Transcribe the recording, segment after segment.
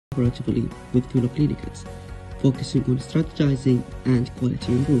collaboratively with fellow clinicals, focusing on strategizing and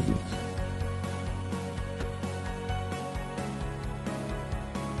quality improvement.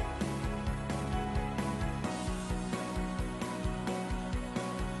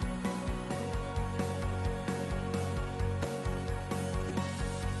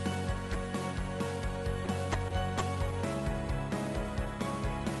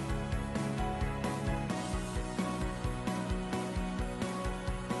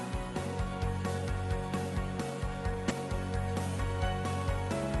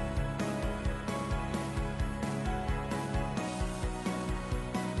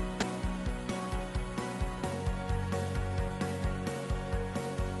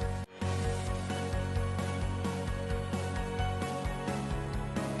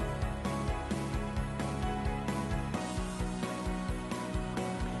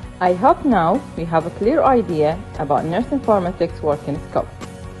 I hope now we have a clear idea about nurse informatics working scope.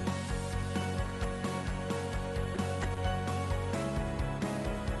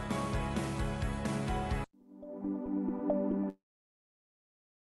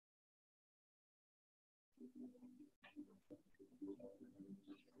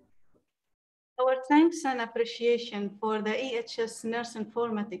 Our thanks and appreciation for the EHS Nurse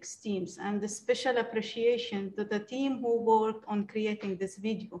Informatics teams, and a special appreciation to the team who worked on creating this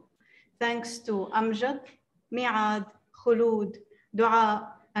video. Thanks to Amjad, Mi'ad, Khulud,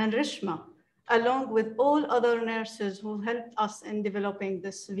 Dua, and Rishma, along with all other nurses who helped us in developing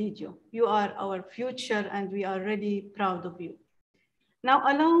this video. You are our future and we are really proud of you. Now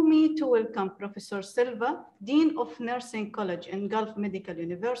allow me to welcome Professor Silva, Dean of Nursing College in Gulf Medical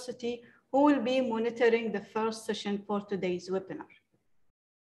University, who will be monitoring the first session for today's webinar.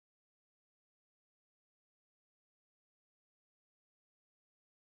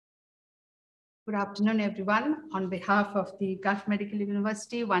 Good afternoon, everyone. On behalf of the Gulf Medical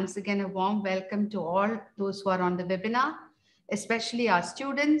University, once again, a warm welcome to all those who are on the webinar, especially our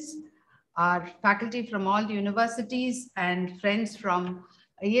students, our faculty from all the universities and friends from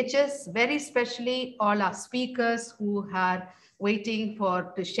EHS, very especially all our speakers who are waiting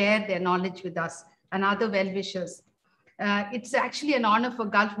to share their knowledge with us, and other well-wishers. It's actually an honor for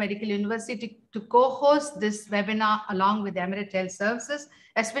Gulf Medical University to co-host this webinar along with Emirate Health Services,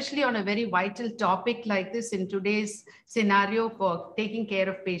 especially on a very vital topic like this in today's scenario for taking care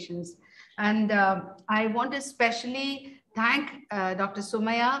of patients. And I want to especially thank Dr.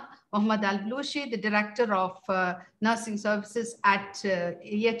 Sumaya Mohammad Al-Blushi, the Director of Nursing Services at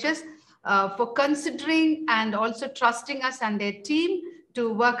EHS, for considering and also trusting us and their team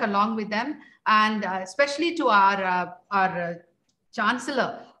to work along with them, and especially to our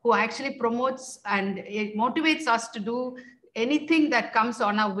Chancellor, who actually promotes and motivates us to do anything that comes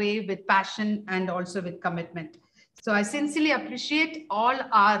on our way with passion and also with commitment. So I sincerely appreciate all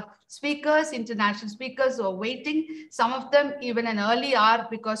our speakers, international speakers who are waiting, some of them even an early hour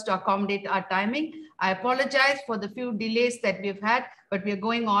because to accommodate our timing. I apologize for the few delays that we've had, but we're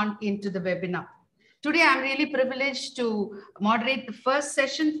going on into the webinar. Today, I'm really privileged to moderate the first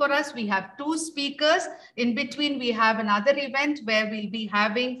session for us. We have two speakers. In between, we have another event where we'll be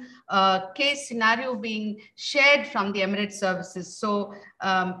having a case scenario being shared from the Emirate Services. So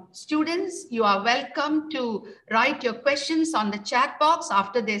students, you are welcome to write your questions on the chat box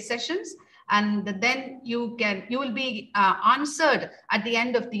after their sessions, and then you will be answered at the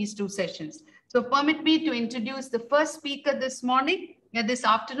end of these two sessions. So permit me to introduce the first speaker this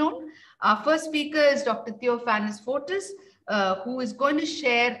afternoon. Our first speaker is Dr. Theophanis Fortis, who is going to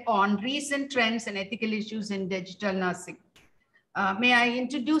share on recent trends and ethical issues in digital nursing. May I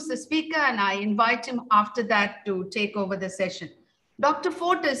introduce the speaker, and I invite him after that to take over the session. Dr.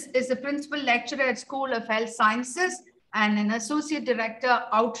 Fortis is a principal lecturer at School of Health Sciences and an associate director,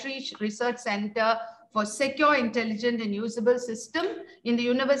 Outreach Research Center for Secure, Intelligent and Usable System in the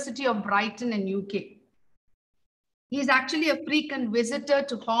University of Brighton in UK. He is actually a frequent visitor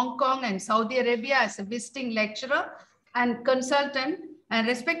to Hong Kong and Saudi Arabia as a visiting lecturer and consultant, and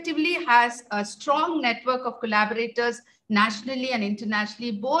respectively has a strong network of collaborators nationally and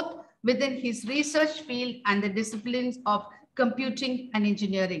internationally, both within his research field and the disciplines of computing and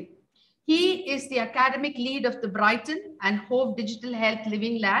engineering. He is the academic lead of the Brighton and Hove Digital Health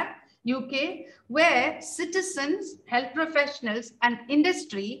Living Lab, UK, where citizens, health professionals, and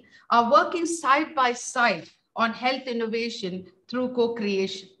industry are working side by side on health innovation through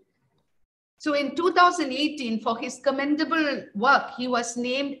co-creation. So in 2018, for his commendable work, he was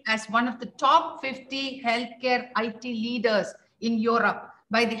named as one of the top 50 healthcare IT leaders in Europe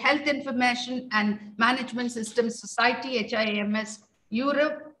by the Health Information and Management Systems Society, HIMS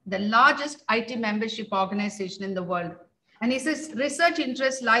Europe, the largest IT membership organization in the world. And his research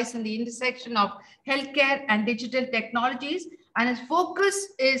interest lies in the intersection of healthcare and digital technologies, and his focus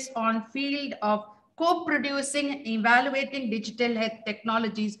is on field of co-producing, evaluating digital health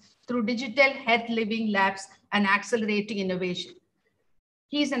technologies through digital health living labs and accelerating innovation.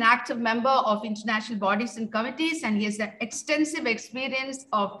 He is an active member of international bodies and committees, and he has an extensive experience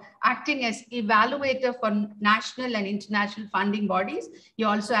of acting as evaluator for national and international funding bodies. He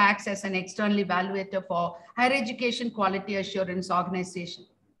also acts as an external evaluator for higher education quality assurance organization.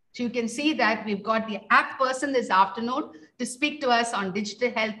 So you can see that we've got the apt person this afternoon to speak to us on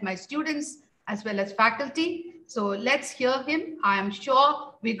digital health, my students as well as faculty. So let's hear him. I am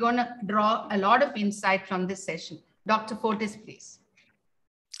sure we're going to draw a lot of insight from this session. Dr. Fortis, please.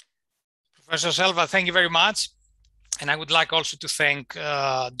 Professor Selva, thank you very much. And I would like also to thank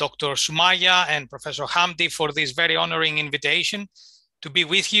Dr. Sumaya and Professor Hamdi for this very honoring invitation to be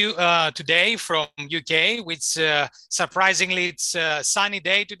with you today from UK, which surprisingly it's a sunny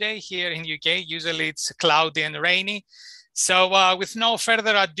day today here in UK. Usually it's cloudy and rainy. So with no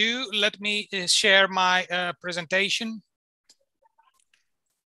further ado, let me share my presentation.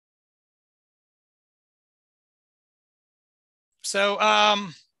 So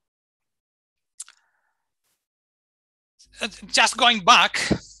just going back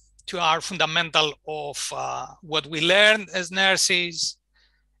to our fundamental of what we learned as nurses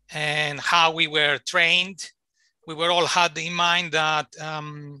and how we were trained. We were all had in mind that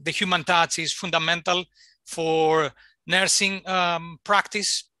the human touch is fundamental for nursing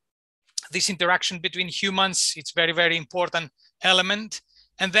practice. This interaction between humans, it's very, very important element.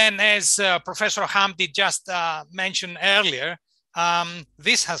 And then as Professor Hamdi just mentioned earlier,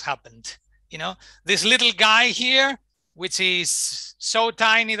 this has happened. You know, this little guy here, which is so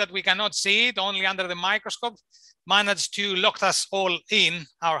tiny that we cannot see it, only under the microscope, managed to lock us all in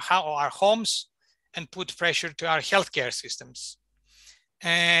our homes and put pressure to our healthcare systems.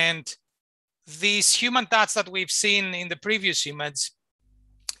 And this human touch that we've seen in the previous image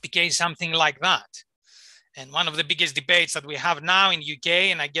became something like that. And one of the biggest debates that we have now in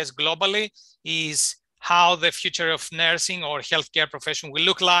UK, and I guess globally, is how the future of nursing or healthcare profession will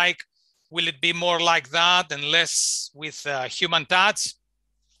look like. Will it be more like that and less with human touch?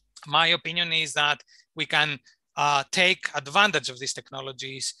 My opinion is that we can take advantage of these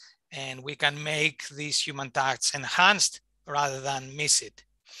technologies and we can make these human touch enhanced rather than miss it.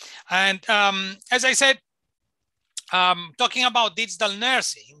 And as I said, talking about digital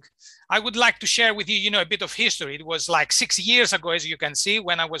nursing, I would like to share with you, a bit of history. It was like 6 years ago, as you can see,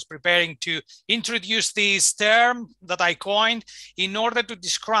 when I was preparing to introduce this term that I coined in order to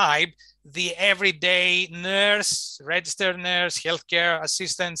describe the everyday nurse, registered nurse, healthcare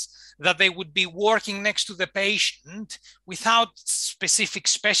assistants, that they would be working next to the patient without specific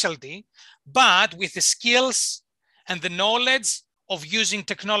specialty, but with the skills and the knowledge of using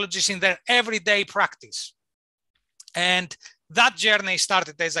technologies in their everyday practice. And that journey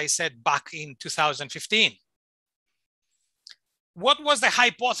started, as I said, back in 2015. What was the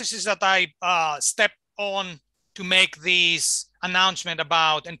hypothesis that I stepped on to make this announcement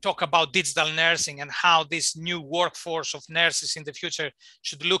about and talk about digital nursing and how this new workforce of nurses in the future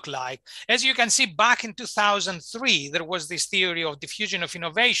should look like? As you can see, back in 2003, there was this theory of diffusion of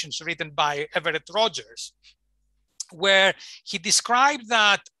innovations written by Everett Rogers, where he described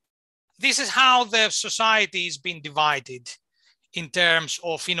that this is how the society is being divided in terms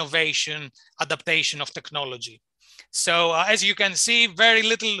of innovation, adaptation of technology. So as you can see, very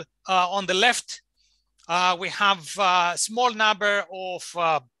little on the left. We have a small number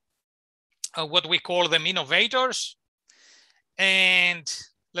of what we call them innovators. And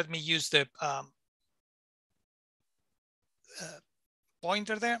let me use the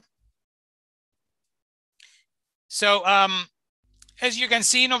pointer there. So as you can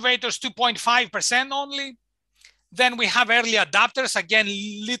see, innovators 2.5% only. Then we have early adopters, again,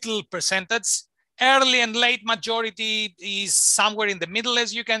 little percentage. Early and late majority is somewhere in the middle,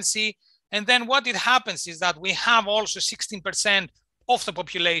 as you can see. And then what it happens is that we have also 16% of the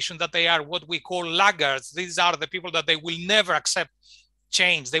population that they are what we call laggards. These are the people that they will never accept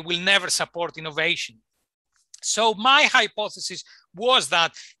change. They will never support innovation. So my hypothesis was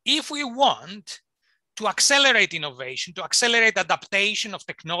that if we want to accelerate innovation, to accelerate adaptation of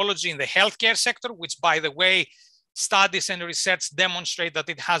technology in the healthcare sector, which, by the way, studies and research demonstrate that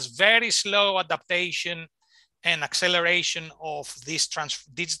it has very slow adaptation and acceleration of this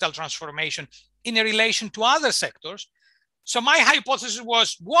digital transformation in relation to other sectors. So my hypothesis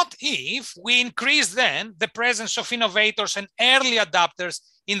was, what if we increase then the presence of innovators and early adopters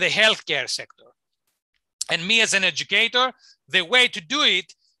in the healthcare sector? And me as an educator, the way to do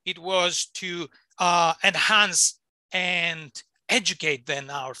it, it was to enhance and educate then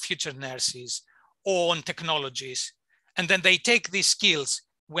our future nurses on technologies. And then they take these skills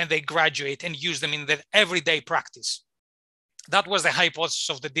when they graduate and use them in their everyday practice. That was the hypothesis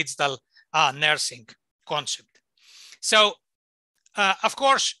of the digital nursing concept. So, of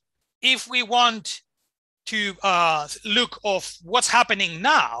course, if we want to look of what's happening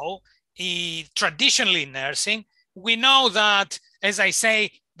now, traditionally in nursing, we know that, as I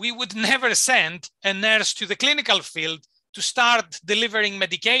say, we would never send a nurse to the clinical field to start delivering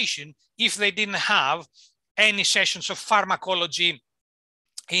medication if they didn't have any sessions of pharmacology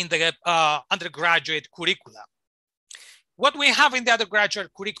in the undergraduate curricula. What we have in the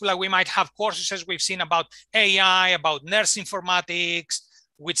undergraduate curricula, we might have courses, as we've seen, about AI, about nurse informatics,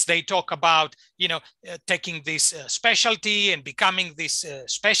 which they talk about, taking this specialty and becoming this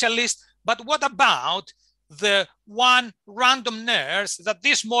specialist. But what about the one random nurse that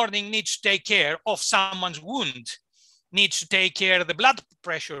this morning needs to take care of someone's wound, needs to take care of the blood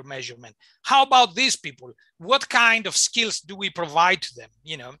pressure measurement? How about these people? What kind of skills do we provide to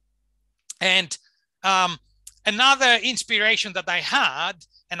them? And another inspiration that I had,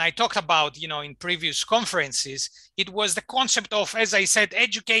 and I talked about, in previous conferences, it was the concept of, as I said,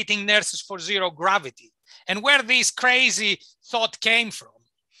 educating nurses for zero gravity, and where this crazy thought came from.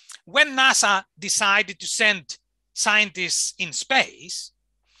 When NASA decided to send scientists in space,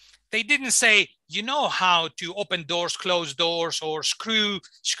 they didn't say, you know how to open doors, close doors, or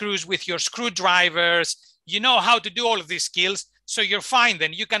screws with your screwdrivers. You know how to do all of these skills, so you're fine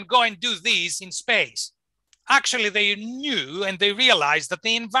then. You can go and do these in space. Actually, they knew and they realized that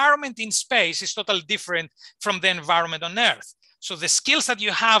the environment in space is totally different from the environment on Earth. So the skills that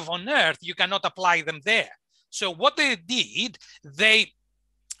you have on Earth, you cannot apply them there. So what they did, they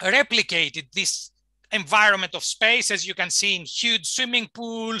replicated this environment of space, as you can see, in huge swimming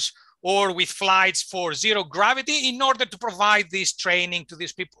pools or with flights for zero gravity, in order to provide this training to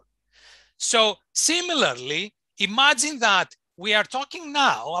these people. So similarly, imagine that we are talking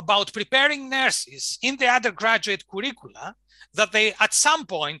now about preparing nurses in the undergraduate curricula, that they, at some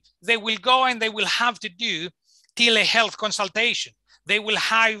point, they will go and they will have to do telehealth consultation. They will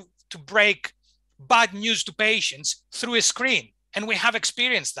have to break bad news to patients through a screen. And we have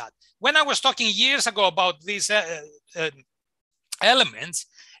experienced that. When I was talking years ago about these elements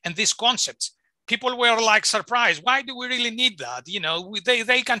and these concepts, people were like surprised. Why do we really need that?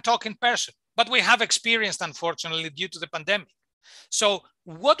 They can talk in person, but we have experienced, unfortunately, due to the pandemic. So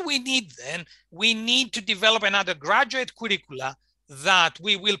what we need then, we need to develop an undergraduate curricula that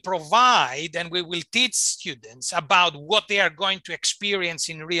we will provide and we will teach students about what they are going to experience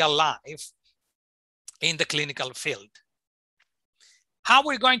in real life in the clinical field. How are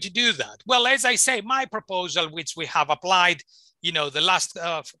we going to do that? Well, as I say, my proposal, which we have applied, the last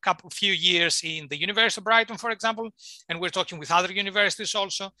few years in the University of Brighton, for example, and we're talking with other universities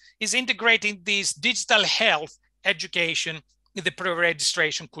also, is integrating this digital health education in the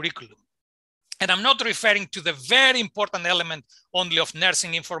pre-registration curriculum. And I'm not referring to the very important element only of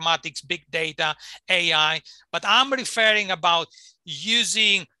nursing informatics, big data, AI, but I'm referring about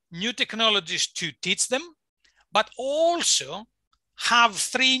using new technologies to teach them, but also have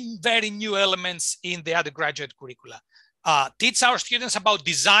three very new elements in the undergraduate curricula. Teach our students about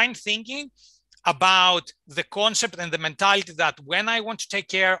design thinking, about the concept and the mentality that when I want to take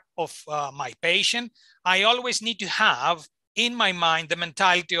care of my patient, I always need to have in my mind the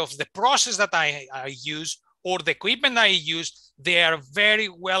mentality of the process that I use or the equipment I use. They are very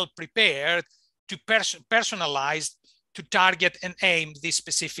well prepared to personalize, to target and aim the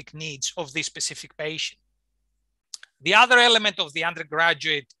specific needs of this specific patient. The other element of the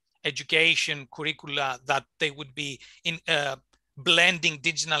undergraduate education curricula that they would be in blending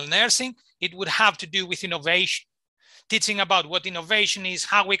digital nursing, it would have to do with innovation. Teaching about what innovation is,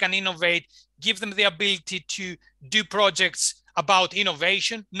 how we can innovate, give them the ability to do projects about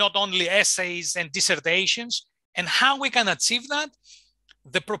innovation, not only essays and dissertations, and how we can achieve that.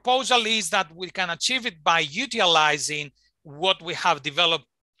 The proposal is that we can achieve it by utilizing what we have developed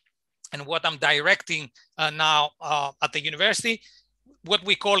and what I'm directing now at the university, what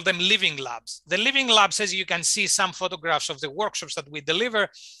we call them living labs. The living labs, as you can see some photographs of the workshops that we deliver,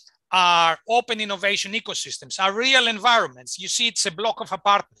 are open innovation ecosystems, are real environments. You see, it's a block of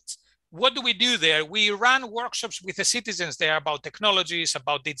apartments. What do we do there? We run workshops with the citizens there about technologies,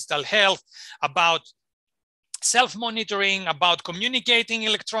 about digital health, about self-monitoring, about communicating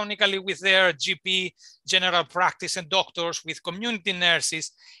electronically with their GP, general practice, and doctors, with community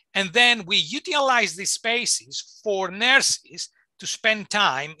nurses. And then we utilize these spaces for nurses to spend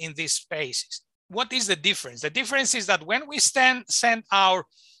time in these spaces. What is the difference? The difference is that when we send our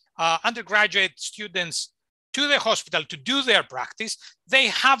undergraduate students to the hospital to do their practice, they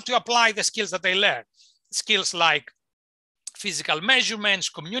have to apply the skills that they learn. Skills like physical measurements,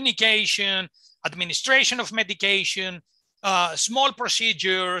 communication, administration of medication, small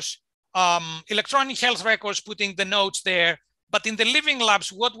procedures, electronic health records, putting the notes there. But in the living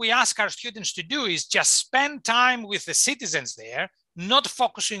labs, what we ask our students to do is just spend time with the citizens there, not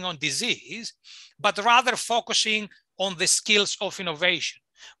focusing on disease, but rather focusing on the skills of innovation,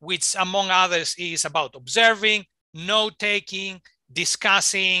 which among others is about observing, note-taking,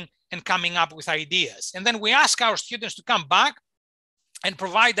 discussing, and coming up with ideas. And then we ask our students to come back and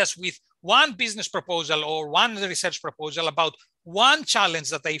provide us with one business proposal or one research proposal about one challenge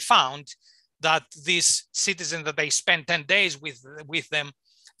that they found that these citizens that they spend 10 days with them,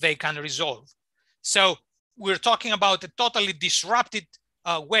 they can resolve. So we're talking about a totally disrupted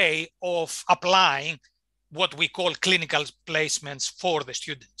way of applying what we call clinical placements for the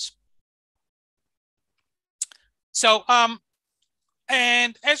students. So,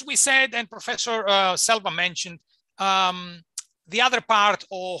 and as we said, and Professor Selva mentioned, the other part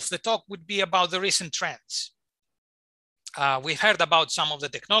of the talk would be about the recent trends. We heard about some of the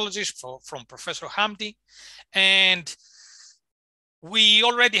technologies from Professor Hamdi, and we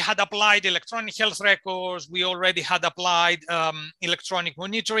already had applied electronic health records. We already had applied electronic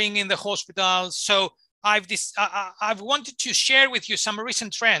monitoring in the hospitals. So I've wanted to share with you some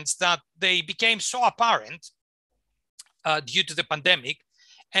recent trends that they became so apparent due to the pandemic,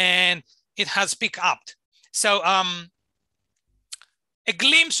 and it has picked up. So a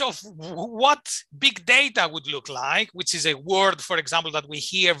glimpse of what big data would look like, which is a word, for example, that we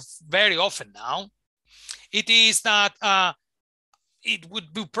hear very often now. It is that it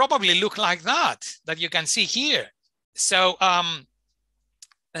would probably look like that you can see here. So,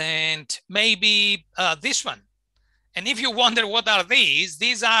 and maybe this one. And if you wonder what are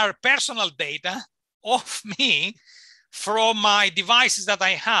these are personal data of me from my devices that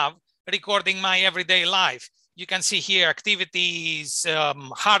I have recording my everyday life. You can see here activities,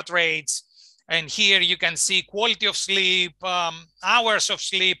 heart rates, and here you can see quality of sleep, hours of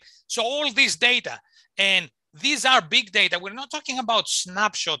sleep. So all this data, and these are big data. We're not talking about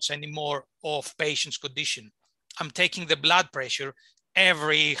snapshots anymore of patient's condition. I'm taking the blood pressure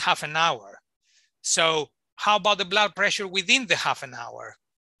every half an hour. So how about the blood pressure within the half an hour?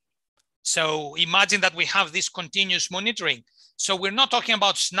 So imagine that we have this continuous monitoring. So we're not talking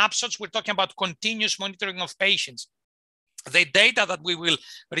about snapshots, we're talking about continuous monitoring of patients. The data that we will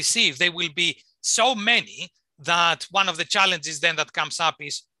receive, they will be so many that one of the challenges then that comes up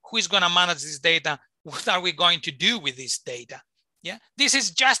is who is going to manage this data? What are we going to do with this data? Yeah, this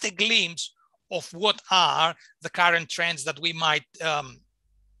is just a glimpse of what are the current trends that we might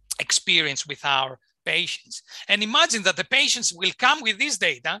experience with our patients. And imagine that the patients will come with this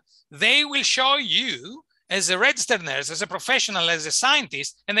data, they will show you as a registered nurse, as a professional, as a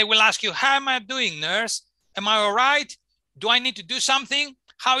scientist, and they will ask you, how am I doing, nurse? Am I all right? Do I need to do something?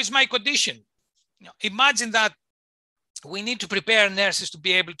 How is my condition? You know, imagine that we need to prepare nurses to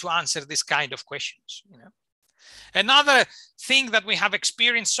be able to answer this kind of questions. You know? Another thing that we have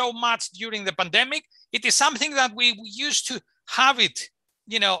experienced so much during the pandemic, it is something that we used to have it,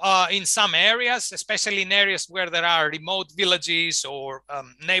 you know, in some areas, especially in areas where there are remote villages or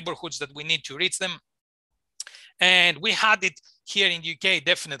neighborhoods that we need to reach them. And we had it here in UK,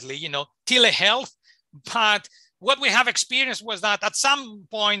 definitely, you know, telehealth. But what we have experienced was that at some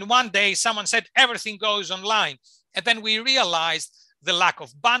point, one day, someone said, everything goes online. And then we realized the lack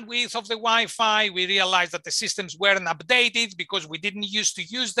of bandwidth of the Wi-Fi. We realized that the systems weren't updated because we didn't used to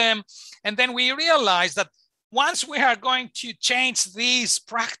use them. And then we realized that once we are going to change this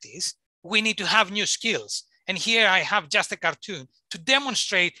practice, we need to have new skills. And here I have just a cartoon to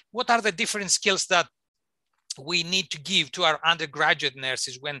demonstrate what are the different skills that we need to give to our undergraduate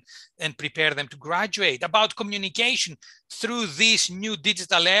nurses and prepare them to graduate, about communication through this new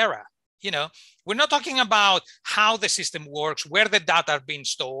digital era. You know, we're not talking about how the system works, where the data are being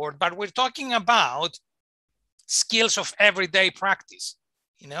stored, but we're talking about skills of everyday practice.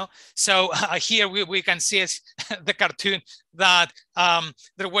 You know, so here we can see the cartoon that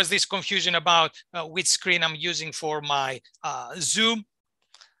there was this confusion about which screen I'm using for my Zoom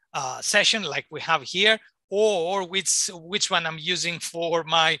session, like we have here, or which one I'm using for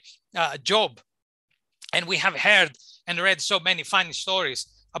my job. And we have heard and read so many funny stories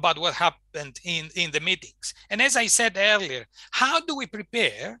about what happened in the meetings. And as I said earlier, how do we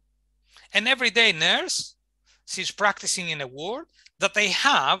prepare an everyday nurse, she's practicing in a ward, that they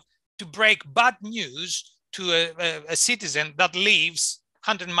have to break bad news to a citizen that lives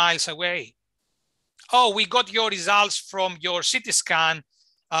 100 miles away? Oh, we got your results from your CT scan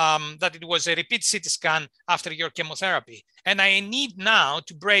that it was a repeat CT scan after your chemotherapy. And I need now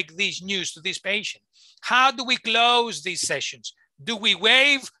to break this news to this patient. How do we close these sessions? Do we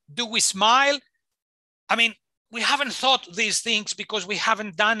wave? Do we smile? I mean, we haven't thought these things because we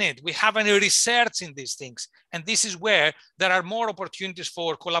haven't done it. We haven't researched in these things. And this is where there are more opportunities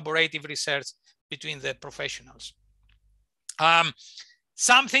for collaborative research between the professionals.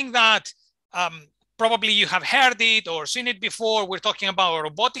 Something that probably you have heard it or seen it before, we're talking about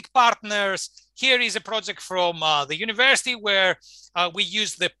robotic partners. Here is a project from the university where we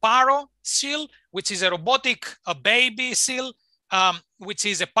use the Paro seal, which is a robotic baby seal, which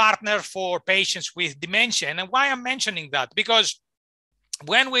is a partner for patients with dementia. And why I'm mentioning that? Because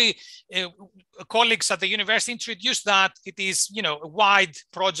when we colleagues at the university introduced that, it is, you know, a wide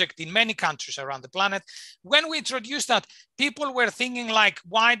project in many countries around the planet. When we introduced that, people were thinking like,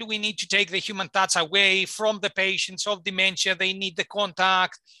 why do we need to take the human touch away from the patients of dementia? They need the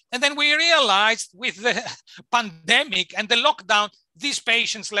contact. And then we realized with the pandemic and the lockdown, these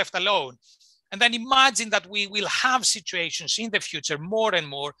patients left alone. And then imagine that we will have situations in the future more and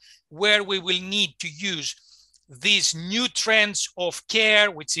more where we will need to use these new trends of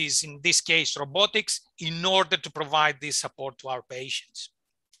care, which is in this case robotics, in order to provide this support to our patients.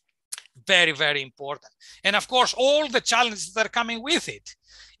 Very, very important. And of course, all the challenges that are coming with it.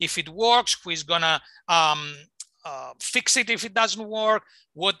 If it works, who is gonna fix it if it doesn't work?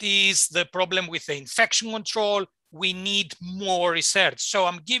 What is the problem with the infection control? We need more research. So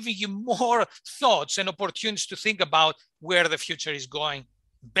I'm giving you more thoughts and opportunities to think about where the future is going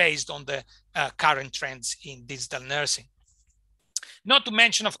based on the current trends in digital nursing. Not to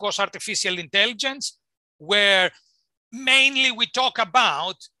mention, of course, artificial intelligence, where mainly we talk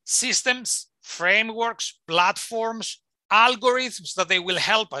about systems, frameworks, platforms, algorithms that they will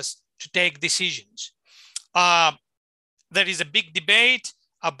help us to take decisions. There is a big debate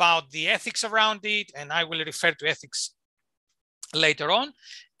about the ethics around it, and I will refer to ethics later on.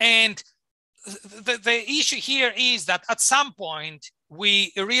 And the issue here is that at some point,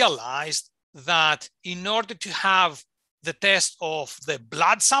 we realized that in order to have the test of the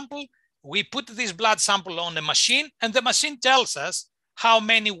blood sample, we put this blood sample on a machine, and the machine tells us how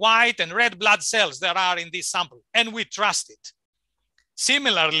many white and red blood cells there are in this sample, and we trust it.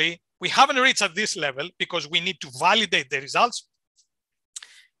 Similarly, we haven't reached at this level because we need to validate the results.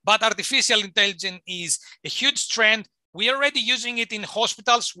 But artificial intelligence is a huge trend. We're already using it in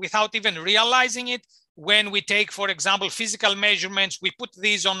hospitals without even realizing it. When we take, for example, physical measurements, we put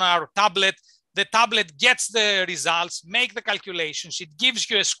these on our tablet. The tablet gets the results, make the calculations, it gives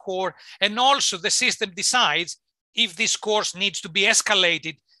you a score, and also the system decides if this course needs to be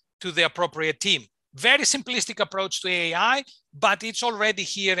escalated to the appropriate team. Very simplistic approach to AI, but it's already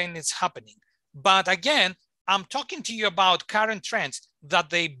here and it's happening. But again, I'm talking to you about current trends that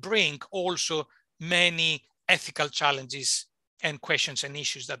they bring also many ethical challenges and questions and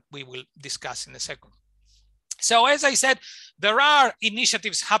issues that we will discuss in a second. So as I said, there are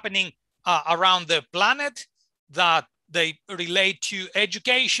initiatives happening around the planet that they relate to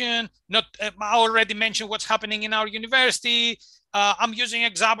education. I already mentioned what's happening in our university. I'm using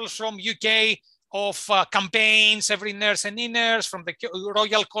examples from UK of campaigns, Every Nurse and E-Nurse from the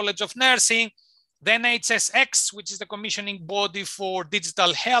Royal College of Nursing, the NHSX, which is the commissioning body for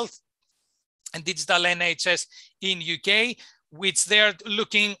digital health and digital NHS in UK, which they're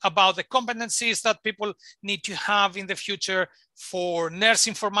looking about the competencies that people need to have in the future for nurse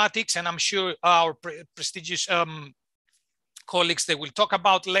informatics. And I'm sure our prestigious colleagues, they will talk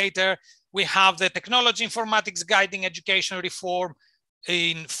about later. We have the technology informatics guiding education reform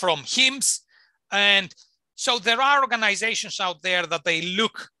from HIMSS. And so there are organizations out there that they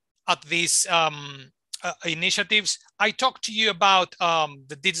look at these initiatives. I talked to you about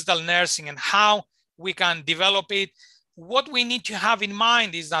the digital nursing and how we can develop it. What we need to have in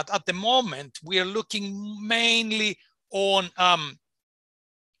mind is that at the moment, we are looking mainly on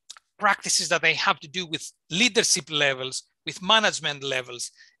practices that they have to do with leadership levels, with management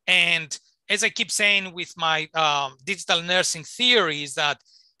levels. And as I keep saying with my digital nursing theory is that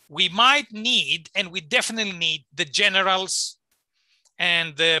we might need, and we definitely need, the generals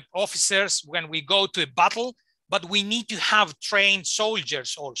and the officers when we go to a battle, but we need to have trained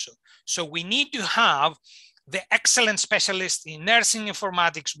soldiers also. So we need to have the excellent specialists in nursing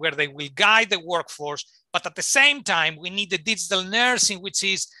informatics where they will guide the workforce, but at the same time, we need the digital nursing, which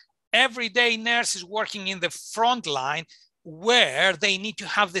is everyday nurses working in the front line where they need to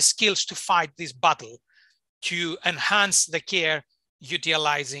have the skills to fight this battle to enhance the care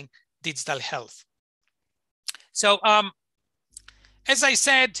utilizing digital health. So as I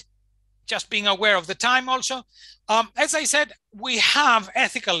said, just being aware of the time also. As I said, we have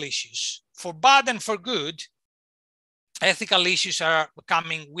ethical issues for bad and for good. Ethical issues are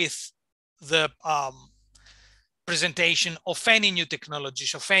coming with the presentation of any new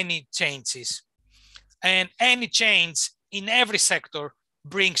technologies, of any changes. And any change in every sector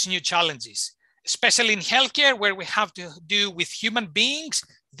brings new challenges, especially in healthcare, where we have to do with human beings.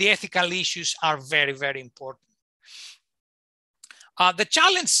 The ethical issues are very, very important. The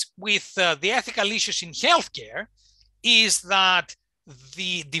challenge with the ethical issues in healthcare is that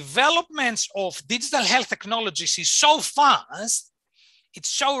the developments of digital health technologies is so fast, it's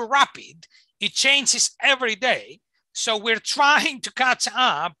so rapid, it changes every day. So we're trying to catch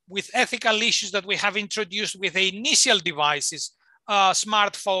up with ethical issues that we have introduced with the initial devices,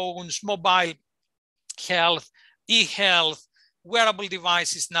 smartphones, mobile health, e-health, wearable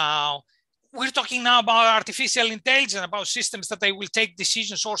devices now. We're talking now about artificial intelligence, about systems that they will take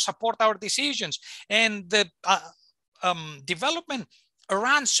decisions or support our decisions. And the development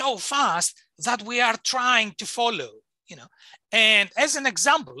runs so fast that we are trying to follow, you know. And as an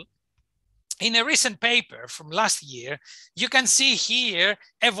example, in a recent paper from last year, you can see here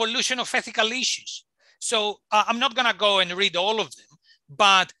evolution of ethical issues. So I'm not going to go and read all of them,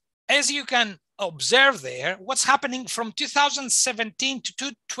 but as you can observe there, what's happening from 2017 to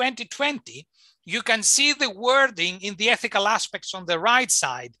 2020, you can see the wording in the ethical aspects on the right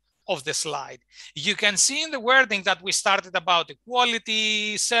side of the slide. You can see in the wording that we started about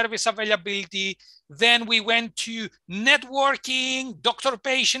equality, service availability, then we went to networking,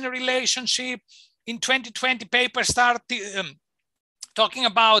 doctor-patient relationship. In 2020, paper started talking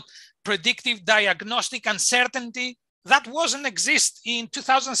about predictive diagnostic uncertainty. That wasn't exist in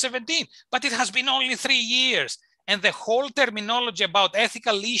 2017, but it has been only 3 years. And the whole terminology about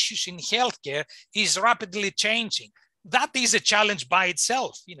ethical issues in healthcare is rapidly changing. That is a challenge by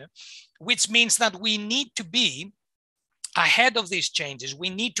itself, you know, which means that we need to be ahead of these changes. We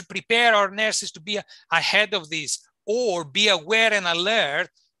need to prepare our nurses to be ahead of these, or be aware and alert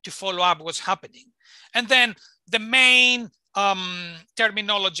to follow up what's happening. And then the main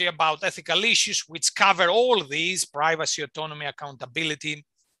terminology about ethical issues, which cover all these: privacy, autonomy, accountability.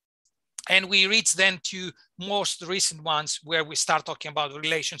 And we reach then to most recent ones, where we start talking about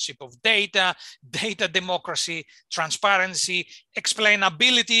relationship of data, data democracy, transparency,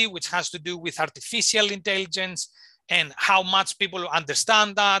 explainability, which has to do with artificial intelligence and how much people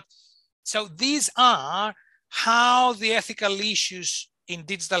understand that. So these are how the ethical issues in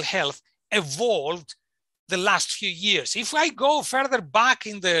digital health evolved the last few years. If I go further back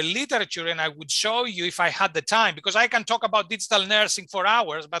in the literature, and I would show you if I had the time, because I can talk about digital nursing for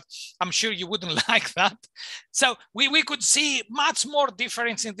hours, but I'm sure you wouldn't like that. So we could see much more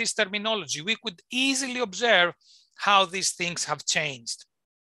difference in this terminology. We could easily observe how these things have changed.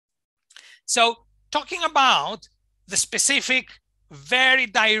 So talking about the specific, very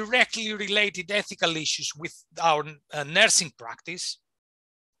directly related ethical issues with our nursing practice,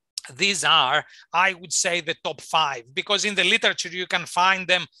 these are, I would say, the top 5, because in the literature you can find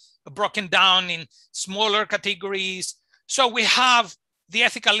them broken down in smaller categories. So we have the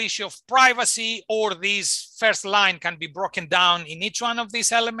ethical issue of privacy, or this first line can be broken down in each one of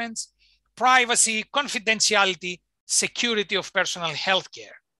these elements: privacy, confidentiality, security of personal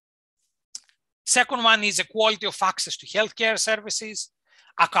healthcare. Second one is equality of access to healthcare services,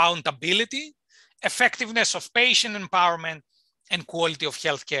 accountability, effectiveness of patient empowerment, and quality of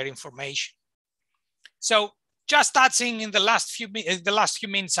healthcare information. So just touching in the last few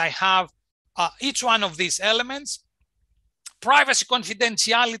minutes I have each one of these elements. Privacy,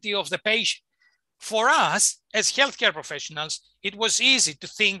 confidentiality of the patient. For us as healthcare professionals, it was easy to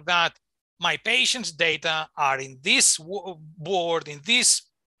think that my patient's data are in this board, in this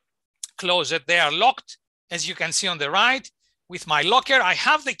closet. They are locked, as you can see on the right. With my locker, I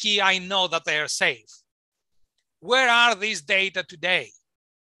have the key, I know that they are safe. Where are these data today?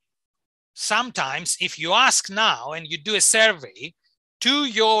 Sometimes, if you ask now and you do a survey to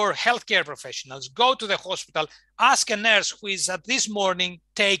your healthcare professionals, go to the hospital, ask a nurse who is at this morning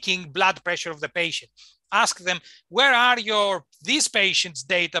taking blood pressure of the patient, ask them, where are these patients'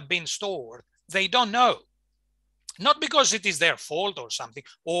 data being stored? They don't know. Not because it is their fault or something,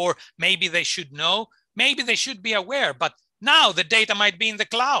 or maybe they should know, maybe they should be aware, but now the data might be in the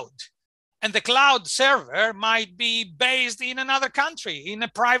cloud. And the cloud server might be based in another country, in a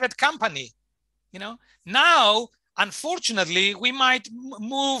private company. You know, now, unfortunately, we might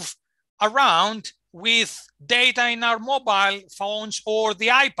move around with data in our mobile phones or the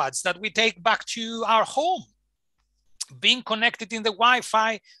iPads that we take back to our home, being connected in the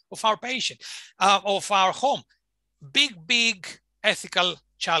Wi-Fi of our patient, of our home. Big ethical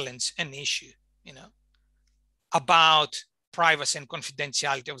challenge and issue, you know, about privacy and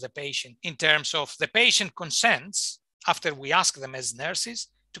confidentiality of the patient in terms of the patient consents after we ask them as nurses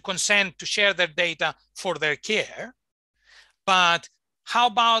to consent to share their data for their care. But how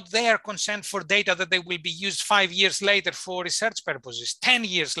about their consent for data that they will be used 5 years later for research purposes, 10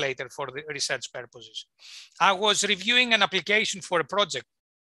 years later for the research purposes? I was reviewing an application for a project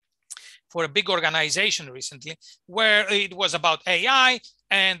for a big organization recently where it was about AI,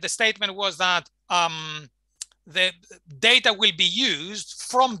 and the statement was that the data will be used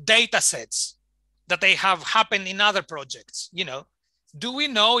from data sets that they have happened in other projects. You know, do we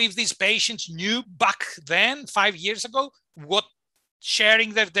know if these patients knew back then, 5 years ago, what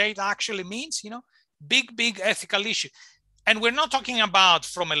sharing their data actually means? You know, big ethical issue. And we're not talking about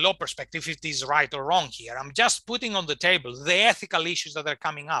from a law perspective if it is right or wrong here. I'm just putting on the table the ethical issues that are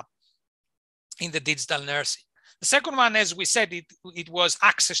coming up in the digital nursing. The second one, as we said, it was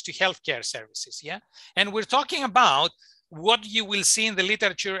access to healthcare services, yeah? And we're talking about what you will see in the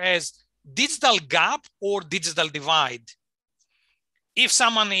literature as digital gap or digital divide. If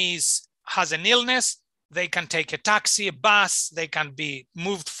someone has an illness, they can take a taxi, a bus, they can be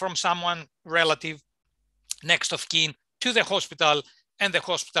moved from someone relative, next of kin, to the hospital, and the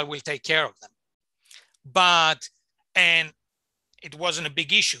hospital will take care of them. And it wasn't a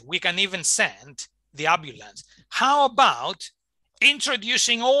big issue. We can even send the ambulance. How about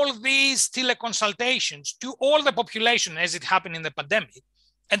introducing all these teleconsultations to all the population as it happened in the pandemic?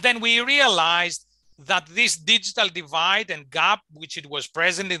 And then we realized that this digital divide and gap, which it was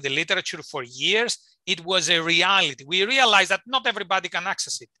present in the literature for years, it was a reality. We realized that not everybody can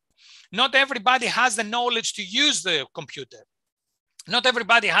access it. Not everybody has the knowledge to use the computer. Not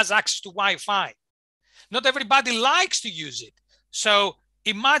everybody has access to Wi-Fi. Not everybody likes to use it. So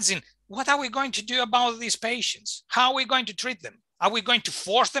imagine, what are we going to do about these patients? How are we going to treat them? Are we going to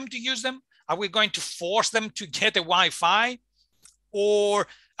force them to use them? Are we going to force them to get a Wi-Fi? Or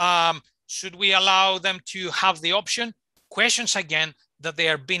should we allow them to have the option? Questions, again, that they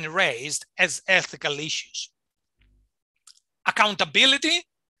are being raised as ethical issues. Accountability.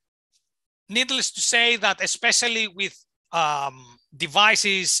 Needless to say that especially with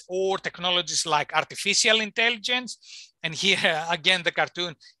devices or technologies like artificial intelligence, and here again the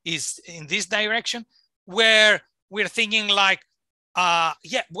cartoon is in this direction, where we're thinking like,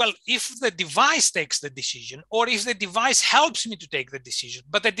 yeah, well, if the device takes the decision, or if the device helps me to take the decision,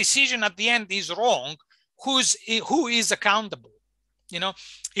 but the decision at the end is wrong, who is accountable? You know,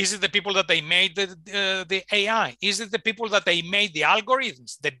 is it the people that they made the AI? Is it the people that they made the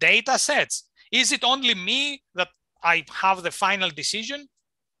algorithms, the data sets? Is it only me that I have the final decision?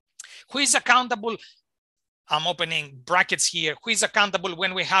 Who is accountable? I'm opening brackets here. Who is accountable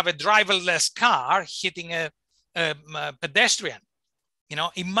when we have a driverless car hitting a pedestrian? You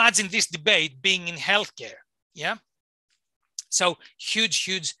know, imagine this debate being in healthcare. Yeah. So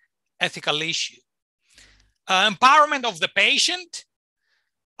huge ethical issue. Empowerment of the patient.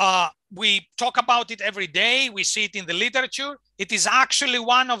 We talk about it every day. We see it in the literature. It is actually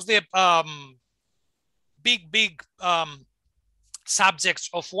one of the big subjects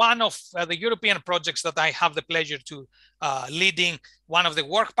of one of the European projects that I have the pleasure to leading, one of the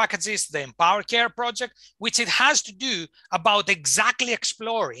work packages, the Empower Care project, which it has to do about exactly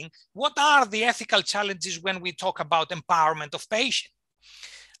exploring what are the ethical challenges when we talk about empowerment of patients.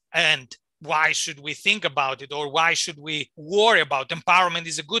 And why should we think about it, or why should we worry about empowerment?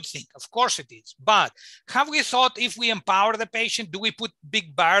 Is a good thing? Of course it is. But have we thought, if we empower the patient, do we put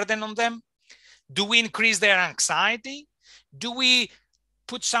big burden on them? Do we increase their anxiety? Do we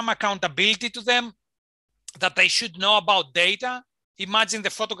put some accountability to them that they should know about data? Imagine the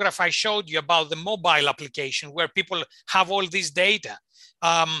photograph I showed you about the mobile application where people have all this data.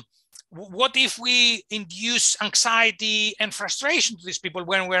 What if we induce anxiety and frustration to these people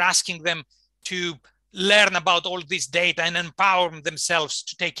when we're asking them to learn about all this data and empower themselves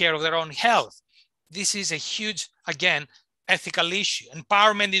to take care of their own health? This is a huge, again, ethical issue.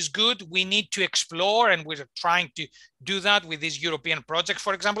 Empowerment is good. We need to explore, and we're trying to do that with this European project.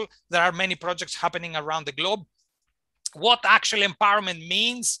 For example, there are many projects happening around the globe. What actual empowerment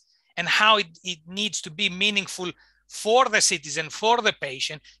means and how it needs to be meaningful for the citizen, for the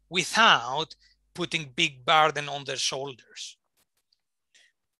patient, without putting big burden on their shoulders.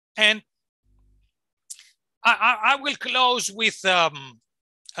 And I will close with a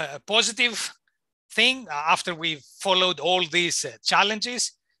positive thing after we've followed all these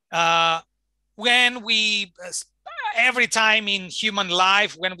challenges. When we, every time in human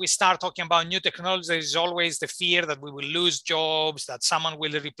life, when we start talking about new technology, there is always the fear that we will lose jobs, that someone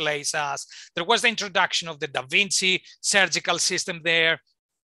will replace us. There was the introduction of the Da Vinci surgical system there.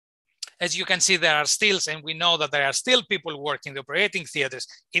 As you can see, there are stills, and we know that there are still people working the operating theaters,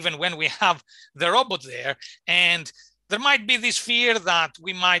 even when we have the robot there. And there might be this fear that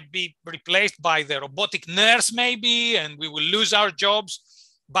we might be replaced by the robotic nurse maybe, and we will lose our jobs.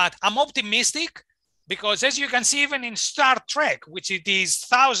 But I'm optimistic because, as you can see, even in Star Trek, which it is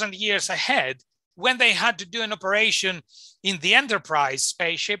 1,000 years ahead, when they had to do an operation in the Enterprise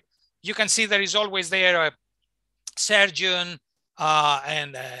spaceship, you can see there is always there a surgeon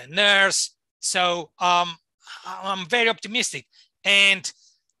and a nurse. So I'm very optimistic. And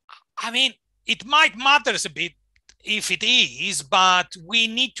I mean, it might matter a bit if it is, but we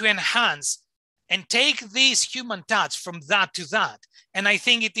need to enhance and take this human touch from that to that. And I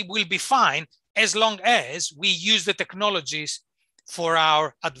think it will be fine as long as we use the technologies for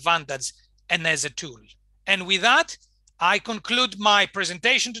our advantage and as a tool. And with that, I conclude my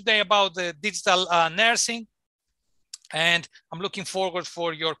presentation today about the digital nursing, and I'm looking forward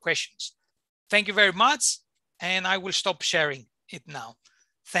for your questions. Thank you very much, and I will stop sharing it now.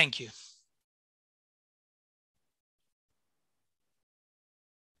 Thank you.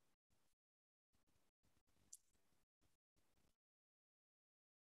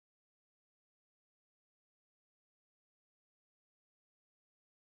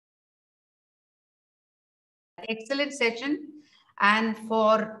 Excellent session, and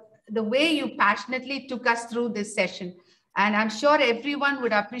for the way you passionately took us through this session. And I'm sure everyone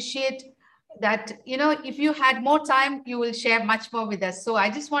would appreciate that, you know, if you had more time, you will share much more with us. So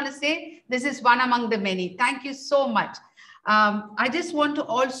I just want to say this is one among the many. Thank you so much. I just want to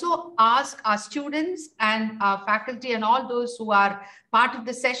also ask our students and our faculty and all those who are part of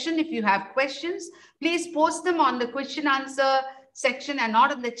the session, if you have questions, please post them on the question answer section and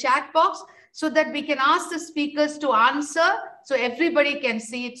not in the chat box, so that we can ask the speakers to answer, so everybody can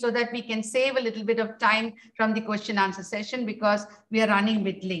see it, so that we can save a little bit of time from the question answer session, because we are running a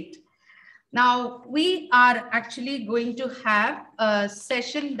bit late. Now, we are actually going to have a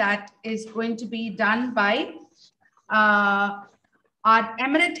session that is going to be done by our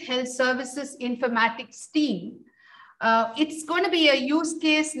Emirate Health Services Informatics team. It's going to be a use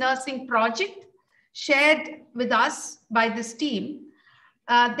case nursing project shared with us by this team.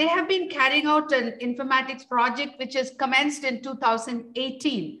 They have been carrying out an informatics project which has commenced in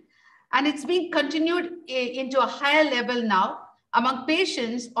 2018, and it's been continued into a higher level now among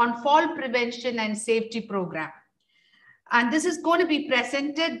patients on fall prevention and safety program. And this is going to be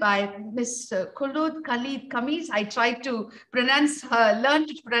presented by Ms. Khulud Khalid Kamis. I tried to learn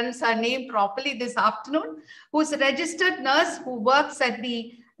to pronounce her name properly this afternoon, who's a registered nurse who works at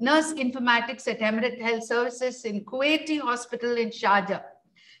the Nurse Informatics at Emirate Health Services in Kuwaiti Hospital in Sharjah.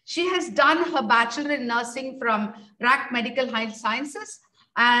 She has done her bachelor in nursing from RAC Medical Health Sciences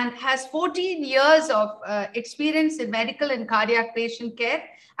and has 14 years of experience in medical and cardiac patient care,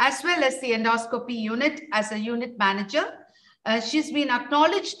 as well as the endoscopy unit as a unit manager. She's been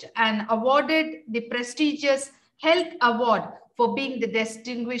acknowledged and awarded the prestigious Health Award for being the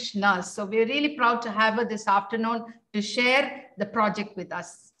distinguished nurse. So we're really proud to have her this afternoon to share the project with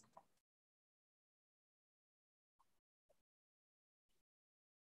us.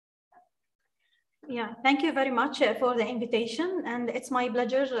 Yeah, thank you very much for the invitation, and it's my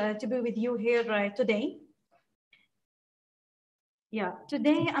pleasure to be with you here today. Yeah,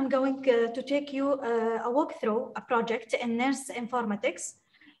 today I'm going to take you a walkthrough a project in Nurse Informatics,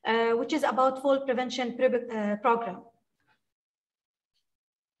 which is about fall prevention program.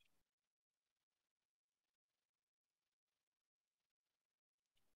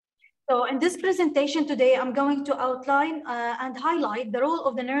 So in this presentation today, I'm going to outline and highlight the role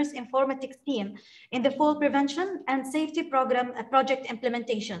of the Nurse Informatics team in the fall prevention and safety program project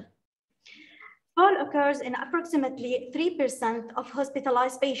implementation. Fall occurs in approximately 3% of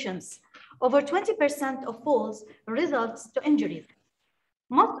hospitalized patients. Over 20% of falls results to injuries.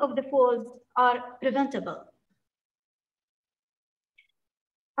 Most of the falls are preventable.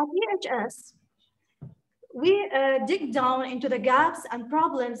 At EHS, we dig down into the gaps and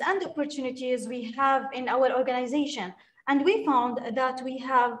problems and opportunities we have in our organization. And we found that we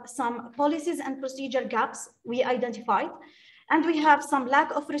have some policies and procedure gaps we identified, and we have some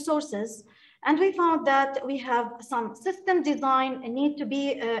lack of resources. And we found that we have some system design need to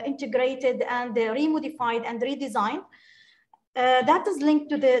be integrated and remodified and redesigned. That is linked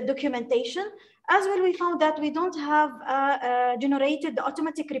to the documentation. As well, we found that we don't have generated the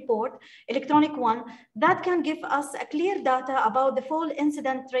automatic report, electronic one, that can give us a clear data about the fall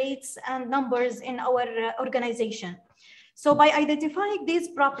incident rates and numbers in our organization. So by identifying these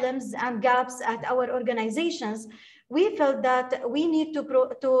problems and gaps at our organizations, we felt that we need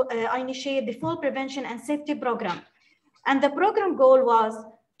to initiate the fall prevention and safety program. And the program goal was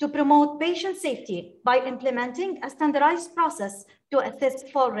to promote patient safety by implementing a standardized process to assess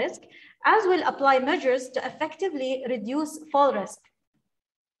fall risk, as well apply measures to effectively reduce fall risk.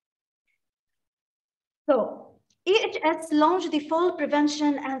 So, EHS launched the Fall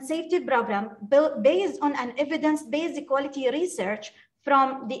Prevention and Safety Program based on an evidence-based quality research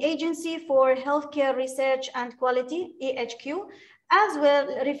from the Agency for Healthcare Research and Quality, AHQ, as well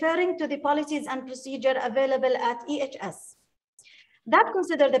referring to the policies and procedure available at EHS that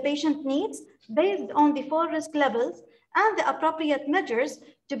consider the patient needs based on the fall risk levels and the appropriate measures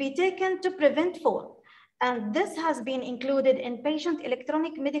to be taken to prevent fall. And this has been included in patient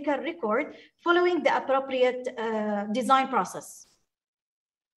electronic medical record following the appropriate design process.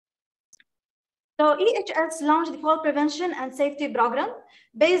 So EHS launched the Fall Prevention and Safety Program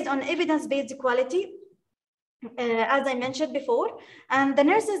based on evidence-based quality, as I mentioned before, and the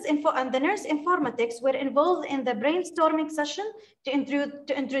nurse informatics were involved in the brainstorming session to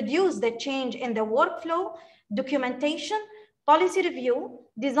introduce the change in the workflow, documentation, policy review,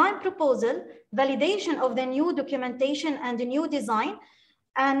 design proposal, validation of the new documentation and the new design,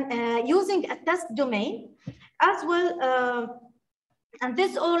 and using a test domain, as well, and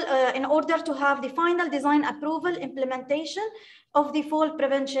this all in order to have the final design approval implementation of the fall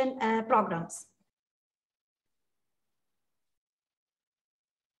prevention programs.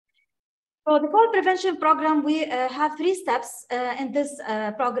 For the fall prevention program, we have 3 steps in this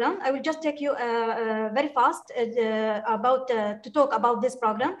program. I will just take you very fast to talk about this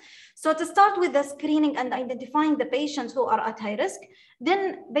program. So to start with the screening and identifying the patients who are at high risk,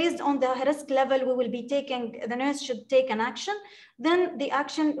 then based on the risk level, we will be taking, the nurse should take an action. Then the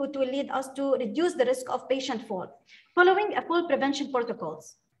action will lead us to reduce the risk of patient fall, following a fall prevention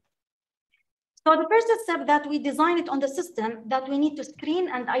protocols. So the first step that we design it on the system that we need to screen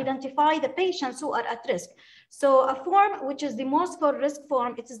and identify the patients who are at risk. So a form, which is the most for risk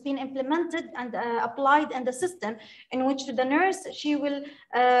form, it has been implemented and applied in the system in which the nurse, she will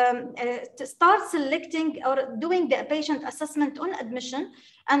start selecting or doing the patient assessment on admission.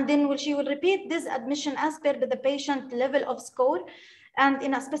 And then she will repeat this admission as per the patient level of score and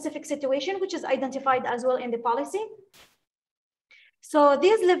in a specific situation, which is identified as well in the policy. So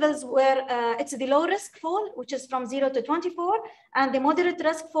these levels were, it's the low risk fall, which is from 0 to 24, and the moderate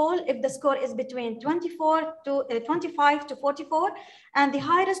risk fall if the score is between 25 to 44, and the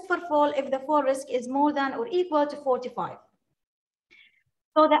high risk for fall if the fall risk is more than or equal to 45.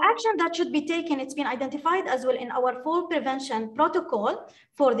 So the action that should be taken, it's been identified as well in our fall prevention protocol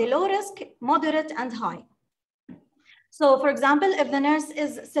for the low risk, moderate, and high. So for example, if the nurse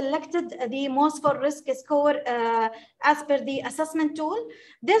is selected the most for risk score as per the assessment tool,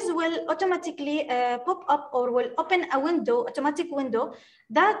 this will automatically pop up or will open a window, automatic window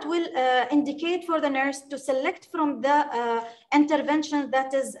that will indicate for the nurse to select from the intervention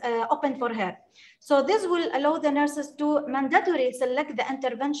that is open for her. So this will allow the nurses to mandatorily select the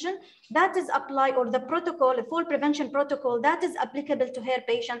intervention that is applied or the protocol, the fall prevention protocol that is applicable to her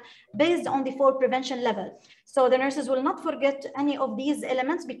patient based on the fall prevention level. So the nurses will not forget any of these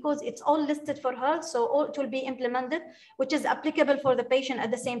elements because it's all listed for her. So all it will be implemented, which is applicable for the patient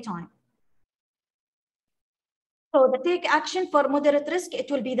at the same time. So the take action for moderate risk, it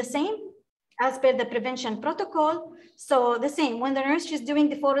will be the same as per the prevention protocol. So the same, when the nurse is doing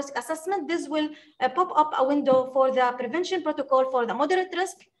the fall risk assessment, this will pop up a window for the prevention protocol for the moderate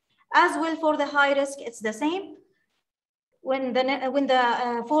risk, as well for the high risk, it's the same. When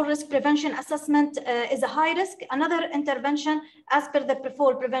the fall risk prevention assessment is a high risk, another intervention as per the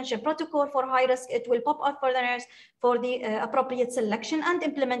fall prevention protocol for high risk, it will pop up for the nurse for the appropriate selection and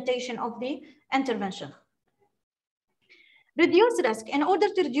implementation of the intervention. Reduce risk. In order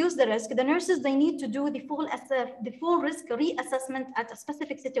to reduce the risk, the nurses, they need to do the full risk reassessment at a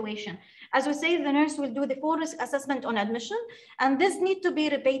specific situation. As we say, the nurse will do the full risk assessment on admission, and this needs to be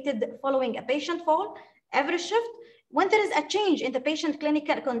repeated following a patient fall every shift. When there is a change in the patient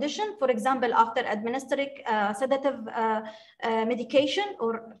clinical condition, for example, after administering sedative medication,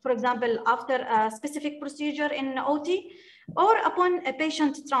 or for example, after a specific procedure in OT, or upon a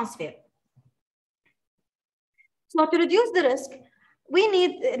patient transfer. So to reduce the risk,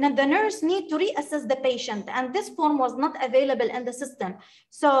 the nurse need to reassess the patient, and this form was not available in the system.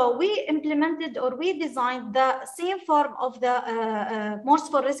 So we implemented or we designed the same form of the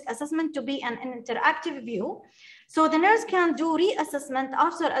most for risk assessment to be an interactive view. So the nurse can do reassessment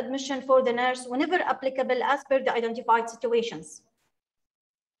after admission for the nurse whenever applicable as per the identified situations.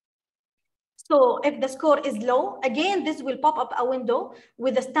 So if the score is low, again, this will pop up a window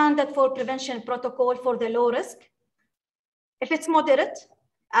with the standard fall prevention protocol for the low risk. If it's moderate,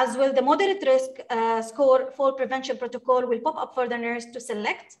 as well the moderate risk score fall prevention protocol will pop up for the nurse to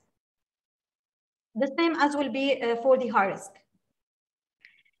select. The same as will be for the high risk.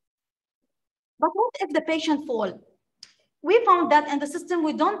 But what if the patient fall? We found that in the system,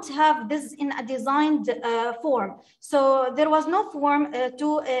 we don't have this in a designed form. So there was no form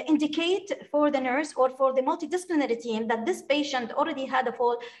to indicate for the nurse or for the multidisciplinary team that this patient already had a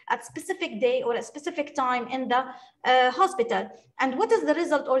fall at a specific day or a specific time in the hospital. And what is the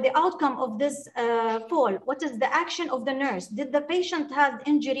result or the outcome of this fall? What is the action of the nurse? Did the patient have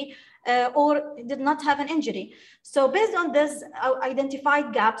injury or did not have an injury? So based on this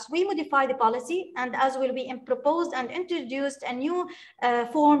identified gaps, we modify the policy, and as will be proposed and introduced a new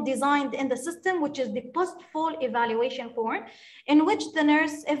form designed in the system, which is the post-fall evaluation form, in which the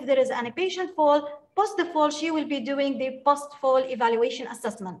nurse, if there is any patient fall, post the fall, she will be doing the post-fall evaluation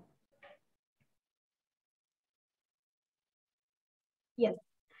assessment. Yes.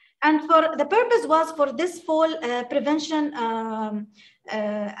 And for the purpose was for this fall prevention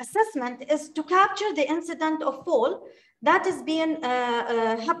assessment is to capture the incident of fall that is being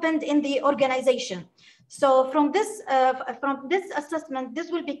happened in the organization. So from this assessment, this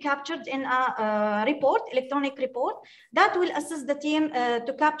will be captured in a report, electronic report, that will assist the team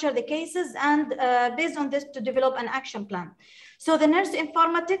to capture the cases and based on this to develop an action plan. So the nurse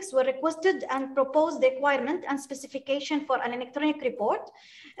informatics were requested and proposed the requirement and specification for an electronic report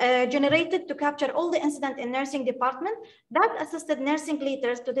generated to capture all the incident in nursing department that assisted nursing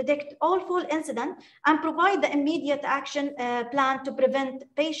leaders to detect all fall incident and provide the immediate action plan to prevent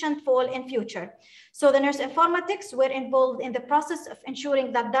patient fall in future. So the nurse informatics were involved in the process of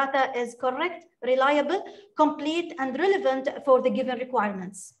ensuring that data is correct, reliable, complete, and relevant for the given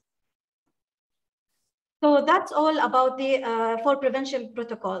requirements. So that's all about the fall prevention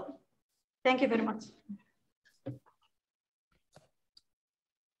protocol. Thank you very much.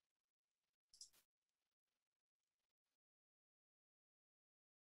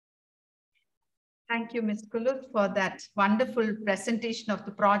 Thank you, Ms. Kulut, for that wonderful presentation of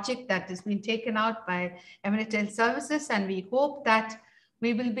the project that has been taken out by Emirates Services. And we hope that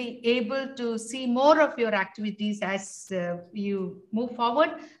we will be able to see more of your activities as you move forward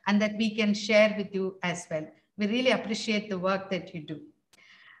and that we can share with you as well. We really appreciate the work that you do.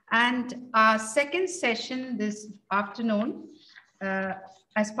 And our second session this afternoon,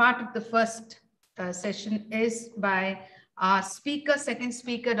 as part of the first session, is by our speaker, second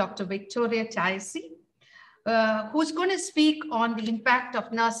speaker, Dr. Victoria Chaisi, who's going to speak on the impact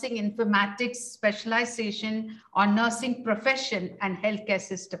of nursing informatics specialization on nursing profession and healthcare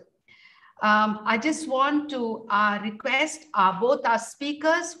system. I just want to request both our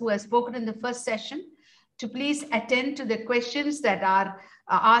speakers who have spoken in the first session to please attend to the questions that are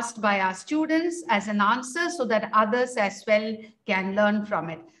asked by our students as an answer so that others as well can learn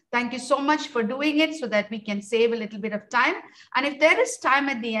from it. Thank you so much for doing it so that we can save a little bit of time. And if there is time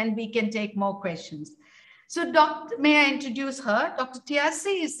at the end, we can take more questions. So may I introduce her? Dr.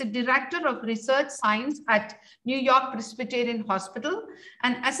 Tiasi is the Director of Research Science at New York Presbyterian Hospital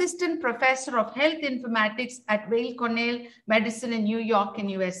and Assistant Professor of Health Informatics at Weill Cornell Medicine in New York in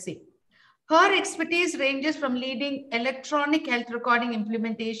USA. Her expertise ranges from leading electronic health recording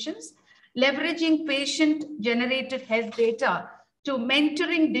implementations, leveraging patient-generated health data, to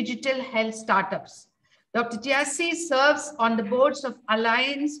mentoring digital health startups. Dr. Tiasi serves on the boards of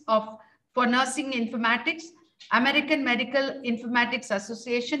Alliance for Nursing Informatics, American Medical Informatics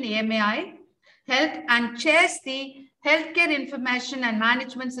Association, AMAI, Health, and chairs the Healthcare Information and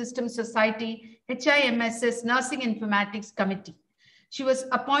Management System Society, HIMSS Nursing Informatics Committee. She was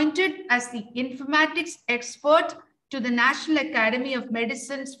appointed as the informatics expert to the National Academy of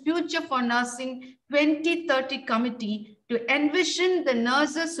Medicine's Future for Nursing 2030 Committee to envision the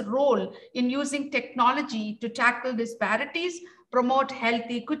nurse's role in using technology to tackle disparities, promote health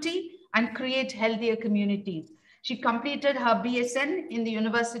equity, and create healthier communities. She completed her BSN in the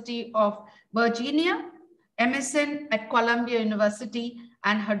University of Virginia, MSN at Columbia University,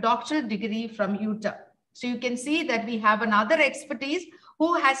 and her doctoral degree from Utah. So you can see that we have another expertise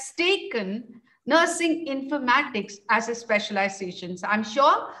who has taken nursing informatics as a specialization. So I'm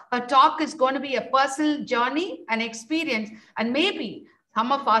sure her talk is going to be a personal journey and experience, and maybe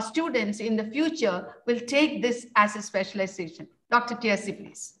some of our students in the future will take this as a specialization. Dr. Tiasi,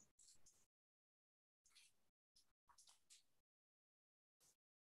 please.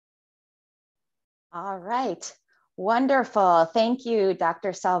 All right. Wonderful. Thank you,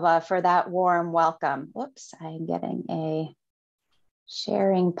 Dr. Selva, for that warm welcome. Whoops, I'm getting a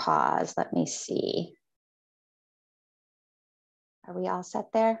sharing pause. Let me see. Are we all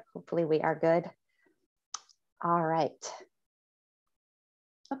set there? Hopefully we are good. All right.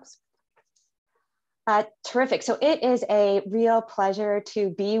 Oops. Terrific. So it is a real pleasure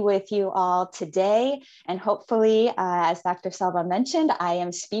to be with you all today. And hopefully, as Dr. Selva mentioned, I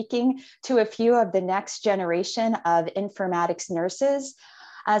am speaking to a few of the next generation of informatics nurses.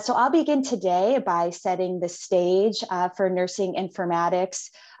 So I'll begin today by setting the stage for nursing informatics,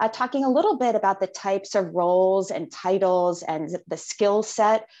 talking a little bit about the types of roles and titles and the skill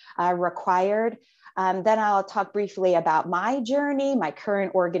set required. Then I'll talk briefly about my journey, my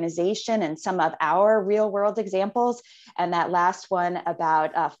current organization, and some of our real world examples. And that last one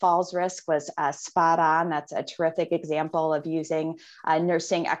about falls risk was spot on. That's a terrific example of using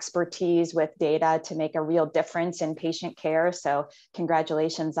nursing expertise with data to make a real difference in patient care. So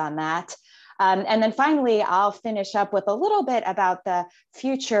congratulations on that. And then finally, I'll finish up with a little bit about the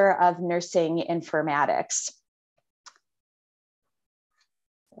future of nursing informatics.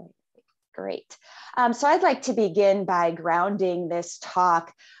 Great. So I'd like to begin by grounding this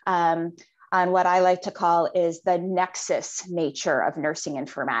talk on what I like to call is the nexus nature of nursing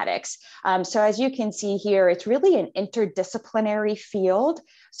informatics. So as you can see here, it's really an interdisciplinary field.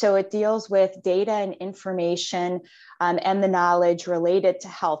 So it deals with data and information and the knowledge related to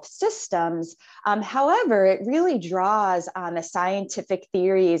health systems. However, it really draws on the scientific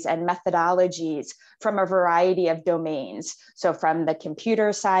theories and methodologies from a variety of domains. So from the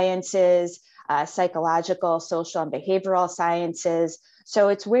computer sciences, psychological, social, and behavioral sciences. So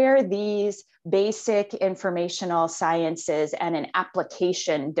it's where these basic informational sciences and an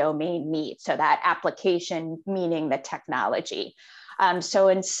application domain meet. So that application meaning the technology. So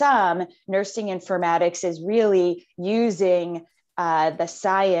in sum, nursing informatics is really using the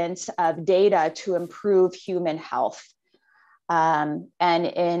science of data to improve human health. And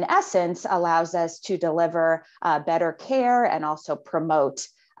in essence, allows us to deliver better care and also promote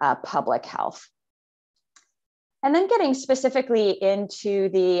public health. And then getting specifically into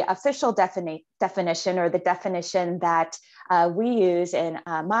the official definition or the definition that we use in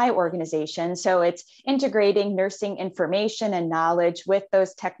my organization. So it's integrating nursing information and knowledge with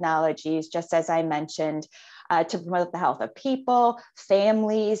those technologies, just as I mentioned, to promote the health of people,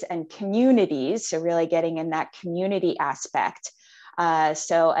 families, and communities. So really getting in that community aspect.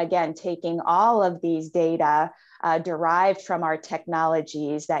 So again, taking all of these data derived from our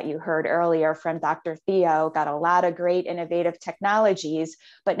technologies that you heard earlier from Dr. Theo, got a lot of great innovative technologies,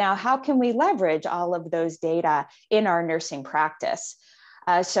 but now how can we leverage all of those data in our nursing practice?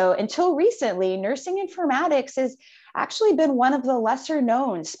 So until recently, nursing informatics has actually been one of the lesser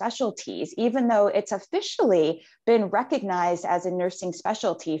known specialties, even though it's officially been recognized as a nursing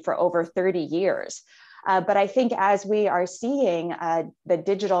specialty for over 30 years. But I think as we are seeing the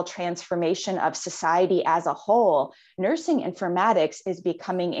digital transformation of society as a whole, nursing informatics is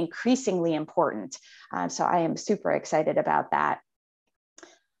becoming increasingly important. So I am super excited about that.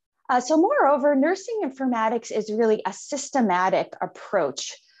 So moreover, nursing informatics is really a systematic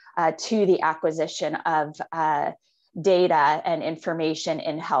approach to the acquisition of data and information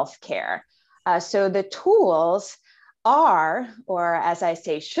in healthcare. So the tools are, or as I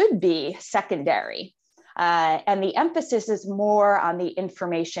say, should be secondary. And the emphasis is more on the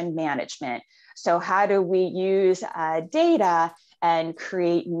information management. So how do we use data and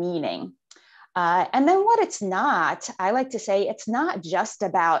create meaning? And then what it's not, I like to say, it's not just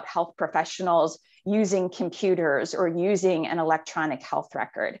about health professionals using computers or using an electronic health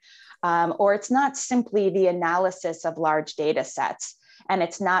record, or it's not simply the analysis of large data sets, and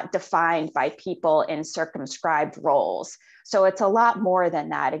it's not defined by people in circumscribed roles. So it's a lot more than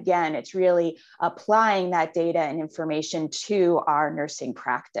that. Again, it's really applying that data and information to our nursing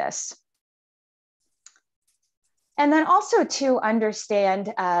practice. And then also to understand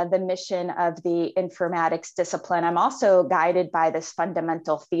the mission of the informatics discipline, I'm also guided by this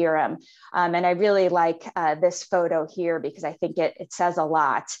fundamental theorem. And I really like this photo here because I think it says a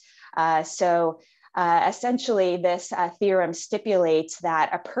lot. Essentially, this theorem stipulates that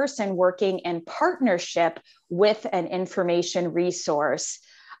a person working in partnership with an information resource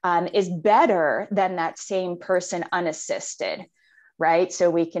is better than that same person unassisted, right? So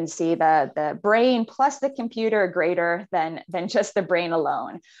we can see the brain plus the computer greater than just the brain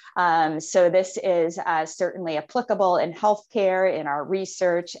alone. So this is certainly applicable in healthcare, in our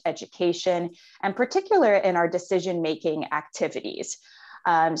research, education, and particularly in our decision-making activities.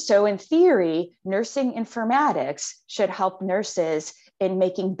 So in theory, nursing informatics should help nurses in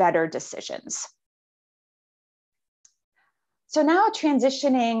making better decisions. So now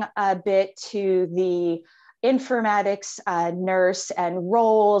transitioning a bit to the informatics nurse and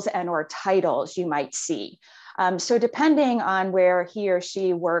roles and or titles you might see. So depending on where he or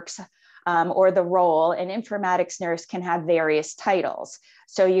she works or the role, an informatics nurse can have various titles.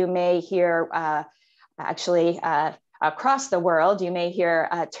 So you may hear, across the world, you may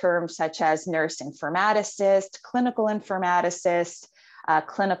hear terms such as nurse informaticist, clinical informaticist,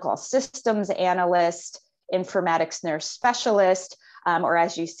 clinical systems analyst, informatics nurse specialist, or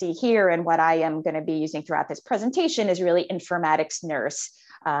as you see here, and what I am going to be using throughout this presentation is really informatics nurse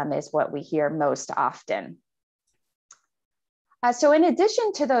is what we hear most often. So in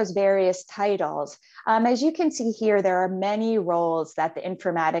addition to those various titles, as you can see here, there are many roles that the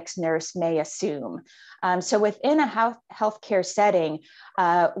informatics nurse may assume. So within a healthcare setting,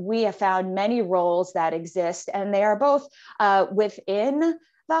 we have found many roles that exist, and they are both within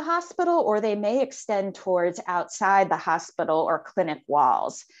the hospital, or they may extend towards outside the hospital or clinic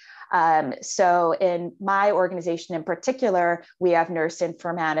walls. So in my organization in particular, we have nurse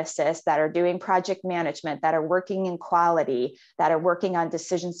informaticists that are doing project management, that are working in quality, that are working on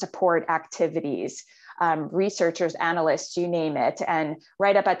decision support activities, researchers, analysts, you name it. And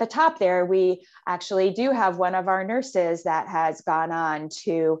right up at the top there, we actually do have one of our nurses that has gone on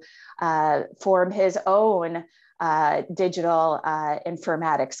to form his own digital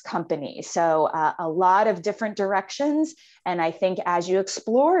informatics company. So a lot of different directions. And I think as you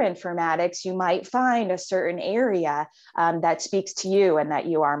explore informatics, you might find a certain area that speaks to you and that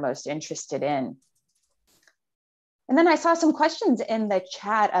you are most interested in. And then I saw some questions in the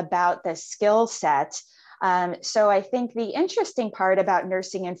chat about the skill set. So I think the interesting part about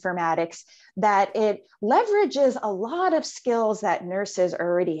nursing informatics that it leverages a lot of skills that nurses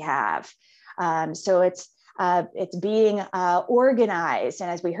already have. So it's being organized. And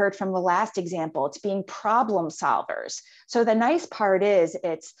as we heard from the last example, it's being problem solvers. So the nice part is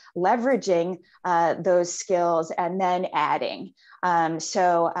it's leveraging those skills and then adding.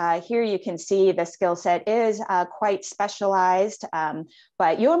 So here you can see the skill set is quite specialized,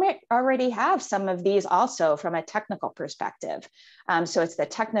 but you already have some of these also from a technical perspective. So it's the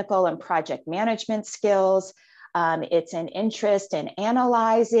technical and project management skills. It's an interest in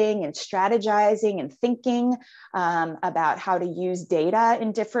analyzing and strategizing and thinking about how to use data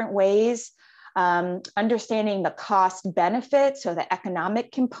in different ways, understanding the cost benefit, so the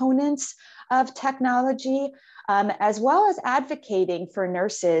economic components of technology, as well as advocating for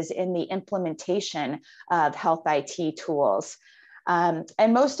nurses in the implementation of health IT tools.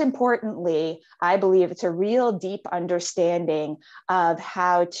 And most importantly, I believe it's a real deep understanding of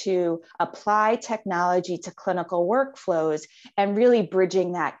how to apply technology to clinical workflows and really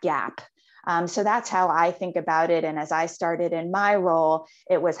bridging that gap. So that's how I think about it. And as I started in my role,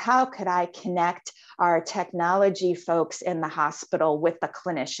 it was how could I connect our technology folks in the hospital with the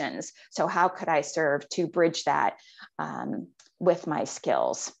clinicians? So how could I serve to bridge that with my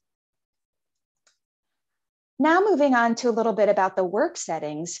skills? Now moving on to a little bit about the work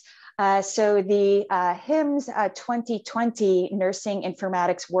settings. So the HIMSS 2020 Nursing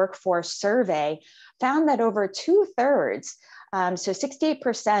Informatics Workforce Survey found that over 2/3, so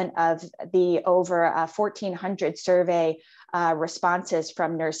 68% of the over 1,400 survey responses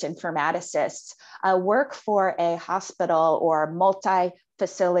from nurse informaticists work for a hospital or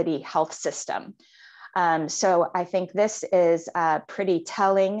multi-facility health system. So I think this is pretty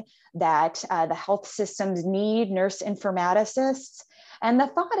telling that the health systems need nurse informaticists. And the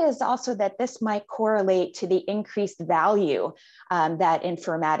thought is also that this might correlate to the increased value that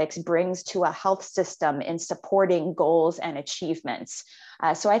informatics brings to a health system in supporting goals and achievements.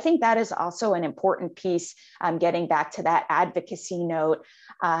 So I think that is also an important piece, getting back to that advocacy note,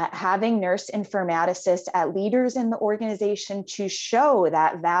 having nurse informaticists as leaders in the organization to show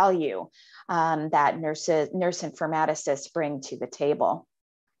that value that nurse informaticists bring to the table.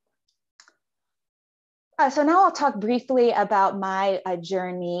 So now I'll talk briefly about my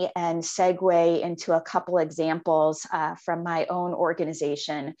journey and segue into a couple examples from my own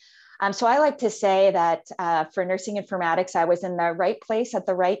organization. So I like to say that for nursing informatics, I was in the right place at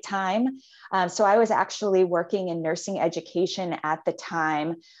the right time. So I was actually working in nursing education at the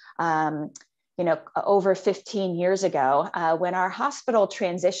time, over 15 years ago, when our hospital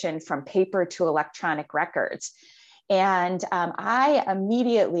transitioned from paper to electronic records. And I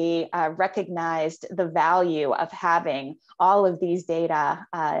immediately recognized the value of having all of these data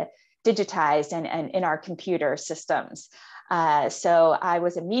digitized and in our computer systems. So I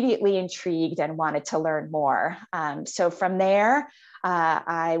was immediately intrigued and wanted to learn more. So from there,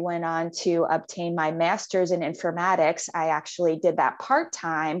 I went on to obtain my master's in informatics. I actually did that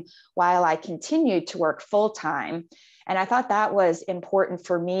part-time while I continued to work full-time. And I thought that was important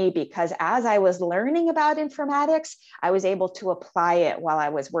for me because as I was learning about informatics, I was able to apply it while I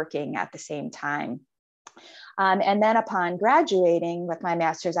was working at the same time. And then upon graduating with my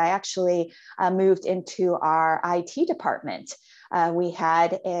master's, I actually moved into our IT department. We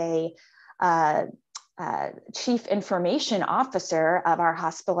had a chief information officer of our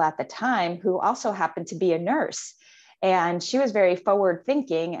hospital at the time who also happened to be a nurse. And she was very forward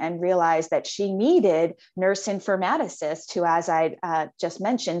thinking and realized that she needed nurse informaticists who, as I just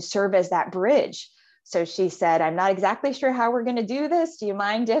mentioned, serve as that bridge. So she said, I'm not exactly sure how we're going to do this. Do you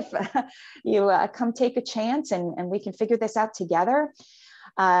mind if you come take a chance and we can figure this out together?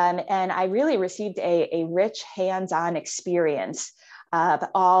 And I really received a rich hands-on experience of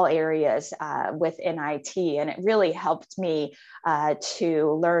all areas within IT. And it really helped me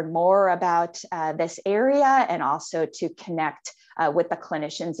to learn more about this area and also to connect with the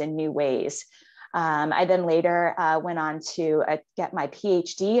clinicians in new ways. I then later went on to get my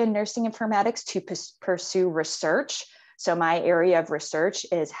PhD in nursing informatics to pursue research. So my area of research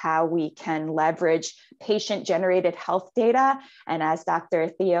is how we can leverage patient-generated health data. And as Dr.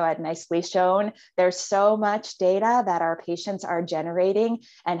 Theo had nicely shown, there's so much data that our patients are generating,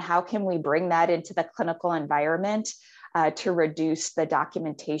 and how can we bring that into the clinical environment to reduce the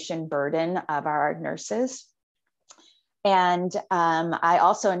documentation burden of our nurses. And I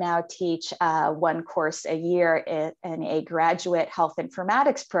also now teach one course a year in a graduate health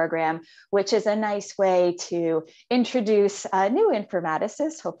informatics program, which is a nice way to introduce new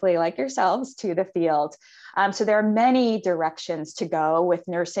informaticists, hopefully like yourselves, to the field. So there are many directions to go with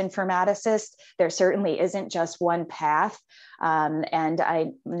nurse informaticists. There certainly isn't just one path. And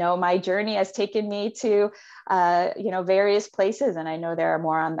I know my journey has taken me to various places, and I know there are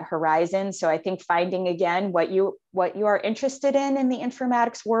more on the horizon. So I think finding again what you are interested in the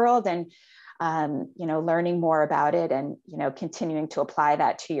informatics world, and learning more about it, and continuing to apply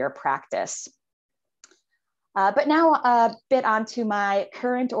that to your practice. But now a bit onto my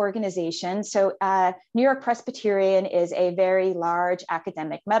current organization. So New York Presbyterian is a very large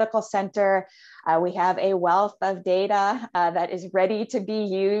academic medical center. We have a wealth of data that is ready to be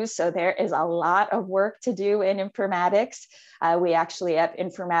used. So there is a lot of work to do in informatics. We actually have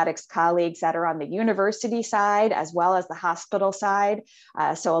informatics colleagues that are on the university side as well as the hospital side.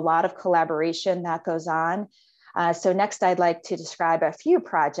 So a lot of collaboration that goes on. So next, I'd like to describe a few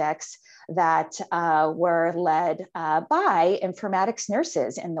projects that were led by informatics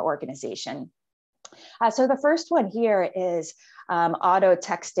nurses in the organization. So the first one here is auto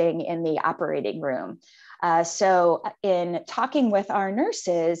texting in the operating room. So in talking with our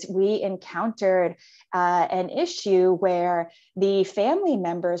nurses, we encountered an issue where the family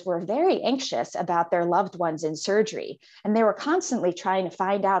members were very anxious about their loved ones in surgery, and they were constantly trying to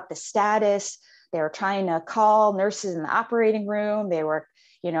find out the status. They were trying to call nurses in the operating room. They were,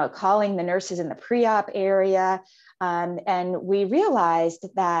 calling the nurses in the pre-op area. And we realized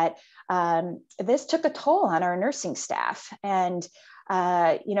that this took a toll on our nursing staff. And,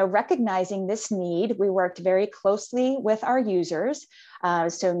 recognizing this need, we worked very closely with our users.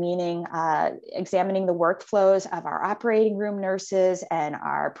 So meaning examining the workflows of our operating room nurses and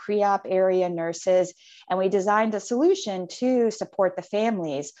our pre-op area nurses. And we designed a solution to support the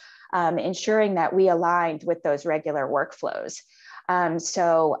families, ensuring that we aligned with those regular workflows.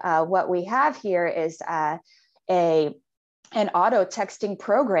 So what we have here is an auto texting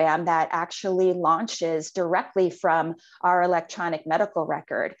program that actually launches directly from our electronic medical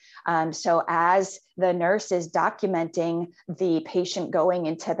record. So as the nurse is documenting the patient going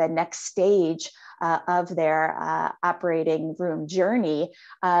into the next stage of their operating room journey,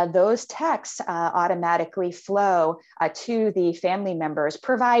 those texts automatically flow to the family members,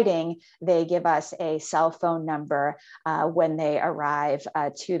 providing they give us a cell phone number when they arrive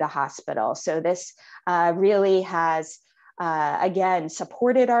to the hospital. So this really has again,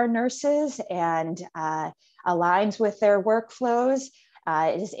 supported our nurses and aligns with their workflows.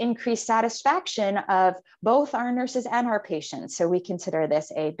 It has increased satisfaction of both our nurses and our patients. So we consider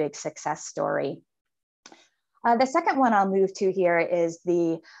this a big success story. The second one I'll move to here is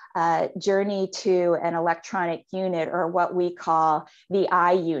the journey to an electronic unit, or what we call the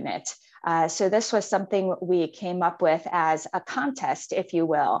I-unit. So this was something we came up with as a contest, if you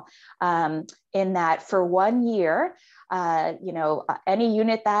will, in that for 1 year, any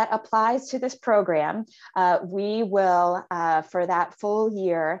unit that applies to this program, we will, for that full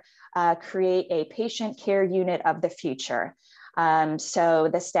year, create a patient care unit of the future. So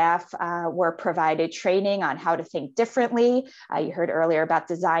the staff were provided training on how to think differently. You heard earlier about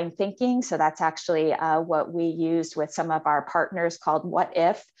design thinking. So that's actually what we used with some of our partners called What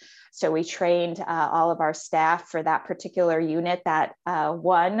If. So we trained all of our staff for that particular unit that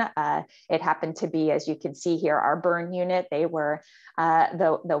won. It happened to be, as you can see here, our burn unit. They were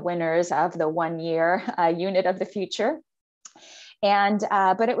the winners of the 1 year unit of the future. And,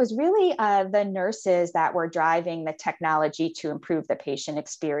 but it was really the nurses that were driving the technology to improve the patient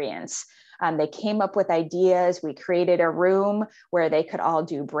experience. They came up with ideas. We created a room where they could all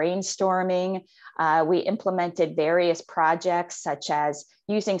do brainstorming. We implemented various projects such as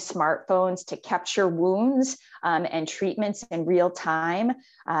using smartphones to capture wounds and treatments in real time.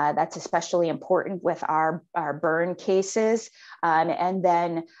 That's especially important with our burn cases. And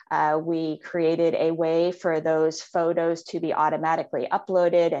then we created a way for those photos to be automatically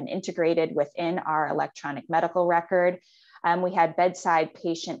uploaded and integrated within our electronic medical record. We had bedside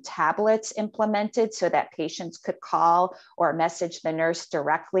patient tablets implemented so that patients could call or message the nurse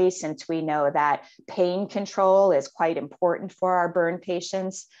directly, since we know that pain control is quite important for our burn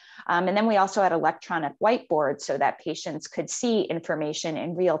patients. And then we also had electronic whiteboards so that patients could see information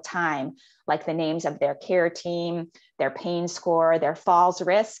in real time, like the names of their care team, their pain score, their falls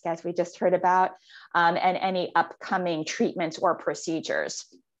risk, as we just heard about, and any upcoming treatments or procedures.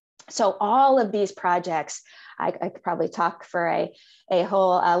 So all of these projects, I could probably talk for a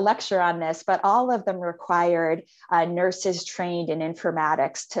whole lecture on this, but all of them required nurses trained in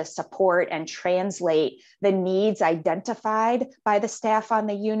informatics to support and translate the needs identified by the staff on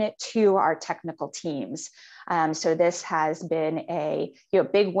the unit to our technical teams. So this has been a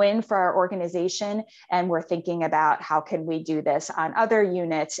big win for our organization, and we're thinking about how can we do this on other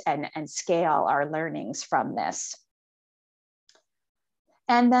units and scale our learnings from this.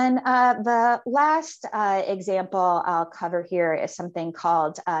 And then the last example I'll cover here is something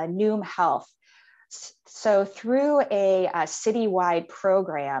called Noom Health. So through a citywide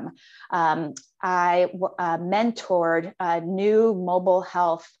program, I mentored new mobile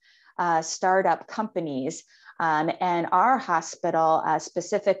health startup companies, and our hospital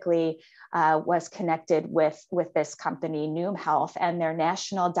specifically was connected with this company, Noom Health, and their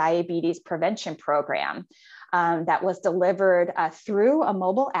National Diabetes Prevention Program. That was delivered through a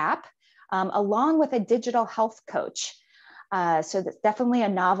mobile app, along with a digital health coach. So that's definitely a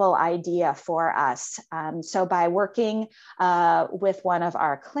novel idea for us. So by working with one of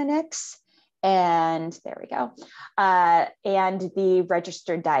our clinics, and there we go, and the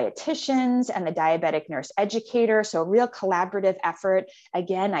registered dietitians and the diabetic nurse educator, so a real collaborative effort.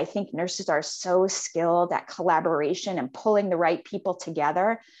 Again, I think nurses are so skilled at collaboration and pulling the right people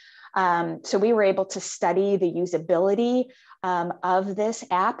together. So we were able to study the usability of this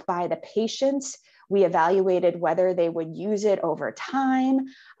app by the patients. We evaluated whether they would use it over time.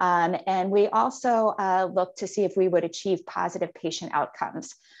 And we also looked to see if we would achieve positive patient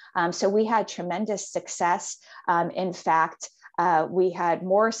outcomes. So we had tremendous success. In fact, we had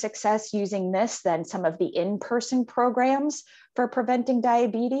more success using this than some of the in-person programs for preventing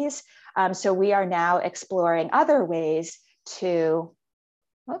diabetes. So we are now exploring other ways to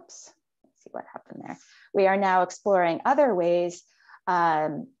Whoops, let's see what happened there. We are now exploring other ways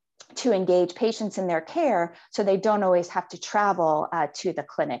to engage patients in their care so they don't always have to travel to the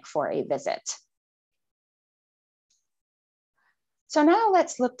clinic for a visit. So now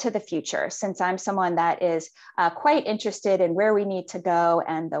let's look to the future, since I'm someone that is quite interested in where we need to go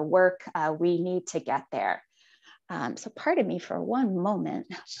and the work we need to get there. So pardon me for one moment.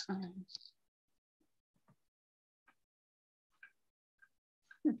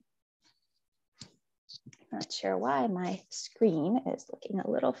 Not sure why my screen is looking a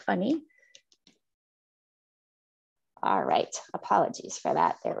little funny. All right, apologies for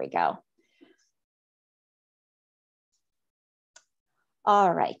that. There we go.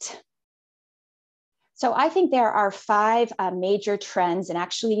 All right. So I think there are 5 major trends, and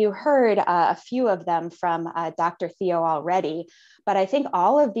actually you heard a few of them from Dr. Theo already, but I think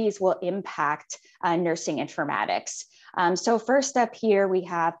all of these will impact nursing informatics. So first up here, we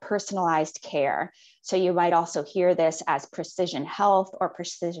have personalized care. So you might also hear this as precision health or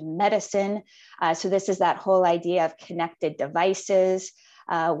precision medicine. So this is that whole idea of connected devices,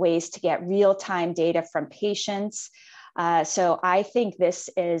 ways to get real-time data from patients. So I think this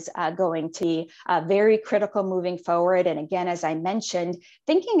is going to be very critical moving forward. And again, as I mentioned,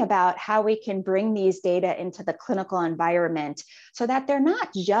 thinking about how we can bring these data into the clinical environment so that they're not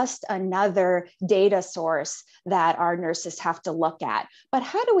just another data source that our nurses have to look at, but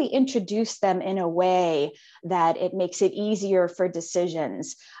how do we introduce them in a way that it makes it easier for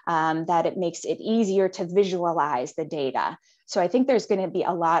decisions, that it makes it easier to visualize the data. So I think there's going to be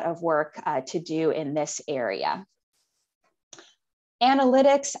a lot of work to do in this area.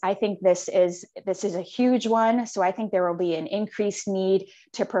 Analytics, I think this is a huge one. So I think there will be an increased need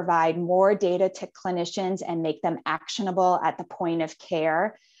to provide more data to clinicians and make them actionable at the point of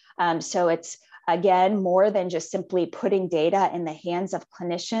care. So it's, again, more than just simply putting data in the hands of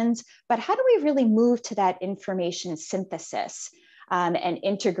clinicians, but how do we really move to that information synthesis and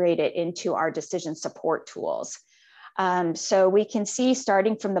integrate it into our decision support tools? So we can see,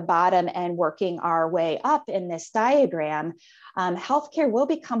 starting from the bottom and working our way up in this diagram, healthcare will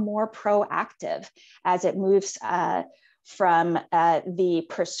become more proactive as it moves from the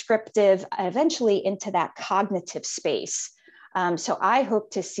prescriptive eventually into that cognitive space. So I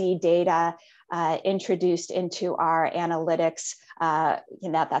hope to see data introduced into our analytics,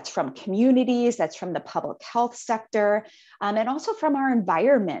 that's from communities, that's from the public health sector, and also from our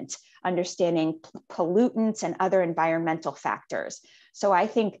environment, understanding pollutants and other environmental factors. So I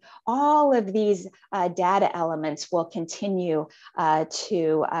think all of these data elements will continue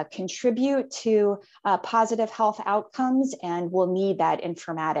to contribute to positive health outcomes, and we'll need that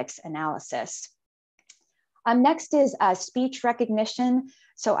informatics analysis. Next is speech recognition.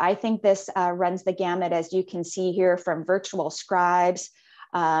 So I think this runs the gamut, as you can see here, from virtual scribes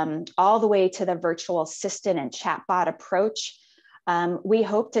all the way to the virtual assistant and chatbot approach. We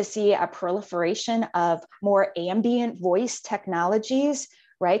hope to see a proliferation of more ambient voice technologies,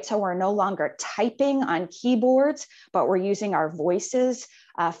 right? So we're no longer typing on keyboards, but we're using our voices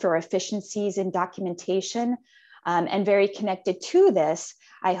for efficiencies in documentation. And very connected to this,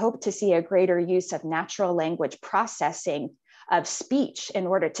 I hope to see a greater use of natural language processing of speech in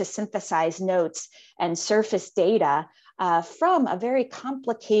order to synthesize notes and surface data from a very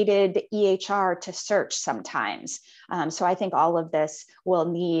complicated EHR to search sometimes. So I think all of this will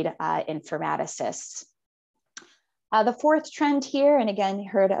need informaticists. The fourth trend here, and again, you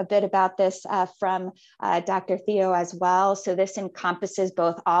heard a bit about this from Dr. Theo as well. So this encompasses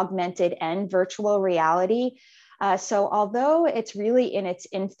both augmented and virtual reality. So although it's really in its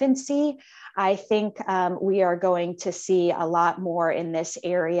infancy, I think we are going to see a lot more in this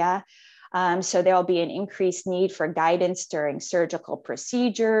area. So there'll be an increased need for guidance during surgical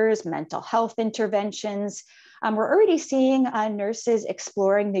procedures, mental health interventions. We're already seeing nurses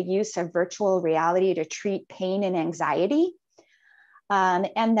exploring the use of virtual reality to treat pain and anxiety.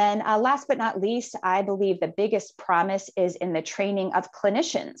 And then last but not least, I believe the biggest promise is in the training of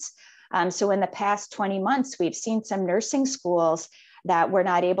clinicians. So in the past 20 months, we've seen some nursing schools that were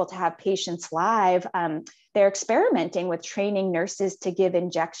not able to have patients live. They're experimenting with training nurses to give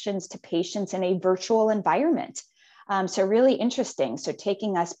injections to patients in a virtual environment. So really interesting. So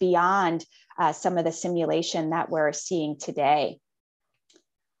taking us beyond some of the simulation that we're seeing today.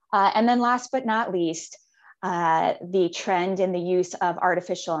 And then last but not least, the trend in the use of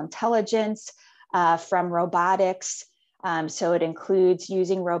artificial intelligence from robotics. So it includes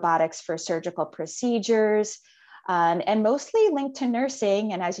using robotics for surgical procedures, and mostly linked to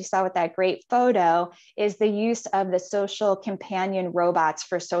nursing. And as you saw with that great photo, is the use of the social companion robots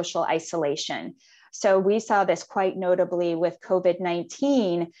for social isolation. So we saw this quite notably with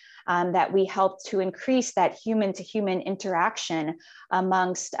COVID-19, that we helped to increase that human-to-human interaction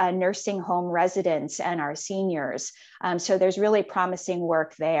amongst nursing home residents and our seniors. So there's really promising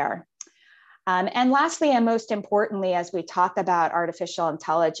work there. And lastly, and most importantly, as we talk about artificial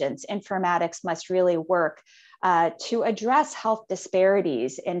intelligence, informatics must really work to address health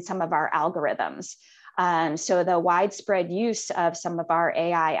disparities in some of our algorithms. So the widespread use of some of our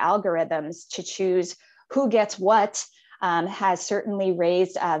AI algorithms to choose who gets what has certainly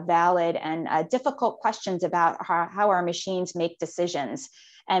raised valid and difficult questions about how our machines make decisions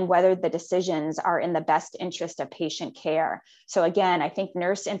and whether the decisions are in the best interest of patient care. So again, I think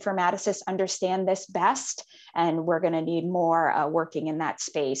nurse informaticists understand this best, and we're going to need more working in that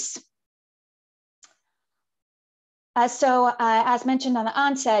space. As mentioned on the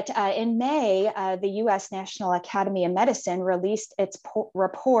onset, in May, the US National Academy of Medicine released its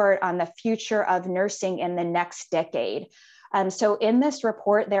report on the future of nursing in the next decade. So in this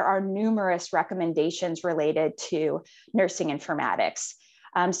report, there are numerous recommendations related to nursing informatics.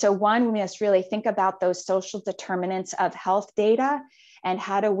 So one, we must really think about those social determinants of health data and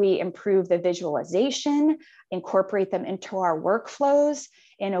how do we improve the visualization, incorporate them into our workflows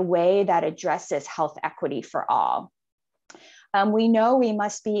in a way that addresses health equity for all. We know we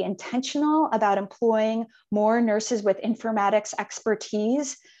must be intentional about employing more nurses with informatics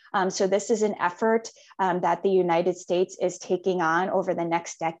expertise. So this is an effort that the United States is taking on over the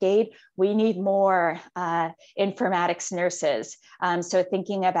next decade. We need more informatics nurses. So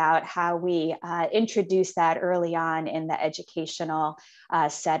thinking about how we introduce that early on in the educational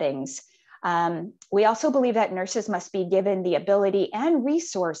settings. We also believe that nurses must be given the ability and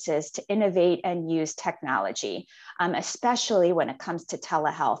resources to innovate and use technology, especially when it comes to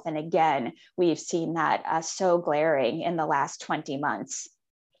telehealth. And again, we've seen that so glaring in the last 20 months.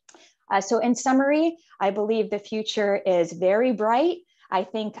 So in summary, I believe the future is very bright. I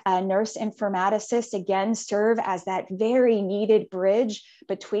think nurse informaticists, again, serve as that very needed bridge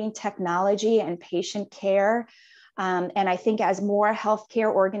between technology and patient care. And I think as more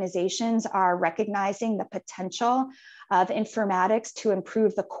healthcare organizations are recognizing the potential of informatics to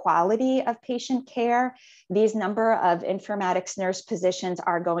improve the quality of patient care, these number of informatics nurse positions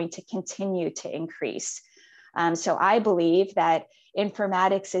are going to continue to increase. So I believe that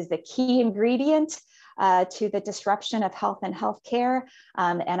informatics is the key ingredient to the disruption of health and healthcare,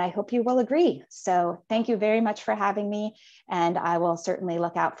 and I hope you will agree. So thank you very much for having me, and I will certainly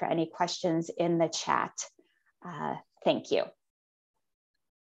look out for any questions in the chat. Thank you.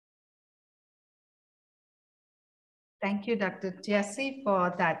 Thank you, Dr. Tiasi,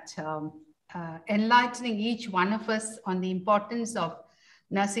 for that enlightening each one of us on the importance of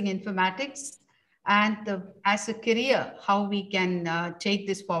nursing informatics and as a career, how we can take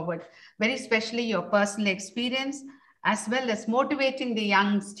this forward, very especially your personal experience, as well as motivating the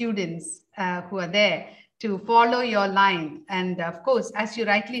young students who are there to follow your line. And of course, as you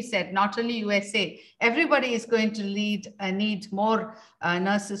rightly said, not only USA, everybody is going to need more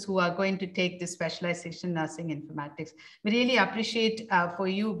nurses who are going to take this specialization nursing informatics. We really appreciate for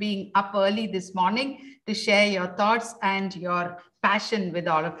you being up early this morning to share your thoughts and your passion with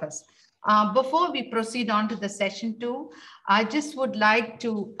all of us. Before we proceed on to the session 2, I just would like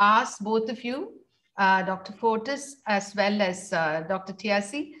to ask both of you, Dr. Fortis as well as Dr.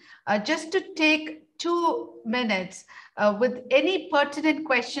 Tiasi, just to take 2 minutes with any pertinent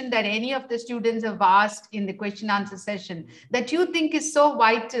question that any of the students have asked in the question answer session that you think is so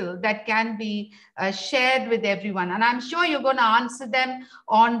vital that can be shared with everyone. And I'm sure you're going to answer them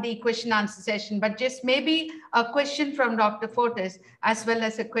on the question answer session, but just maybe a question from Dr. Fortis as well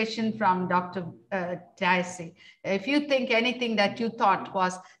as a question from Dr. Tiasi. If you think anything that you thought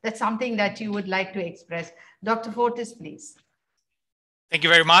was that's something that you would like to express. Dr. Fortis, please. Thank you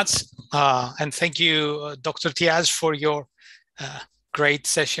very much. And thank you, Dr. Tiaz, for your great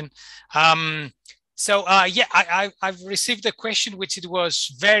session. Yeah, I've received a question which it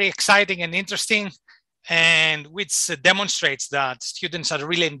was very exciting and interesting, and which demonstrates that students are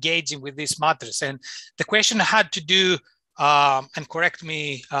really engaging with these matters. And the question had to do, and correct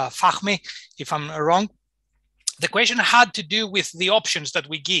me, Fahmi, if I'm wrong, the question had to do with the options that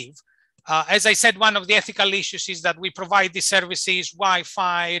we give. As I said, one of the ethical issues is that we provide these services,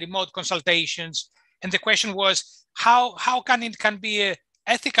 Wi-Fi, remote consultations. And the question was, how can it be an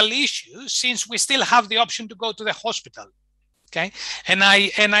ethical issue since we still have the option to go to the hospital? Okay. And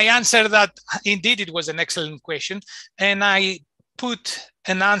I answered that indeed it was an excellent question. And I put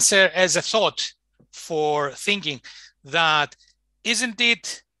an answer as a thought for thinking that isn't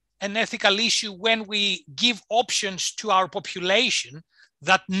it an ethical issue when we give options to our population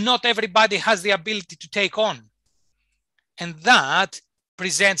that not everybody has the ability to take on? And that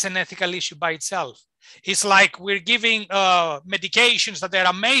presents an ethical issue by itself. It's like we're giving medications that are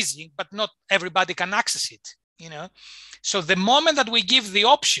amazing, but not everybody can access it, you know? So the moment that we give the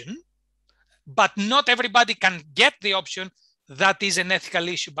option, but not everybody can get the option, that is an ethical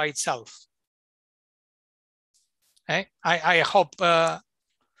issue by itself. Okay? I hope that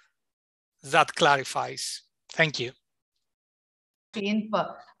clarifies. Thank you.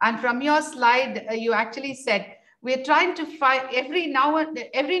 And from your slide, you actually said, we're trying to find every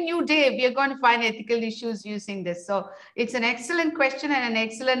new day, we are going to find ethical issues using this. So it's an excellent question and an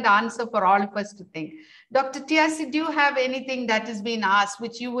excellent answer for all of us to think. Dr. Tiasi, do you have anything that has been asked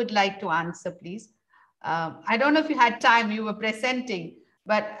which you would like to answer, please? I don't know if you had time, you were presenting,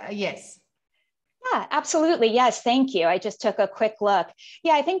 but yes. Yeah, absolutely. Yes, thank you. I just took a quick look.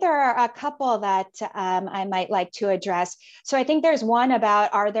 Yeah, I think there are a couple that I might like to address. So I think there's one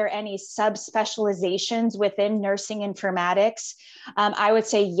about, are there any subspecializations within nursing informatics? I would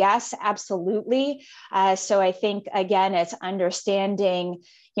say yes, absolutely. So I think, again, it's understanding,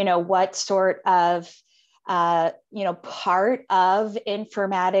 what sort of part of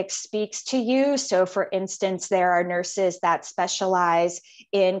informatics speaks to you. So for instance, there are nurses that specialize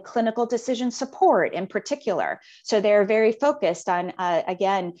in clinical decision support in particular. So they're very focused on,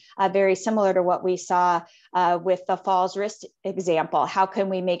 again, very similar to what we saw with the falls risk example. How can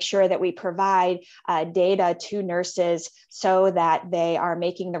we make sure that we provide data to nurses so that they are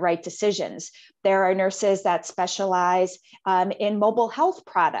making the right decisions? There are nurses that specialize in mobile health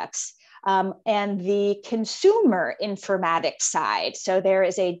products. and the consumer informatics side. So there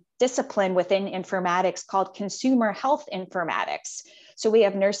is a discipline within informatics called consumer health informatics. So we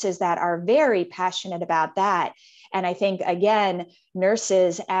have nurses that are very passionate about that. And I think, again,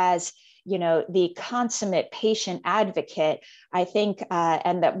 nurses as the consummate patient advocate, I think,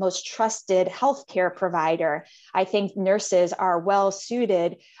 and the most trusted healthcare provider, I think nurses are well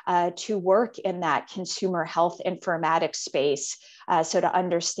suited to work in that consumer health informatics space. So to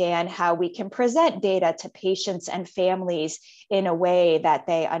understand how we can present data to patients and families in a way that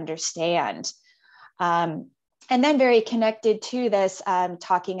they understand. And then very connected to this,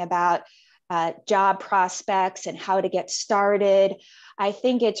 talking about job prospects and how to get started. I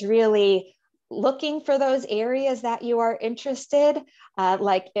think it's really looking for those areas that you are interested,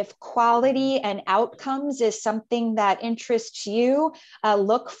 like if quality and outcomes is something that interests you,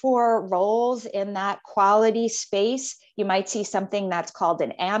 look for roles in that quality space. You might see something that's called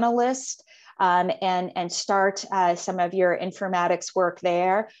an analyst, and start some of your informatics work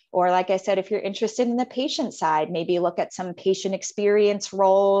there. Or like I said, if you're interested in the patient side, maybe look at some patient experience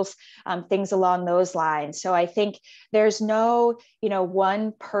roles, things along those lines. So I think there's no,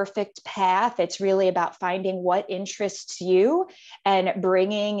 one perfect path. It's really about finding what interests you and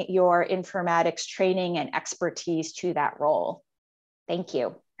bringing your informatics training and expertise to that role. Thank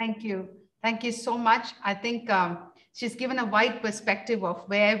you. Thank you. Thank you so much. I think she's given a wide perspective of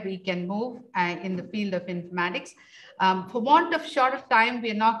where we can move in the field of informatics. For want of short of time,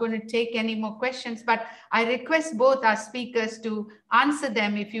 we're not going to take any more questions, but I request both our speakers to answer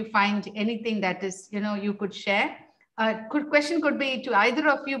them if you find anything that is, you could share. Question could be to either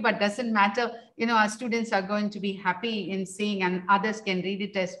of you, but doesn't matter. Our students are going to be happy in seeing, and others can read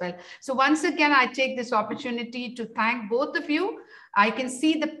it as well. So once again, I take this opportunity to thank both of you. I can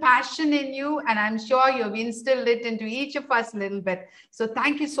see the passion in you, and I'm sure you've instilled it into each of us a little bit. So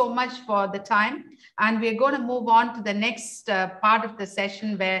thank you so much for the time. And we're going to move on to the next part of the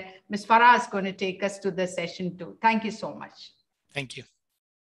session where Ms. Farah is going to take us to the session 2. Thank you so much. Thank you.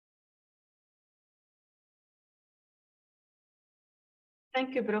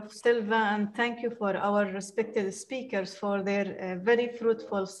 Thank you, Prof. Silva, and thank you for our respected speakers for their very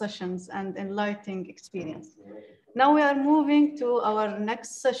fruitful sessions and enlightening experience. Now we are moving to our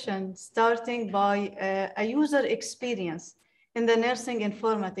next session, starting by a user experience in the nursing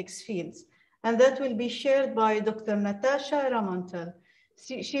informatics fields. And that will be shared by Dr. Natasha Ramantel.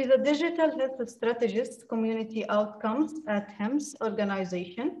 She is a digital health strategist, community outcomes at HIMSS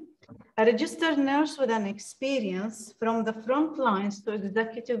organization, a registered nurse with an experience from the front lines to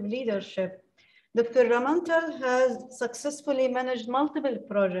executive leadership. Dr. Ramantel has successfully managed multiple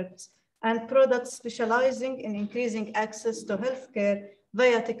projects and products specializing in increasing access to healthcare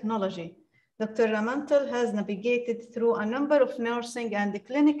via technology. Dr. Ramantel has navigated through a number of nursing and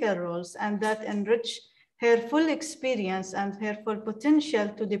clinical roles, and that enrich her full experience and her full potential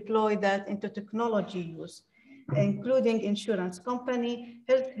to deploy that into technology use, including insurance company,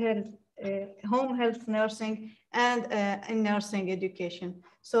 home health nursing, and in nursing education.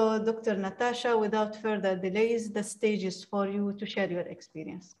 So Dr. Natasha, without further delays, the stage is for you to share your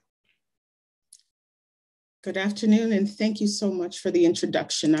experience. Good afternoon, and thank you so much for the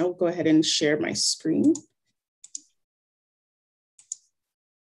introduction. I will go ahead and share my screen.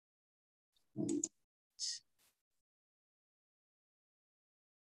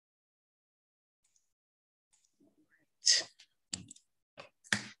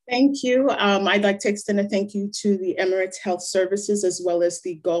 Thank you. I'd like to extend a thank you to the Emirates Health Services, as well as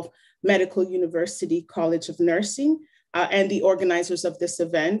the Gulf Medical University College of Nursing, and the organizers of this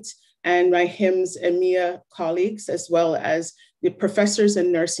event, and my HIMSS EMEA colleagues, as well as the professors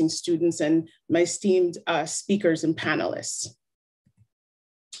and nursing students and my esteemed speakers and panelists.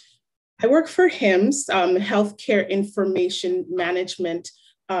 I work for HIMSS, Healthcare Information Management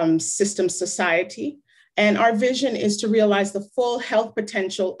System Society, and our vision is to realize the full health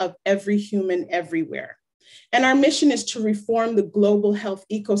potential of every human everywhere. And our mission is to reform the global health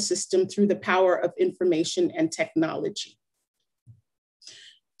ecosystem through the power of information and technology.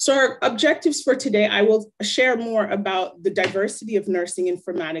 So our objectives for today, I will share more about the diversity of nursing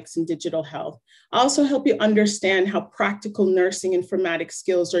informatics and digital health. I'll also help you understand how practical nursing informatics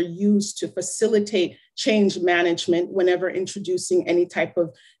skills are used to facilitate change management whenever introducing any type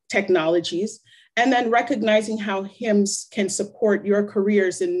of technologies, and then recognizing how HIMSS can support your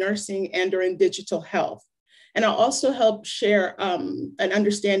careers in nursing and or in digital health. And I'll also help share an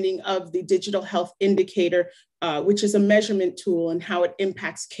understanding of the digital health indicator, which is a measurement tool, and how it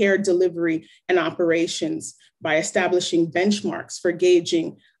impacts care delivery and operations by establishing benchmarks for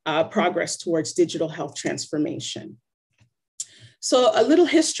gauging progress towards digital health transformation. So a little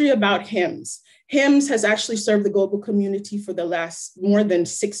history about HIMSS. HIMSS has actually served the global community for the last more than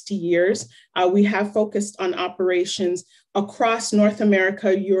 60 years. We have focused on operations across North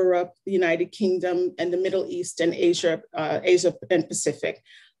America, Europe, the United Kingdom, and the Middle East and Asia, Asia and Pacific.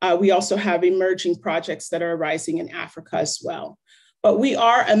 We also have emerging projects that are arising in Africa as well. But we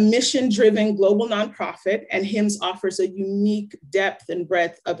are a mission-driven global nonprofit, and HIMSS offers a unique depth and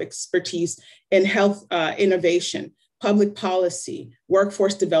breadth of expertise in health innovation, public policy,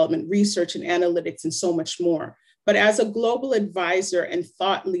 workforce development, research and analytics, and so much more. But as a global advisor and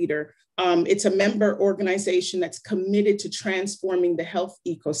thought leader, it's a member organization that's committed to transforming the health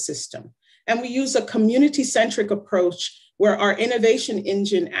ecosystem. And we use a community-centric approach where our innovation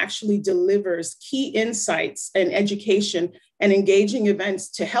engine actually delivers key insights and education and engaging events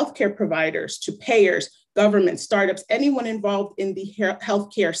to healthcare providers, to payers, government, startups, anyone involved in the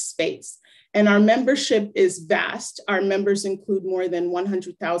healthcare space. And our membership is vast. Our members include more than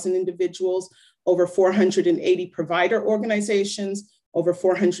 100,000 individuals, over 480 provider organizations, over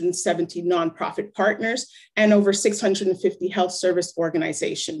 470 nonprofit partners, and over 650 health service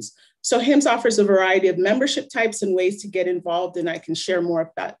organizations. So HIMSS offers a variety of membership types and ways to get involved, and I can share more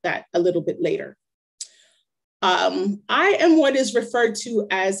about that a little bit later. I am what is referred to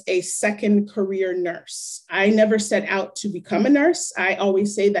as a second career nurse. I never set out to become a nurse. I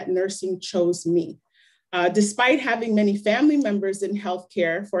always say that nursing chose me. Despite having many family members in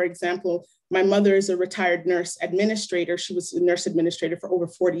healthcare, for example, my mother is a retired nurse administrator. She was a nurse administrator for over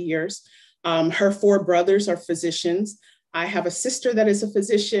 40 years. Her 4 brothers are physicians. I have a sister that is a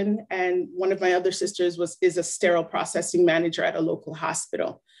physician, and one of my other sisters is a sterile processing manager at a local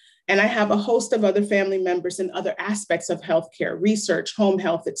hospital. And I have a host of other family members in other aspects of healthcare, research, home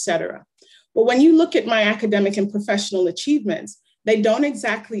health, et cetera. But when you look at my academic and professional achievements, they don't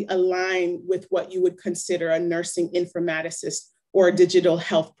exactly align with what you would consider a nursing informaticist or a digital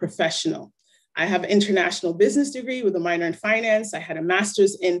health professional. I have an international business degree with a minor in finance. I had a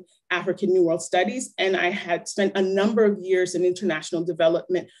master's in African New World Studies, and I had spent a number of years in international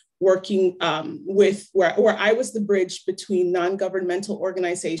development working where I was the bridge between non-governmental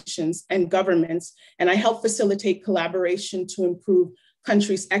organizations and governments, and I helped facilitate collaboration to improve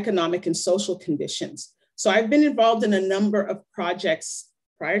countries' economic and social conditions. So I've been involved in a number of projects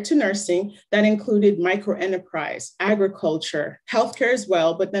prior to nursing that included microenterprise, agriculture, healthcare as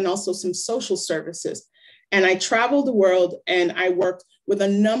well, but then also some social services. And I traveled the world and I worked with a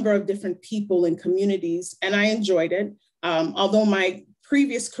number of different people and communities, and I enjoyed it. Although my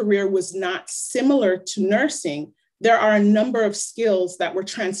previous career was not similar to nursing, there are a number of skills that were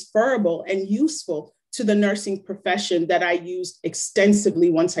transferable and useful to the nursing profession that I used extensively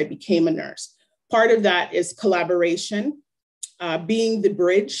once I became a nurse. Part of that is collaboration, being the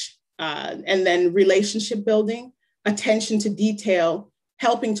bridge, and then relationship building, attention to detail,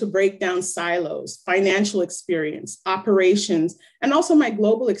 helping to break down silos, financial experience, operations, and also my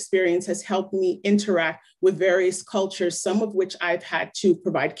global experience has helped me interact with various cultures, some of which I've had to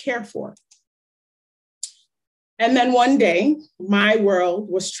provide care for. And then one day, my world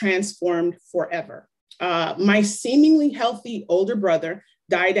was transformed forever. My seemingly healthy older brother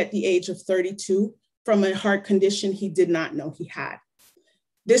died at the age of 32 from a heart condition he did not know he had.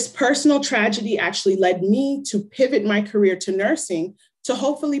 This personal tragedy actually led me to pivot my career to nursing to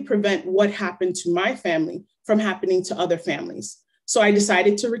hopefully prevent what happened to my family from happening to other families. So I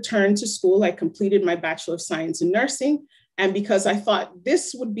decided to return to school. I completed my Bachelor of Science in Nursing. And because I thought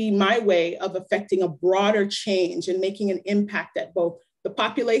this would be my way of affecting a broader change and making an impact at both the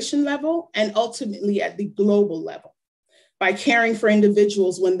population level and ultimately at the global level by caring for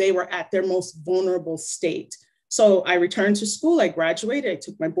individuals when they were at their most vulnerable state. So I returned to school, I graduated, I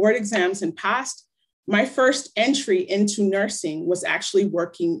took my board exams and passed. My first entry into nursing was actually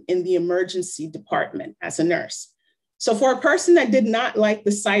working in the emergency department as a nurse. So for a person that did not like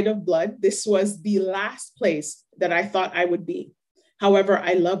the sight of blood, this was the last place that I thought I would be. However,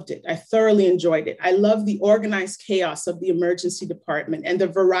 I loved it. I thoroughly enjoyed it. I loved the organized chaos of the emergency department and the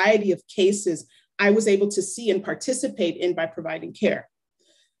variety of cases I was able to see and participate in by providing care.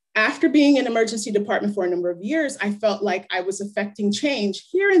 After being in emergency department for a number of years, I felt like I was affecting change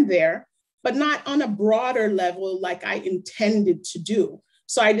here and there, but not on a broader level like I intended to do.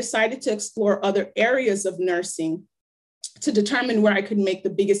 So I decided to explore other areas of nursing to determine where I could make the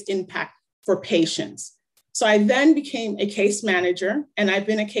biggest impact for patients. So I then became a case manager, and I've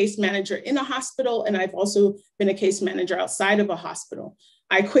been a case manager in a hospital, and I've also been a case manager outside of a hospital.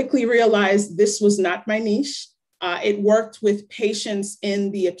 I quickly realized this was not my niche. It worked with patients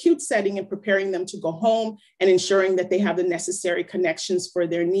in the acute setting and preparing them to go home and ensuring that they have the necessary connections for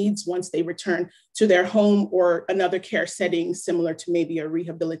their needs once they return to their home or another care setting similar to maybe a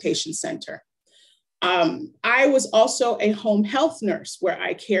rehabilitation center. I was also a home health nurse where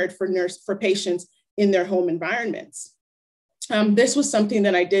I cared for patients in their home environments. This was something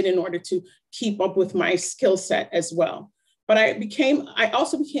that I did in order to keep up with my skill set as well. But I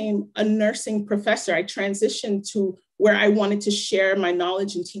also became a nursing professor. I transitioned to where I wanted to share my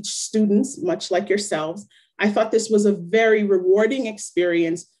knowledge and teach students, much like yourselves. I thought this was a very rewarding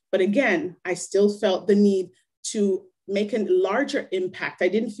experience, but again, I still felt the need to make a larger impact. I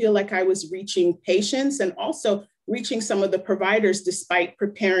didn't feel like I was reaching patients and also reaching some of the providers despite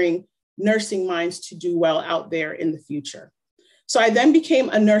preparing nursing minds to do well out there in the future. So I then became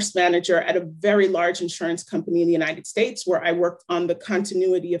a nurse manager at a very large insurance company in the United States, where I worked on the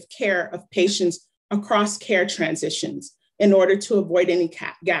continuity of care of patients across care transitions in order to avoid any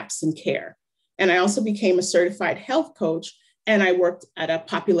gaps in care. And I also became a certified health coach, and I worked at a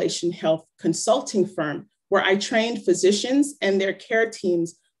population health consulting firm where I trained physicians and their care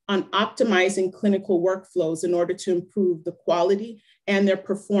teams on optimizing clinical workflows in order to improve the quality and their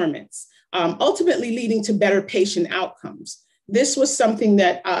performance, ultimately leading to better patient outcomes. This was something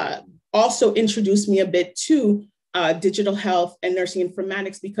that also introduced me a bit to digital health and nursing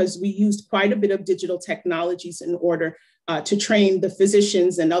informatics, because we used quite a bit of digital technologies in order to train the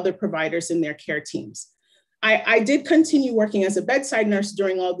physicians and other providers in their care teams. I did continue working as a bedside nurse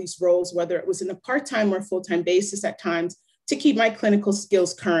during all these roles, whether it was in a part-time or full-time basis at times, to keep my clinical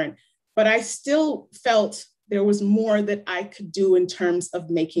skills current. But I still felt there was more that I could do in terms of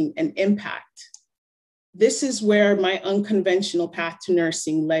making an impact. This is where my unconventional path to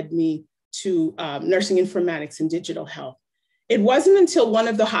nursing led me to nursing informatics and digital health. It wasn't until one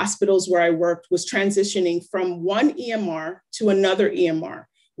of the hospitals where I worked was transitioning from one EMR to another EMR,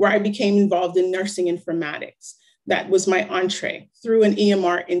 where I became involved in nursing informatics. That was my entree through an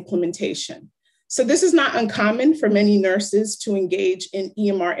EMR implementation. So this is not uncommon for many nurses to engage in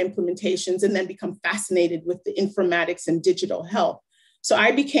EMR implementations and then become fascinated with the informatics and digital health. So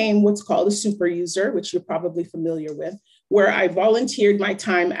I became what's called a super user, which you're probably familiar with, where I volunteered my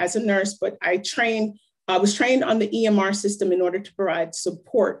time as a nurse, but I was trained on the EMR system in order to provide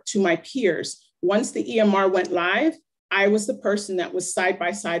support to my peers. Once the EMR went live, I was the person that was side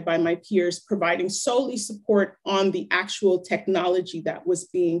by side by my peers, providing solely support on the actual technology that was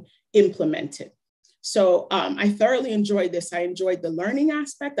being implemented. So I thoroughly enjoyed this. I enjoyed the learning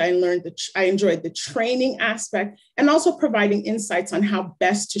aspect. I enjoyed the training aspect, and also providing insights on how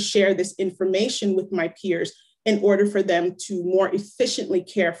best to share this information with my peers in order for them to more efficiently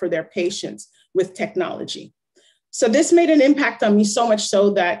care for their patients with technology. So this made an impact on me, so much so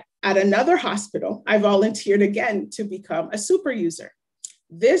that at another hospital, I volunteered again to become a super user.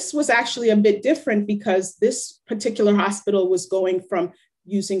 This was actually a bit different because this particular hospital was going from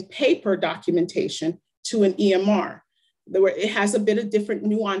using paper documentation to an EMR. It has a bit of different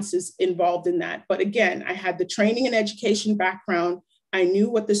nuances involved in that. But again, I had the training and education background. I knew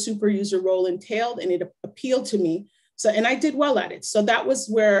what the super user role entailed, and it appealed to me. And I did well at it. So that was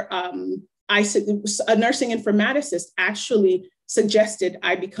where a nursing informaticist actually suggested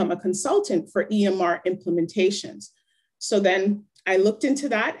I become a consultant for EMR implementations. So then I looked into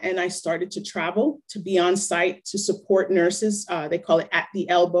that, and I started to travel to be on site to support nurses. They call it at the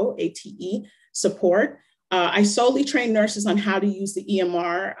elbow, ATE support. I solely trained nurses on how to use the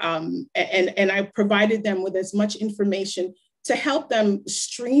EMR, and I provided them with as much information to help them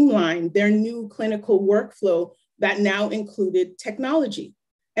streamline their new clinical workflow that now included technology.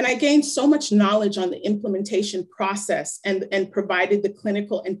 And I gained so much knowledge on the implementation process and provided the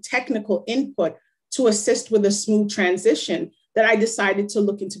clinical and technical input to assist with a smooth transition that I decided to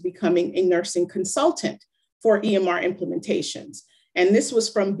look into becoming a nursing consultant for EMR implementations. And this was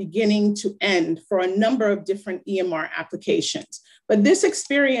from beginning to end for a number of different EMR applications. But this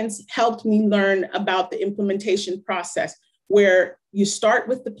experience helped me learn about the implementation process, where you start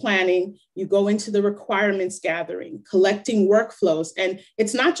with the planning, you go into the requirements gathering, collecting workflows. And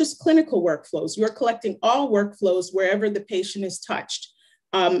it's not just clinical workflows, you're collecting all workflows wherever the patient is touched.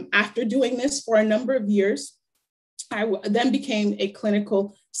 After doing this for a number of years, I then became a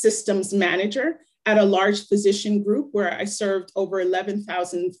clinical systems manager at a large physician group where I served over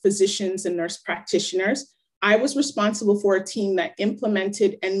 11,000 physicians and nurse practitioners. I was responsible for a team that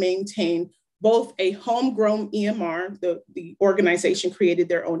implemented and maintained both a homegrown EMR, the organization created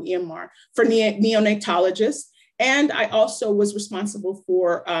their own EMR for neonatologists, and I also was responsible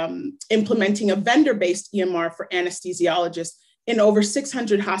for implementing a vendor-based EMR for anesthesiologists in over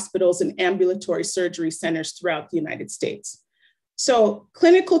 600 hospitals and ambulatory surgery centers throughout the United States. So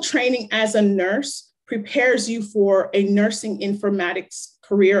clinical training as a nurse prepares you for a nursing informatics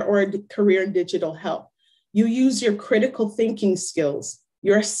career or a career in digital health. You use your critical thinking skills,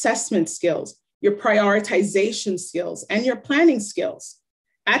 your assessment skills, your prioritization skills, and your planning skills.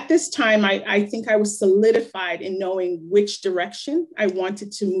 At this time, I think I was solidified in knowing which direction I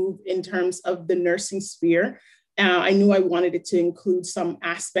wanted to move in terms of the nursing sphere. I knew I wanted it to include some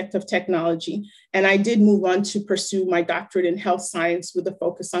aspect of technology, and I did move on to pursue my doctorate in health science with a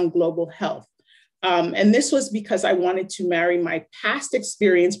focus on global health. And this was because I wanted to marry my past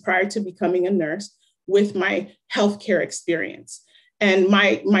experience prior to becoming a nurse with my healthcare experience. And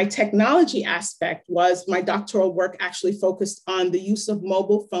my technology aspect was my doctoral work actually focused on the use of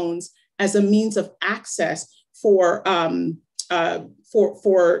mobile phones as a means of access for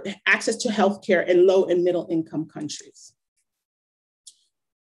access to healthcare in low and middle income countries.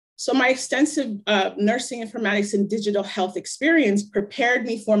 So my extensive nursing informatics and digital health experience prepared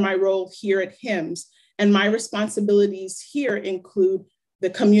me for my role here at HIMSS, and my responsibilities here include the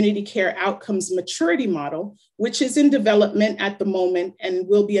community care outcomes maturity model, which is in development at the moment and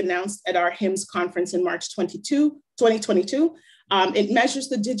will be announced at our HIMSS conference in March 2022. It measures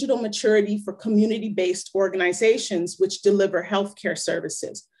the digital maturity for community-based organizations which deliver healthcare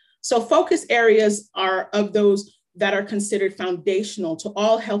services. So focus areas are of those that are considered foundational to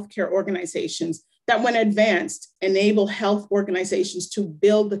all healthcare organizations that, when advanced, enable health organizations to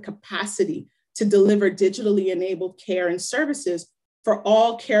build the capacity to deliver digitally enabled care and services for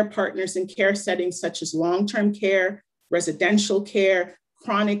all care partners in care settings such as long-term care, residential care,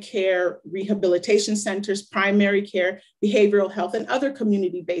 chronic care, rehabilitation centers, primary care, behavioral health, and other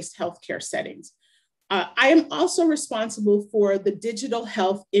community-based healthcare settings. I am also responsible for the Digital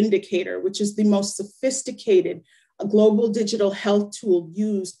Health Indicator, which is the most sophisticated global digital health tool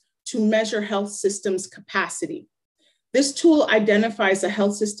used to measure health systems capacity. This tool identifies a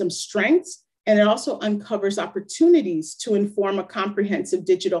health system's strengths, and it also uncovers opportunities to inform a comprehensive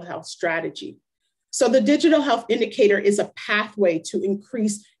digital health strategy. So the Digital Health Indicator is a pathway to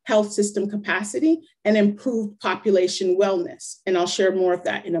increase health system capacity and improve population wellness. And I'll share more of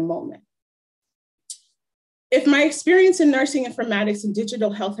that in a moment. If my experience in nursing informatics and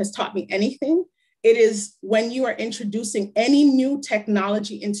digital health has taught me anything, it is when you are introducing any new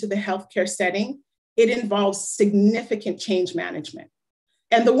technology into the healthcare setting, it involves significant change management.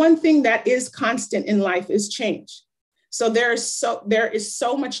 And the one thing that is constant in life is change. So there is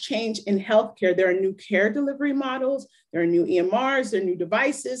so much change in healthcare. There are new care delivery models, there are new EMRs, there are new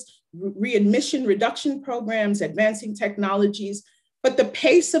devices, readmission reduction programs, advancing technologies, but the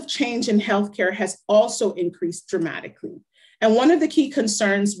pace of change in healthcare has also increased dramatically. And one of the key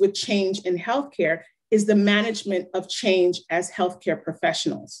concerns with change in healthcare is the management of change as healthcare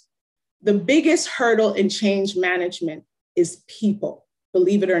professionals. The biggest hurdle in change management is people,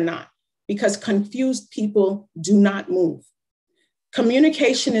 believe it or not, because confused people do not move.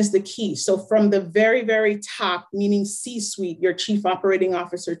 Communication is the key. So from the very, very top, meaning C-suite, your chief operating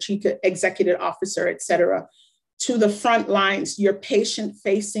officer, chief executive officer, et cetera, to the front lines, your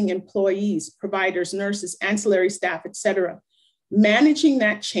patient-facing employees, providers, nurses, ancillary staff, et cetera. Managing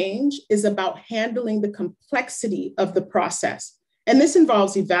that change is about handling the complexity of the process. And this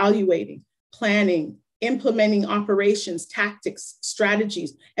involves evaluating, planning, implementing operations, tactics,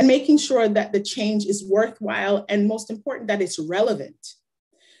 strategies, and making sure that the change is worthwhile and, most important, that it's relevant.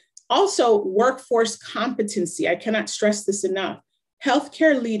 Also, workforce competency. I cannot stress this enough.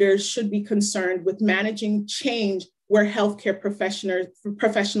 Healthcare leaders should be concerned with managing change where healthcare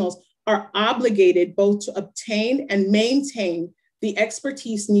professionals are obligated both to obtain and maintain the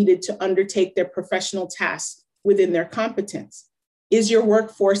expertise needed to undertake their professional tasks within their competence. Is your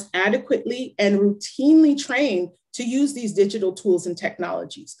workforce adequately and routinely trained to use these digital tools and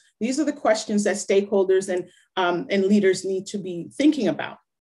technologies? These are the questions that stakeholders and leaders need to be thinking about.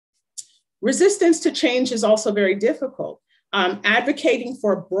 Resistance to change is also very difficult. Advocating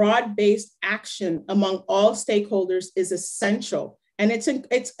for broad-based action among all stakeholders is essential, and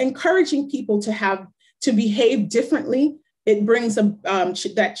it's encouraging people to behave differently. It brings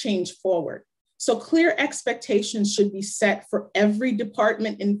that change forward. So clear expectations should be set for every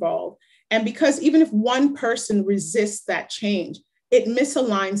department involved. And because even if one person resists that change, it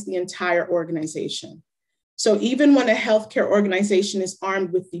misaligns the entire organization. So even when a healthcare organization is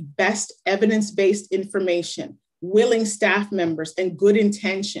armed with the best evidence-based information, willing staff members, and good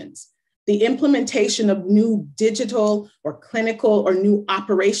intentions, the implementation of new digital or clinical or new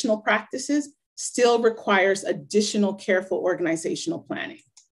operational practices still requires additional careful organizational planning.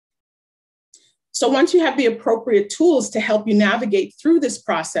 So once you have the appropriate tools to help you navigate through this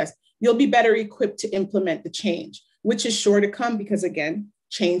process, you'll be better equipped to implement the change, which is sure to come because, again,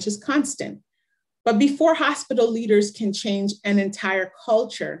 change is constant. But before hospital leaders can change an entire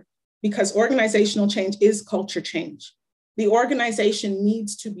culture, because organizational change is culture change, the organization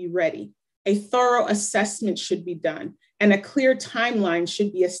needs to be ready. A thorough assessment should be done, and a clear timeline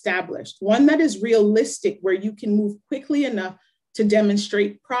should be established, one that is realistic where you can move quickly enough to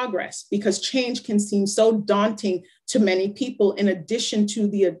demonstrate progress, because change can seem so daunting to many people in addition to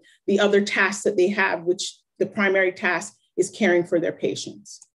the other tasks that they have, which the primary task is caring for their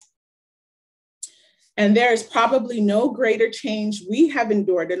patients. And there is probably no greater change we have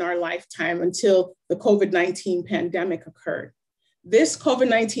endured in our lifetime until the COVID-19 pandemic occurred. This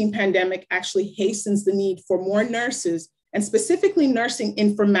COVID-19 pandemic actually hastens the need for more nurses, and specifically nursing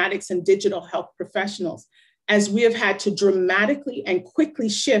informatics and digital health professionals, as we have had to dramatically and quickly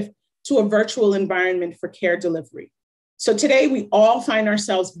shift to a virtual environment for care delivery. So today we all find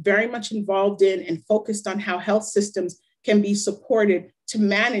ourselves very much involved in and focused on how health systems can be supported to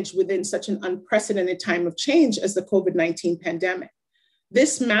manage within such an unprecedented time of change as the COVID-19 pandemic.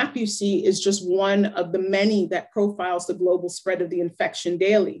 This map you see is just one of the many that profiles the global spread of the infection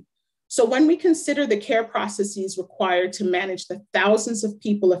daily. So when we consider the care processes required to manage the thousands of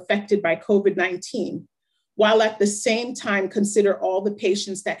people affected by COVID-19, while at the same time consider all the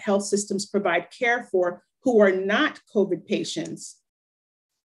patients that health systems provide care for who are not COVID patients,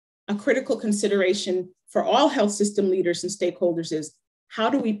 a critical consideration for all health system leaders and stakeholders is, how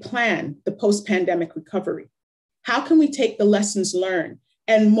do we plan the post-pandemic recovery? How can we take the lessons learned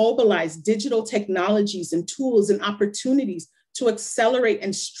and mobilize digital technologies and tools and opportunities to accelerate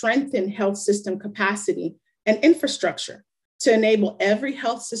and strengthen health system capacity and infrastructure to enable every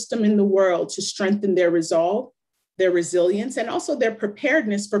health system in the world to strengthen their resolve, their resilience, and also their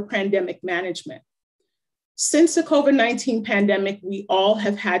preparedness for pandemic management? Since the COVID-19 pandemic, we all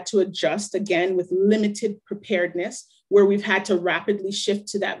have had to adjust, again, with limited preparedness, where we've had to rapidly shift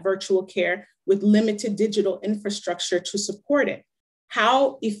to that virtual care with limited digital infrastructure to support it.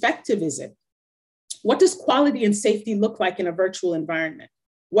 How effective is it? What does quality and safety look like in a virtual environment?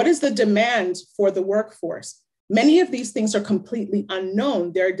 What is the demand for the workforce? Many of these things are completely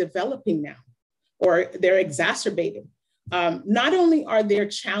unknown. They're developing now, or they're exacerbated. Not only are there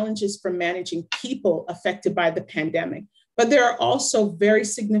challenges for managing people affected by the pandemic, but there are also very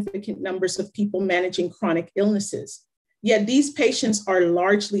significant numbers of people managing chronic illnesses. Yet these patients are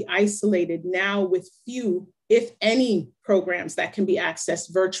largely isolated now with few, if any, programs that can be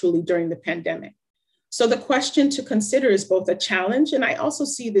accessed virtually during the pandemic. So the question to consider is both a challenge, and I also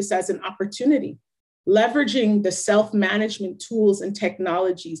see this as an opportunity, leveraging the self-management tools and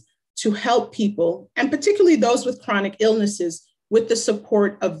technologies to help people, and particularly those with chronic illnesses, with the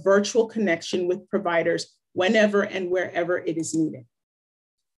support of virtual connection with providers whenever and wherever it is needed.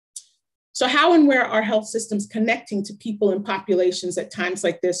 So how and where are health systems connecting to people and populations at times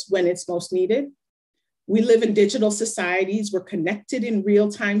like this when it's most needed? We live in digital societies. We're connected in real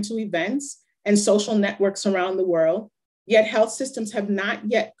time to events and social networks around the world, yet health systems have not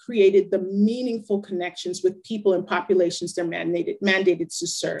yet created the meaningful connections with people and populations they're mandated to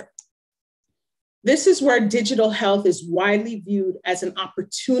serve. This is where digital health is widely viewed as an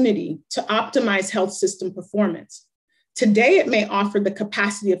opportunity to optimize health system performance. Today, it may offer the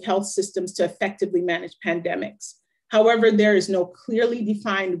capacity of health systems to effectively manage pandemics. However, there is no clearly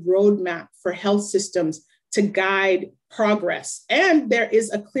defined roadmap for health systems to guide progress. And there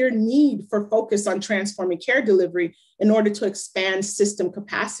is a clear need for focus on transforming care delivery in order to expand system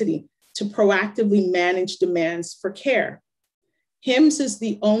capacity to proactively manage demands for care. HIMSS is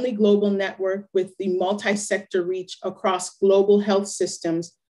the only global network with the multi-sector reach across global health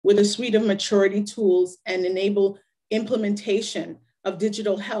systems with a suite of maturity tools and enable implementation of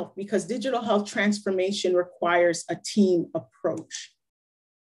digital health, because digital health transformation requires a team approach.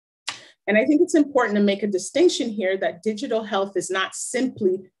 And I think it's important to make a distinction here that digital health is not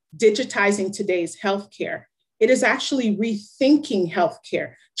simply digitizing today's healthcare. It is actually rethinking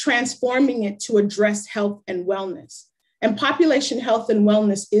healthcare, transforming it to address health and wellness. And population health and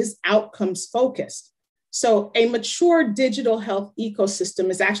wellness is outcomes focused. So a mature digital health ecosystem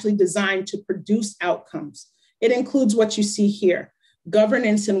is actually designed to produce outcomes. It includes what you see here,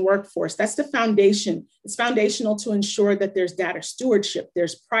 governance and workforce. That's the foundation. It's foundational to ensure that there's data stewardship,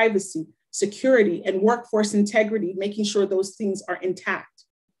 there's privacy, security, and workforce integrity, making sure those things are intact.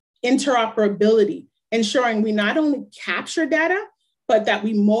 Interoperability, ensuring we not only capture data, but that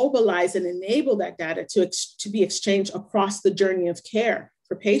we mobilize and enable that data to be exchanged across the journey of care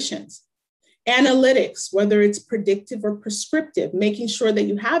for patients. Analytics, whether it's predictive or prescriptive, making sure that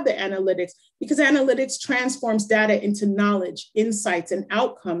you have the analytics, because analytics transforms data into knowledge, insights, and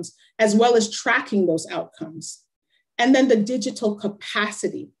outcomes, as well as tracking those outcomes. And then the digital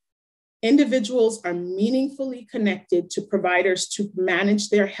capacity. Individuals are meaningfully connected to providers to manage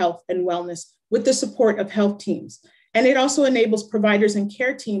their health and wellness with the support of health teams. And it also enables providers and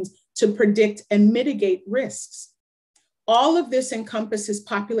care teams to predict and mitigate risks. All of this encompasses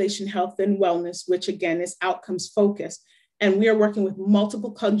population health and wellness, which again is outcomes focused. And we are working with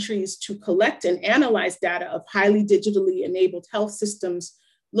multiple countries to collect and analyze data of highly digitally enabled health systems,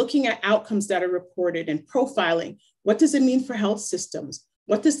 looking at outcomes that are reported and profiling. What does it mean for health systems?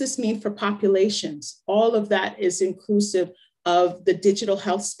 What does this mean for populations? All of that is inclusive of the digital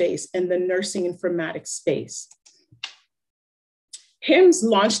health space and the nursing informatics space. HIMSS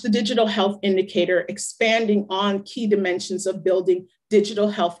launched the Digital Health Indicator, expanding on key dimensions of building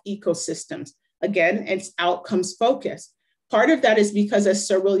digital health ecosystems. Again, it's outcomes focused. Part of that is because, as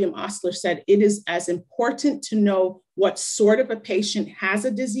Sir William Osler said, it is as important to know what sort of a patient has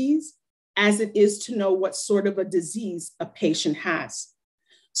a disease as it is to know what sort of a disease a patient has.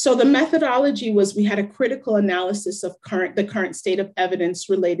 So the methodology was we had a critical analysis of the current state of evidence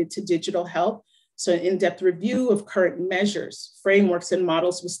related to digital health. So an in-depth review of current measures, frameworks, and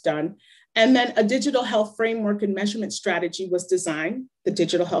models was done. And then a digital health framework and measurement strategy was designed, the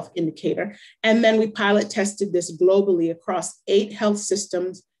Digital Health Indicator. And then we pilot tested this globally across 8 health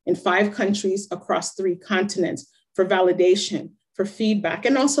systems in 5 countries across 3 continents for validation, for feedback,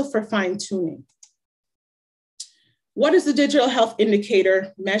 and also for fine-tuning. What does the Digital Health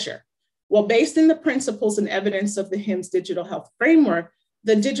Indicator measure? Well, based on the principles and evidence of the HIMSS Digital Health Framework,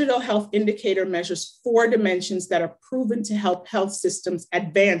 the Digital Health Indicator measures 4 dimensions that are proven to help health systems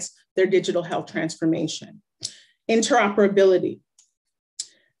advance their digital health transformation. Interoperability,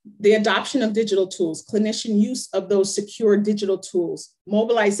 the adoption of digital tools, clinician use of those secure digital tools,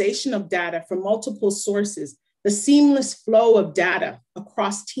 mobilization of data from multiple sources, the seamless flow of data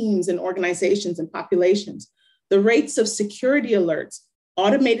across teams and organizations and populations, the rates of security alerts,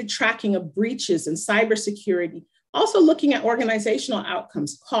 automated tracking of breaches and cybersecurity. Also looking at organizational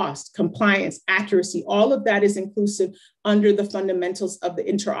outcomes, cost, compliance, accuracy, all of that is inclusive under the fundamentals of the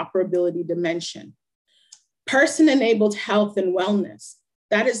interoperability dimension. Person-enabled health and wellness,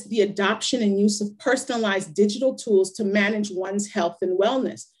 that is the adoption and use of personalized digital tools to manage one's health and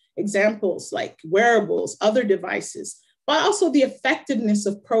wellness. Examples like wearables, other devices, but also the effectiveness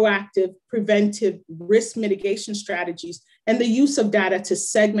of proactive, preventive risk mitigation strategies and the use of data to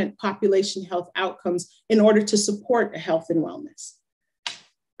segment population health outcomes in order to support health and wellness.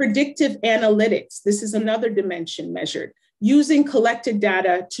 Predictive analytics, this is another dimension measured, using collected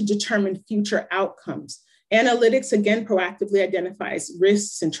data to determine future outcomes. Analytics, again, proactively identifies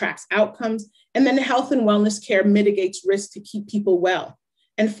risks and tracks outcomes, and then health and wellness care mitigates risk to keep people well.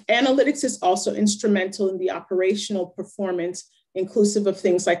 And analytics is also instrumental in the operational performance, inclusive of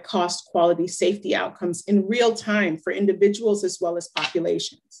things like cost, quality, safety outcomes in real time for individuals as well as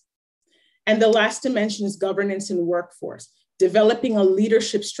populations. And the last dimension is governance and workforce, developing a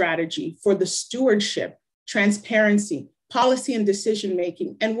leadership strategy for the stewardship, transparency, policy and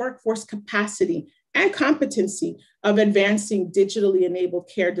decision-making, and workforce capacity and competency of advancing digitally enabled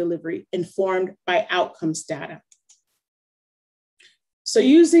care delivery informed by outcomes data. So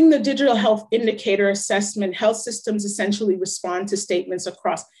using the Digital Health Indicator assessment, health systems essentially respond to statements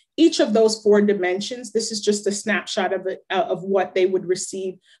across each of those 4 dimensions. This is just a snapshot of what they would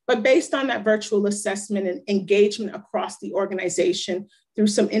receive. But based on that virtual assessment and engagement across the organization through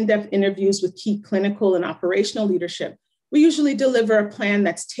some in-depth interviews with key clinical and operational leadership, we usually deliver a plan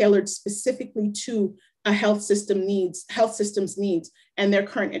that's tailored specifically to a health system's needs and their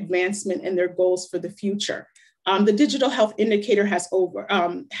current advancement and their goals for the future. The Digital Health Indicator has over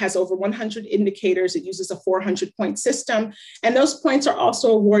 100 indicators. It uses a 400-point system. And those points are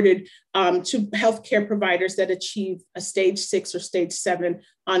also awarded to healthcare providers that achieve a stage 6 or stage 7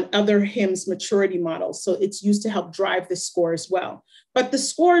 on other HIMSS maturity models. So it's used to help drive this score as well. But the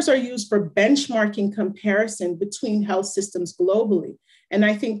scores are used for benchmarking comparison between health systems globally. And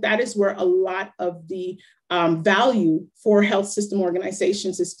I think that is where a lot of the value for health system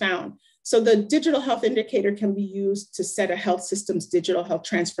organizations is found. So the Digital Health Indicator can be used to set a health system's digital health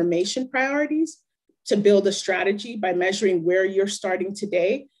transformation priorities, to build a strategy by measuring where you're starting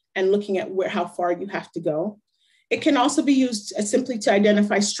today and looking at how far you have to go. It can also be used simply to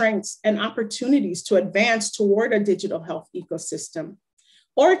identify strengths and opportunities to advance toward a digital health ecosystem.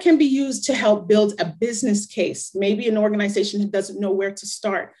 Or it can be used to help build a business case. Maybe an organization doesn't know where to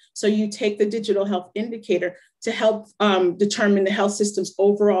start. So you take the digital health indicator to help determine the health system's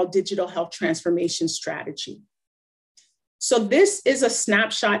overall digital health transformation strategy. So this is a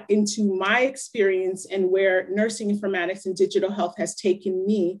snapshot into my experience and where nursing informatics and digital health has taken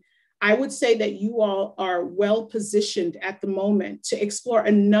me. I would say that you all are well positioned at the moment to explore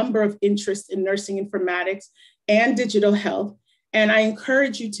a number of interests in nursing informatics and digital health. And I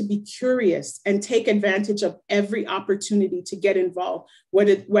encourage you to be curious and take advantage of every opportunity to get involved,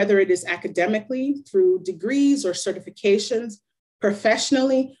 whether it is academically through degrees or certifications,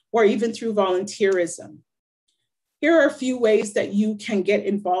 professionally, or even through volunteerism. Here are a few ways that you can get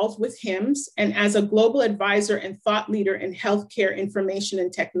involved with HIMSS. And as a global advisor and thought leader in healthcare information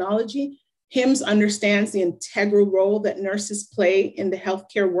and technology, HIMSS understands the integral role that nurses play in the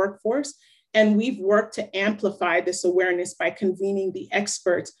healthcare workforce. And we've worked to amplify this awareness by convening the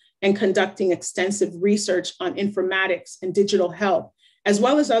experts and conducting extensive research on informatics and digital health, as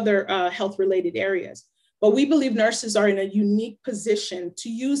well as other health-related areas. But we believe nurses are in a unique position to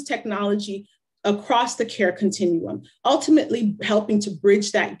use technology across the care continuum, ultimately helping to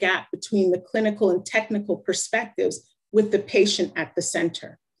bridge that gap between the clinical and technical perspectives with the patient at the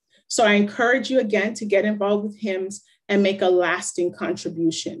center. So I encourage you again to get involved with HIMSS and make a lasting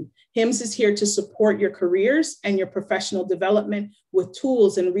contribution. HIMSS is here to support your careers and your professional development with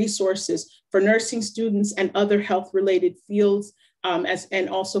tools and resources for nursing students and other health-related fields, and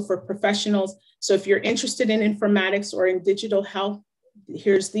also for professionals. So if you're interested in informatics or in digital health,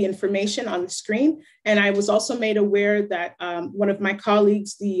 here's the information on the screen. And I was also made aware that one of my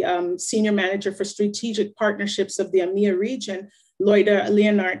colleagues, the Senior Manager for Strategic Partnerships of the EMEA region, Loida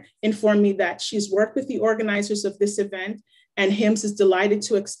Leonard, informed me that she's worked with the organizers of this event, and HIMSS is delighted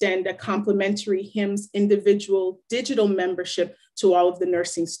to extend a complimentary HIMSS individual digital membership to all of the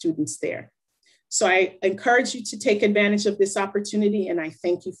nursing students there. So I encourage you to take advantage of this opportunity, and I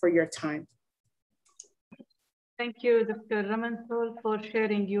thank you for your time. Thank you, Dr. Ramantul, for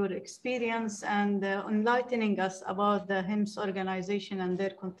sharing your experience and enlightening us about the HIMSS organization and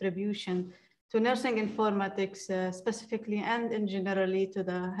their contribution to nursing informatics specifically and in generally to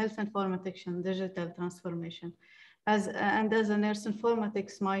the health informatics and digital transformation. As a nurse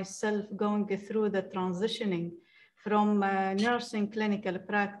informatics myself, going through the transitioning from nursing clinical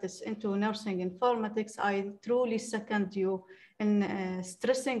practice into nursing informatics, I truly second you in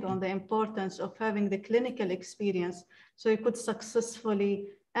stressing on the importance of having the clinical experience so you could successfully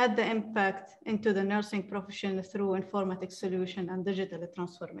add the impact into the nursing profession through informatics solution and digital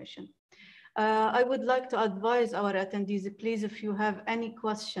transformation. I would like to advise our attendees, please, if you have any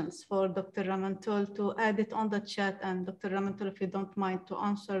questions for Dr. Ramantul, to add it on the chat, and Dr. Ramantul, if you don't mind, to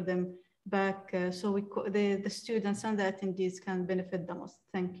answer them back so the students and the attendees can benefit the most.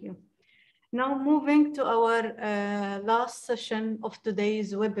 Thank you. Now moving to our last session of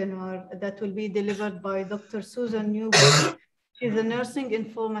today's webinar that will be delivered by Dr. Susan Newberg. She's a nursing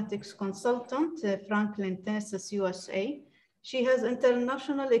informatics consultant, Franklin, Tennessee, USA. She has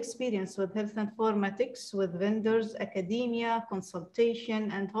international experience with health informatics with vendors, academia, consultation,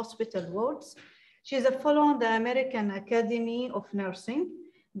 and hospital wards. She is a fellow on the American Academy of Nursing,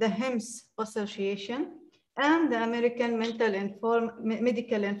 the HIMSS Association, and the American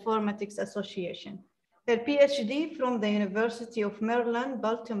Medical Informatics Association. Her PhD from the University of Maryland,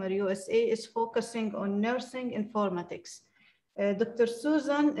 Baltimore, USA, is focusing on nursing informatics. Dr.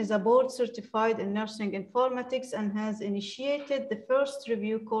 Susan is a board certified in nursing informatics and has initiated the first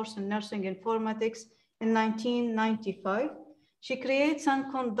review course in nursing informatics in 1995. She creates and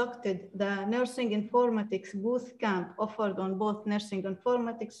conducted the nursing informatics boot camp offered on both nursing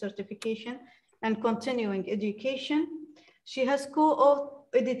informatics certification and continuing education. She has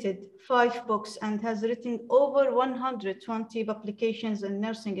co-edited 5 books and has written over 120 publications in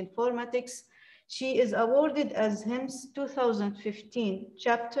nursing informatics. She is awarded as HIMSS 2015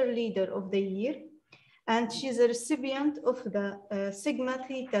 Chapter Leader of the Year, and she's a recipient of the Sigma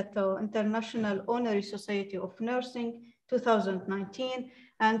Theta Tau International Honorary Society of Nursing 2019,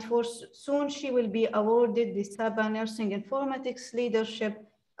 and soon she will be awarded the SABA Nursing Informatics Leadership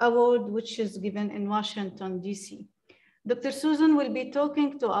Award, which is given in Washington, DC. Dr. Susan will be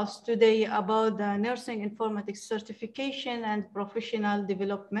talking to us today about the nursing informatics certification and professional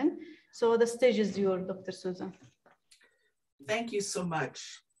development. So the stage is yours, Dr. Susan. Thank you so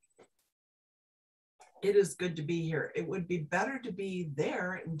much. It is good to be here. It would be better to be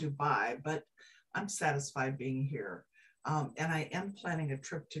there in Dubai, but I'm satisfied being here. And I am planning a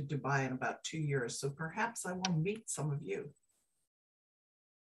trip to Dubai in about 2 years, so perhaps I will meet some of you.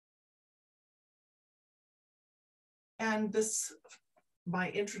 And this My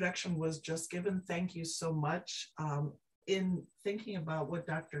introduction was just given. Thank you so much. In thinking about what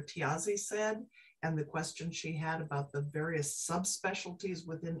Dr. Tiazi said and the question she had about the various subspecialties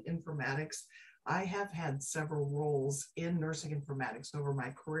within informatics, I have had several roles in nursing informatics over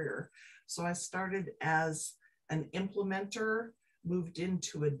my career. So I started as an implementer, moved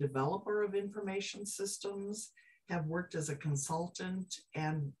into a developer of information systems, have worked as a consultant,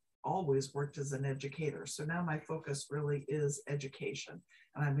 and always worked as an educator. So now my focus really is education.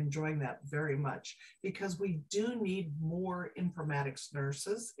 And I'm enjoying that very much because we do need more informatics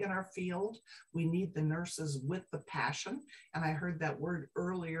nurses in our field. We need the nurses with the passion. And I heard that word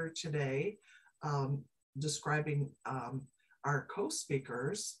earlier today, describing our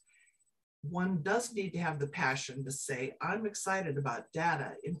co-speakers. One does need to have the passion to say, I'm excited about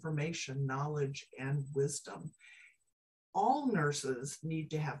data, information, knowledge, and wisdom. All nurses need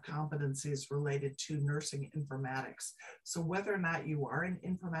to have competencies related to nursing informatics. So whether or not you are an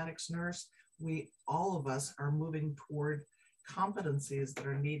informatics nurse, all of us are moving toward competencies that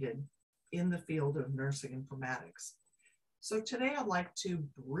are needed in the field of nursing informatics. So today I'd like to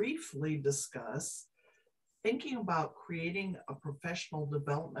briefly discuss thinking about creating a professional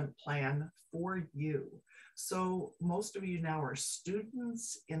development plan for you. So most of you now are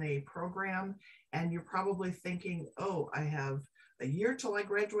students in a program, and you're probably thinking, oh, I have a year till I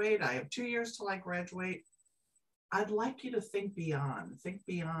graduate, I have 2 years till I graduate. I'd like you to think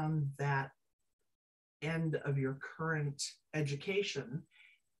beyond that end of your current education,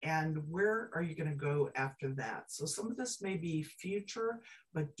 and where are you going to go after that? So some of this may be future,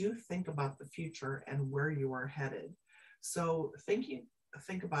 but do think about the future and where you are headed. So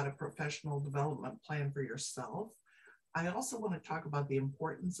think about a professional development plan for yourself. I also want to talk about the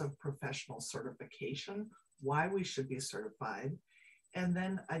importance of professional certification, why we should be certified, and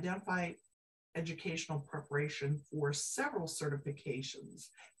then identify educational preparation for several certifications.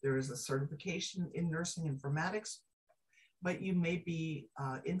 There is a certification in nursing informatics, but you may be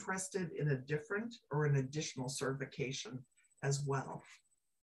interested in a different or an additional certification as well.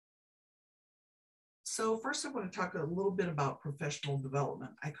 So first I want to talk a little bit about professional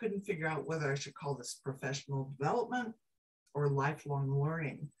development. I couldn't figure out whether I should call this professional development or lifelong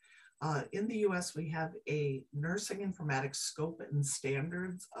learning. In the US, we have a nursing informatics scope and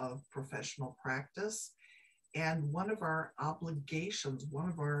standards of professional practice. And one of our obligations, one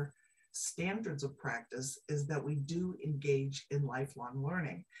of our standards of practice is that we do engage in lifelong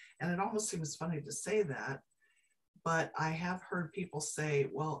learning. And it almost seems funny to say that, but I have heard people say,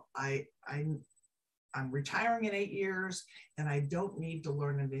 well, I'm retiring in 8 years and I don't need to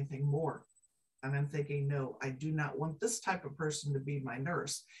learn anything more. And I'm thinking, no, I do not want this type of person to be my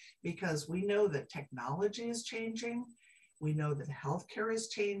nurse, because we know that technology is changing. We know that healthcare is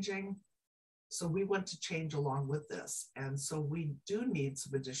changing. So we want to change along with this. And so we do need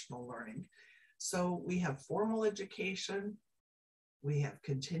some additional learning. So we have formal education, we have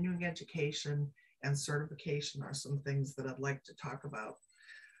continuing education, and certification are some things that I'd like to talk about.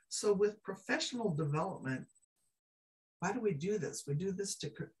 So with professional development, why do we do this? We do this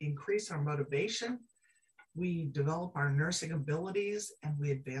to increase our motivation, we develop our nursing abilities, and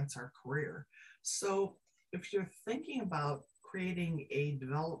we advance our career. So if you're thinking about creating a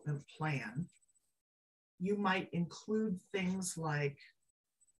development plan, you might include things like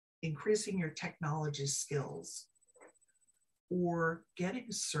increasing your technology skills, or getting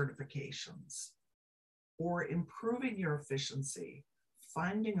certifications, or improving your efficiency,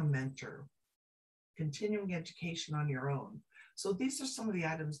 finding a mentor, continuing education on your own. So these are some of the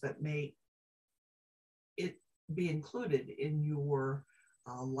items that may be included in your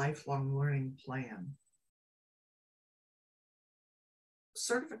lifelong learning plan.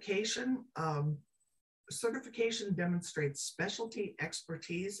 Certification. Certification demonstrates specialty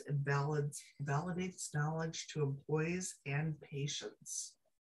expertise and validates knowledge to employees and patients.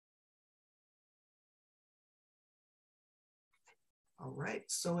 All right,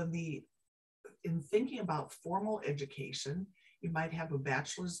 so in thinking about formal education, you might have a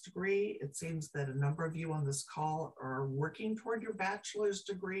bachelor's degree. It seems that a number of you on this call are working toward your bachelor's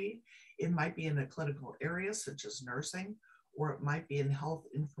degree. It might be in a clinical area such as nursing, or it might be in health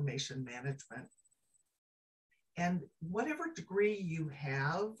information management. And whatever degree you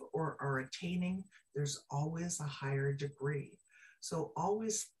have or are attaining, there's always a higher degree. So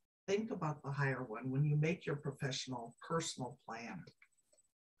always think about the higher one when you make your professional personal plan.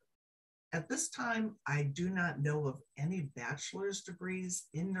 At this time, I do not know of any bachelor's degrees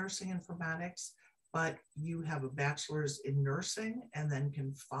in nursing informatics, but you have a bachelor's in nursing and then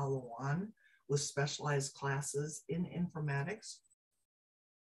can follow on with specialized classes in informatics,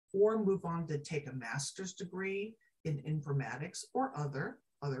 or move on to take a master's degree in informatics or other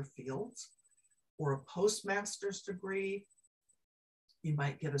fields, or a postmaster's degree. You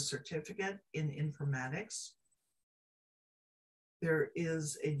might get a certificate in informatics. There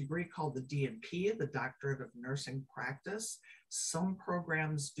is a degree called the DNP, the Doctorate of Nursing Practice. Some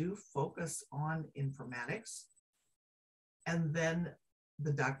programs do focus on informatics. And then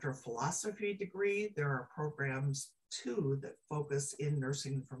the Doctor of Philosophy degree, there are programs too that focus in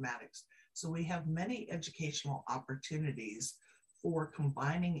nursing informatics. So we have many educational opportunities for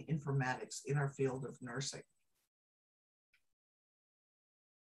combining informatics in our field of nursing.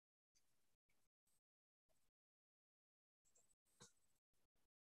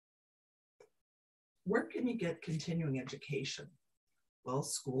 Where can you get continuing education? Well,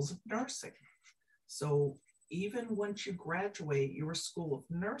 schools of nursing. So even once you graduate, your school of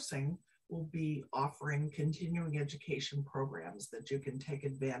nursing will be offering continuing education programs that you can take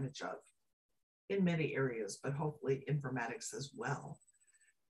advantage of in many areas, but hopefully informatics as well.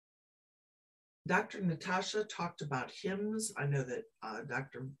 Dr. Natasha talked about HIMSS. I know that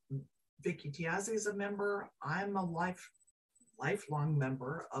Dr. Vicky Tiazzi is a member. I'm a lifelong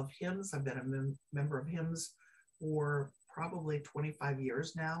member of HIMSS. I've been a member of HIMSS for probably 25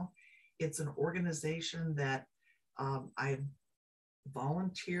 years now. It's an organization that I've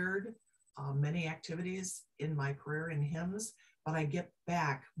volunteered many activities in my career in HIMSS, but I get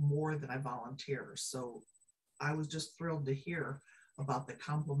back more than I volunteer. So I was just thrilled to hear about the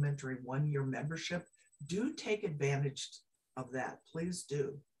complimentary one-year membership. Do take advantage of that, please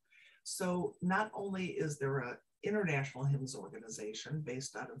do. So not only is there an international HIMSS organization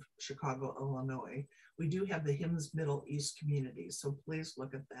based out of Chicago, Illinois, we do have the HIMSS Middle East community, so please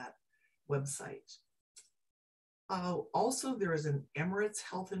look at that website. Also, there is an Emirates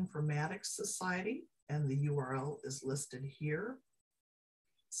Health Informatics Society, and the URL is listed here.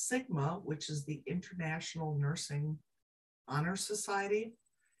 Sigma, which is the International Nursing Honor Society,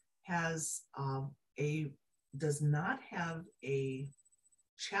 does not have a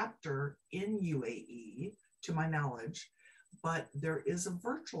chapter in UAE, to my knowledge, but there is a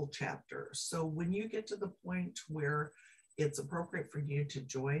virtual chapter. So when you get to the point where it's appropriate for you to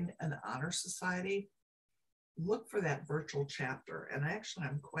join an honor society, look for that virtual chapter. And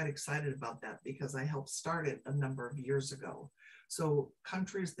I'm quite excited about that because I helped start it a number of years ago. So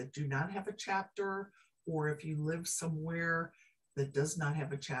countries that do not have a chapter, or if you live somewhere that does not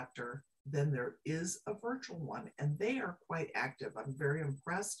have a chapter, then there is a virtual one, and they are quite active. I'm very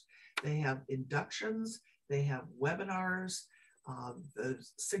impressed. They have inductions, they have webinars. The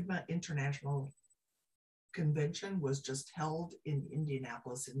Sigma International Convention was just held in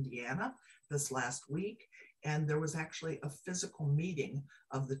Indianapolis, Indiana this last week, and there was actually a physical meeting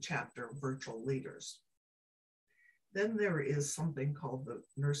of the chapter virtual leaders. Then there is something called the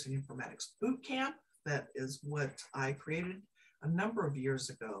Nursing Informatics Boot Camp. That is what I created a number of years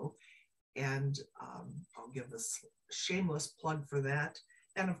ago, and I'll give a shameless plug for that.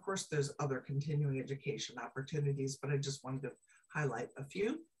 And of course, there's other continuing education opportunities, but I just wanted to highlight a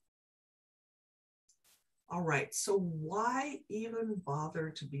few. All right, so why even bother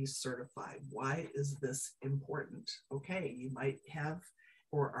to be certified? Why is this important? Okay, you might have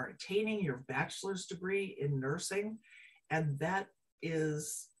or are attaining your bachelor's degree in nursing, and that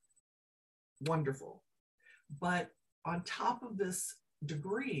is wonderful. But on top of this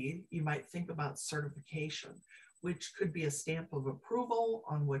degree, you might think about certification, which could be a stamp of approval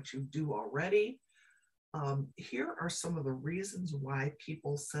on what you do already. Here are some of the reasons why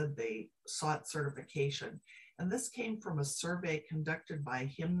people said they sought certification. And this came from a survey conducted by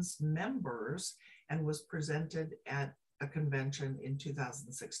HIMSS members and was presented at a convention in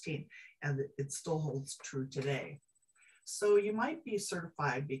 2016. And it still holds true today. So you might be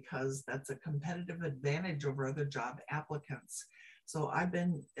certified because that's a competitive advantage over other job applicants. So I've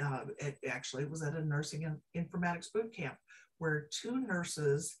been, actually it was at a nursing and informatics boot camp where two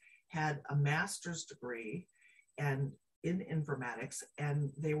nurses had a master's degree and in informatics,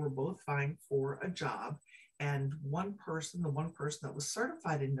 and they were both vying for a job. And the one person that was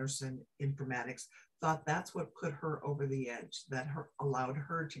certified in nursing informatics thought that's what put her over the edge, that allowed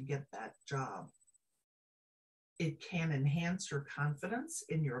her to get that job. It can enhance your confidence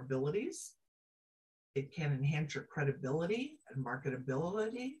in your abilities. It can enhance your credibility and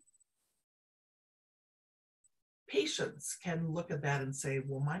marketability. Patients can look at that and say,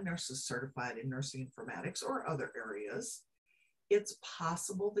 well, my nurse is certified in nursing informatics or other areas. It's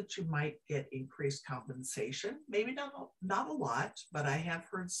possible that you might get increased compensation. Maybe not a lot, but I have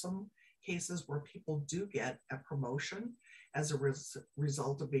heard some cases where people do get a promotion as a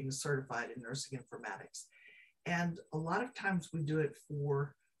result of being certified in nursing informatics. And a lot of times we do it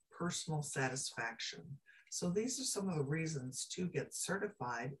for personal satisfaction. So these are some of the reasons to get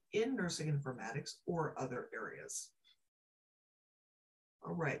certified in nursing informatics or other areas.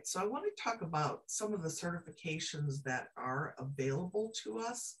 All right, so I want to talk about some of the certifications that are available to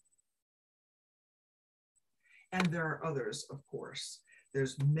us. And there are others, of course.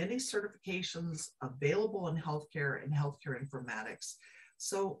 There's many certifications available in healthcare and healthcare informatics.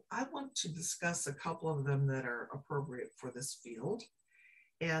 So I want to discuss a couple of them that are appropriate for this field.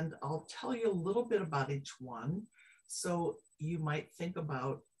 And I'll tell you a little bit about each one. So you might think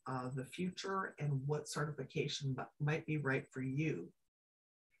about the future and what certification might be right for you.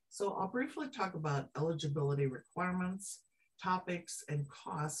 So I'll briefly talk about eligibility requirements, topics, and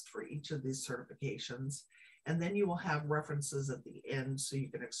cost for each of these certifications. And then you will have references at the end so you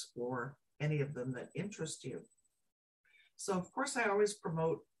can explore any of them that interest you. So of course, I always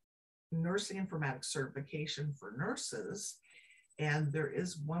promote nursing informatics certification for nurses. And there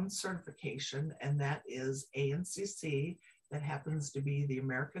is one certification, and that is ANCC, that happens to be the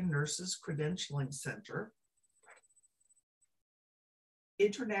American Nurses Credentialing Center.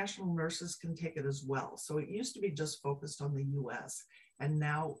 International nurses can take it as well. So it used to be just focused on the US, and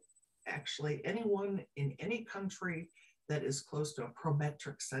now actually anyone in any country that is close to a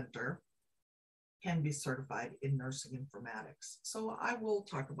Prometric center can be certified in nursing informatics. So I will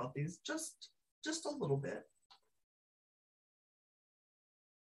talk about these just a little bit.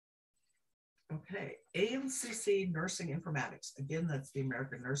 Okay, ANCC Nursing Informatics. Again, that's the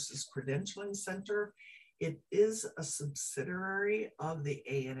American Nurses Credentialing Center. It is a subsidiary of the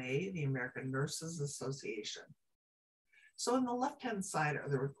ANA, the American Nurses Association. So on the left-hand side are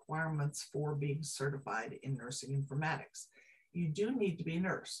the requirements for being certified in nursing informatics. You do need to be a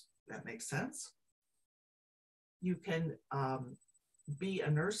nurse. That makes sense. You can be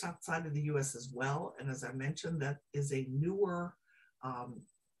a nurse outside of the US as well. And as I mentioned, that is a newer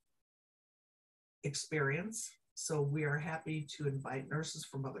experience. So we are happy to invite nurses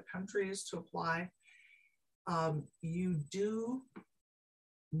from other countries to apply. You do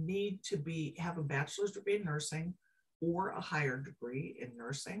need to have a bachelor's degree in nursing or a higher degree in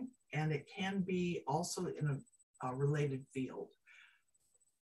nursing, and it can be also in a related field.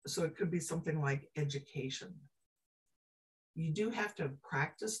 So it could be something like education. You do have to have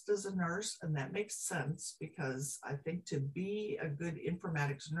practiced as a nurse, and that makes sense because I think to be a good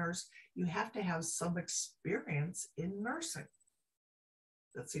informatics nurse, you have to have some experience in nursing.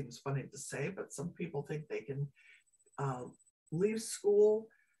 That seems funny to say, but some people think they can leave school,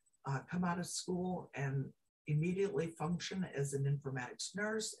 come out of school, and immediately function as an informatics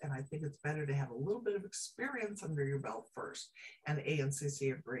nurse. And I think it's better to have a little bit of experience under your belt first. And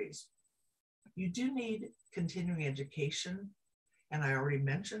ANCC agrees. You do need continuing education. And I already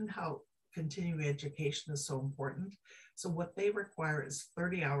mentioned how continuing education is so important. So what they require is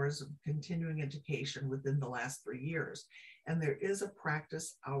 30 hours of continuing education within the last 3 years. And there is a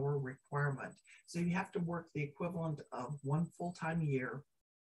practice hour requirement. So you have to work the equivalent of 1 full-time year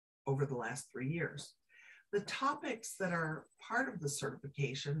over the last 3 years. The topics that are part of the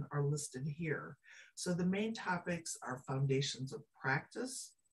certification are listed here. So the main topics are foundations of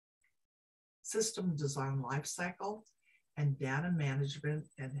practice, system design lifecycle, and data management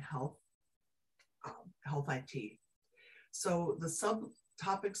and health IT. So the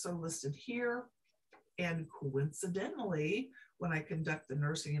subtopics are listed here. And coincidentally, when I conduct the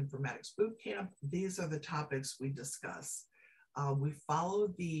Nursing Informatics Bootcamp, these are the topics we discuss. We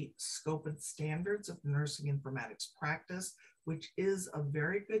follow the scope and standards of nursing informatics practice, which is a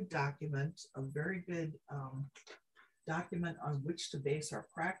very good document, document on which to base our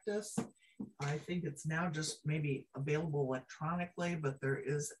practice. I think it's now just maybe available electronically, but there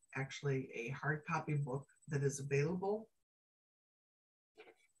is actually a hard copy book that is available.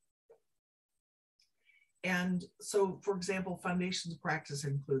 And so, for example, foundations of practice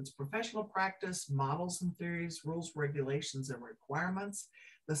includes professional practice, models and theories, rules, regulations, and requirements.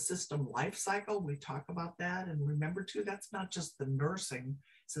 The system life cycle, we talk about that. And remember too, that's not just the nursing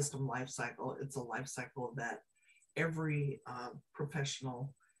system life cycle, it's a life cycle that every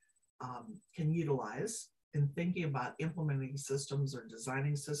professional can utilize in thinking about implementing systems or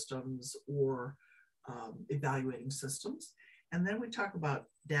designing systems or evaluating systems. And then we talk about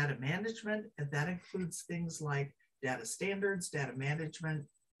data management, and that includes things like data standards, data management,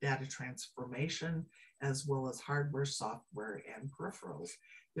 data transformation, as well as hardware, software, and peripherals.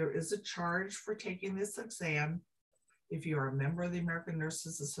 There is a charge for taking this exam. If you are a member of the American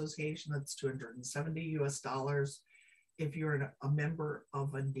Nurses Association, that's $270 US. If you're a member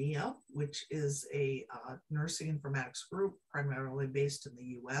of ANIA, which is a nursing informatics group primarily based in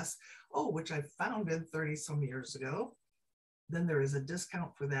the US, which I founded 30 some years ago, then there is a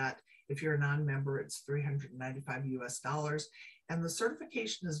discount for that. If you're a non-member, it's $395 US. And the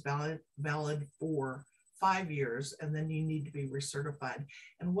certification is valid for 5 years, and then you need to be recertified.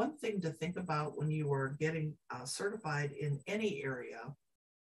 And one thing to think about when you are getting certified in any area,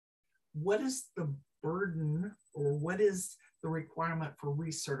 what is the burden or what is the requirement for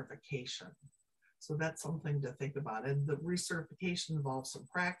recertification? So that's something to think about. And the recertification involves some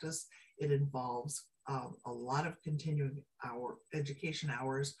practice. It involves a lot of continuing education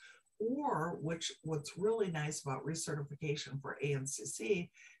hours, or what's really nice about recertification for ANCC,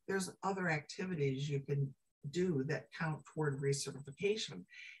 there's other activities you can do that count toward recertification.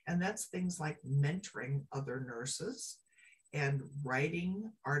 And that's things like mentoring other nurses and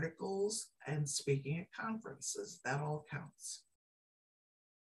writing articles and speaking at conferences. That all counts.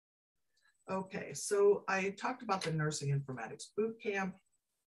 Okay, so I talked about the Nursing Informatics Bootcamp.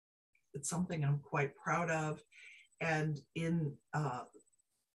 It's something I'm quite proud of. And in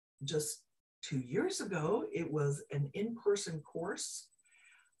just 2 years ago, it was an in-person course.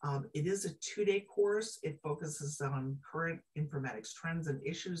 It is a 2-day course. It focuses on current informatics trends and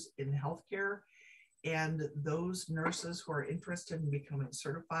issues in healthcare. And those nurses who are interested in becoming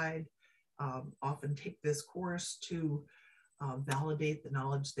certified often take this course to validate the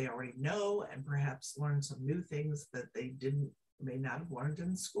knowledge they already know and perhaps learn some new things that they may not have learned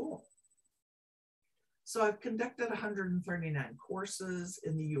in school. So I've conducted 139 courses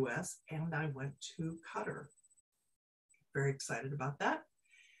in the US, and I went to Qatar. Very excited about that.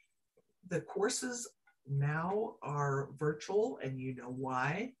 The courses now are virtual, and you know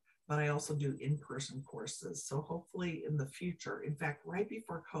why, but I also do in-person courses. So hopefully in the future, in fact, right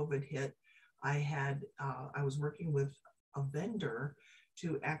before COVID hit, I was working with a vendor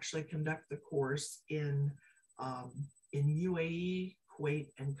to actually conduct the course in UAE, Kuwait,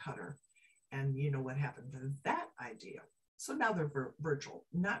 and Qatar. And you know what happened to that idea. So now they're virtual,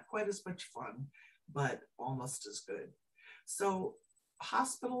 not quite as much fun, but almost as good. So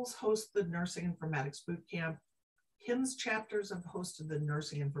hospitals host the Nursing Informatics Bootcamp. HIMSS chapters have hosted the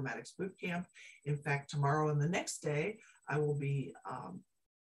Nursing Informatics Bootcamp. In fact, tomorrow and the next day, I will be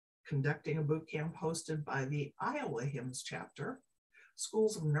conducting a bootcamp hosted by the Iowa HIMSS chapter.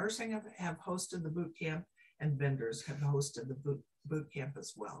 Schools of Nursing have hosted the bootcamp, and vendors have hosted the bootcamp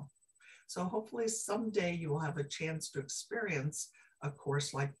as well. So hopefully someday you will have a chance to experience a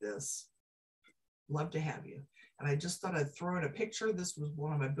course like this. Love to have you. And I just thought I'd throw in a picture. This was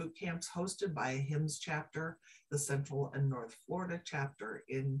one of my boot camps hosted by a HIMSS chapter, the Central and North Florida chapter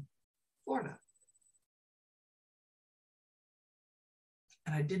in Florida.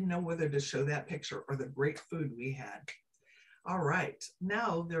 And I didn't know whether to show that picture or the great food we had. All right,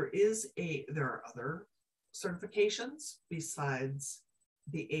 now there are other certifications besides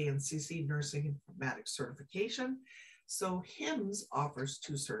the ANCC Nursing Informatics certification. So HIMSS offers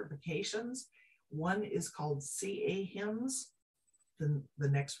 2 certifications. One is called CA HIMSS. Then the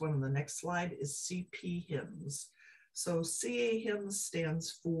next one on the next slide is CP HIMSS. So CA HIMSS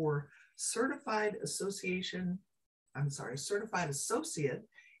stands for Certified Associate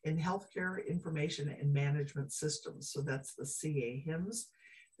in Healthcare Information and Management Systems. So that's the CA HIMSS.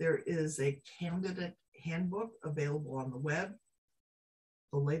 There is a candidate handbook available on the web.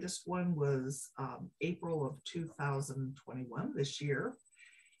 The latest one was April of 2021, this year,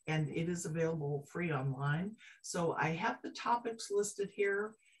 and it is available free online. So I have the topics listed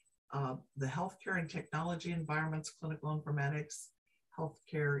here, the healthcare and technology environments, clinical informatics,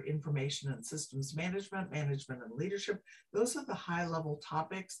 healthcare information and systems management, management and leadership. Those are the high-level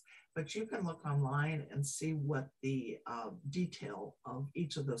topics, but you can look online and see what the detail of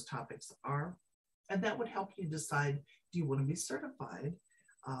each of those topics are. And that would help you decide, do you want to be certified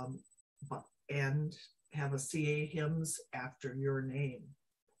and have a CA HIMSS after your name.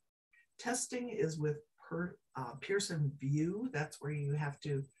 Testing is with Pearson VUE. That's where you have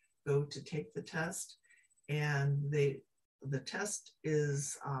to go to take the test. And the test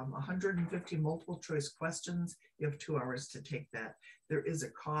is 150 multiple choice questions. You have 2 hours to take that. There is a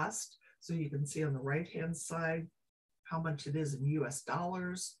cost. So you can see on the right-hand side how much it is in US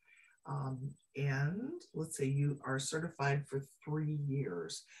dollars. And let's say you are certified for 3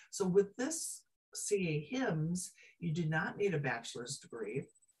 years. So with this CA HIMSS, you do not need a bachelor's degree.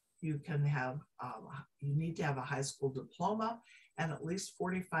 You can have, you need to have a high school diploma and at least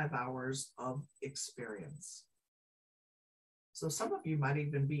 45 hours of experience. So some of you might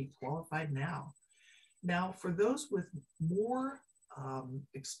even be qualified now. Now, for those with more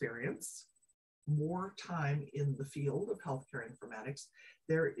experience, more time in the field of healthcare informatics,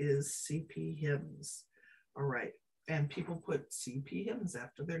 there is CP HIMSS. All right, and people put CP HIMSS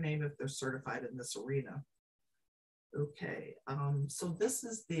after their name if they're certified in this arena. Okay, so this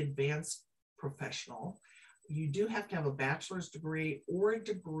is the advanced professional. You do have to have a bachelor's degree or a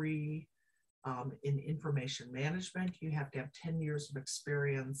degree in information management. You have to have 10 years of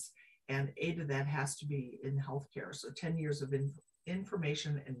experience, and 8 of that has to be in healthcare. So 10 years of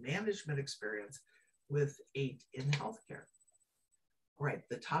information and management experience with 8 in healthcare. All right,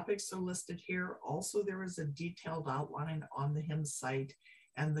 the topics are listed here. Also, there is a detailed outline on the HIMSS site,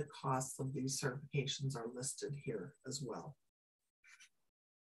 and the costs of these certifications are listed here as well.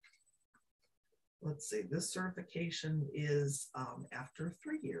 Let's see, this certification is after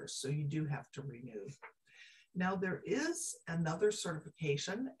 3 years, so you do have to renew. Now, there is another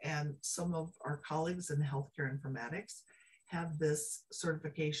certification, and some of our colleagues in healthcare informatics have this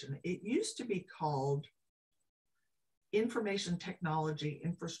certification. It used to be called Information Technology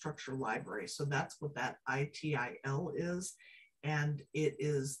Infrastructure Library. So that's what that ITIL is. And it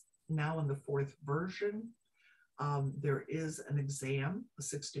is now in the 4th version. There is an exam, a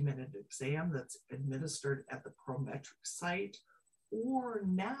 60-minute exam that's administered at the Prometric site. Or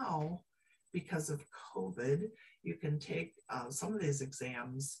now, because of COVID, you can take some of these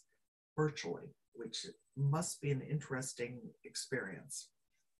exams virtually, which must be an interesting experience.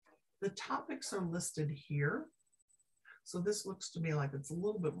 The topics are listed here. So this looks to me like it's a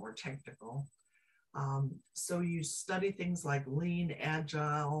little bit more technical. So you study things like lean,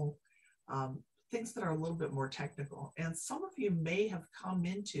 agile, things that are a little bit more technical. And some of you may have come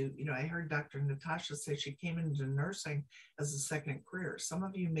into, you know, I heard Dr. Natasha say she came into nursing as a second career. Some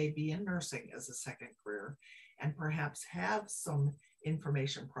of you may be in nursing as a second career and perhaps have some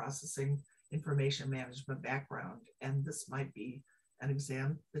information processing, information management background. And this might be an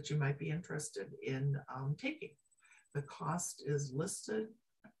exam that you might be interested in taking. The cost is listed.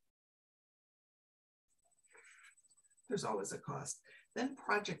 There's always a cost. Then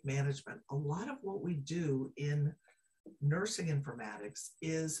project management. A lot of what we do in nursing informatics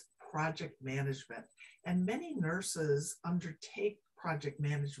is project management. And many nurses undertake project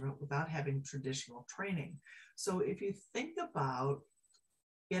management without having traditional training. So if you think about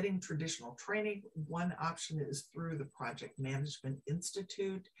getting traditional training, one option is through the Project Management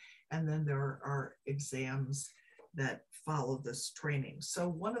Institute, and then there are exams that follow this training. So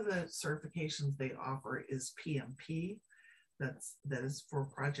one of the certifications they offer is PMP. That is for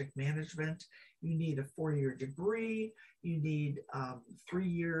project management. You need a 4-year degree. You need 3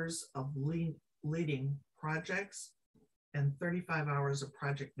 years of leading projects and 35 hours of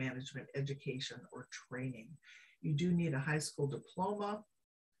project management education or training. You do need a high school diploma,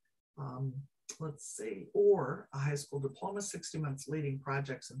 let's see, or a high school diploma, 60 months leading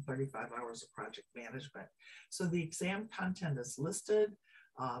projects and 35 hours of project management. So the exam content is listed.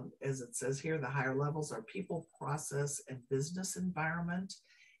 As it says here, the higher levels are people, process, and business environment.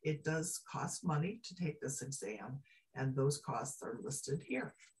 It does cost money to take this exam, and those costs are listed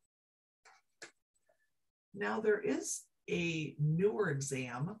here. Now, there is a newer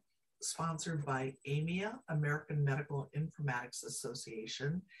exam sponsored by AMIA, American Medical Informatics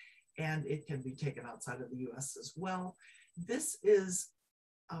Association, and it can be taken outside of the US as well. This is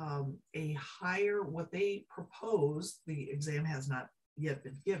a higher, what they propose, the exam has not yet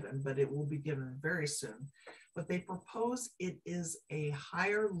been given, but it will be given very soon. But they propose it is a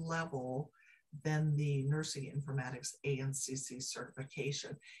higher level than the Nursing Informatics ANCC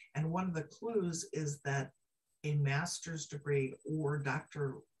certification. And one of the clues is that a master's degree or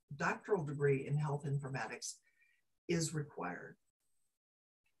doctoral degree in health informatics is required.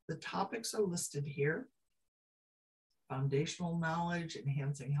 The topics are listed here: foundational knowledge,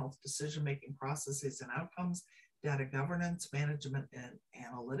 enhancing health decision-making processes and outcomes, data governance, management and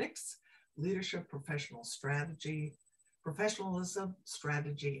analytics, leadership, professional strategy, professionalism,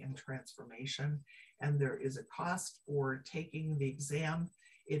 strategy, and transformation. And there is a cost for taking the exam.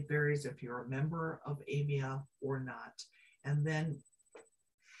 It varies if you're a member of AMIA or not. And then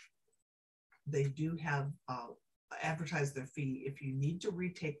they do have advertise their fee if you need to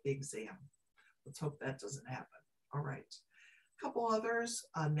retake the exam. Let's hope that doesn't happen. All right. A couple others,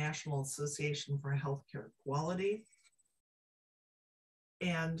 National Association for Healthcare Quality.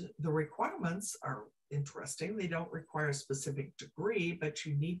 And the requirements are interesting. They don't require a specific degree, but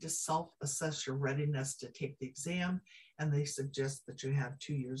you need to self-assess your readiness to take the exam, and they suggest that you have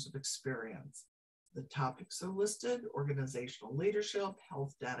 2 years of experience. The topics are listed: organizational leadership,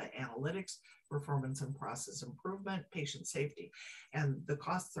 health data analytics, performance and process improvement, patient safety, and the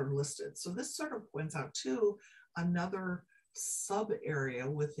costs are listed. So this sort of points out to another sub area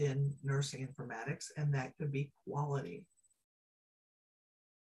within nursing informatics, and that could be quality.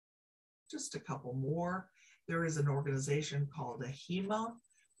 Just a couple more. There is an organization called AHIMA,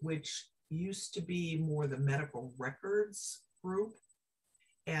 which used to be more the medical records group,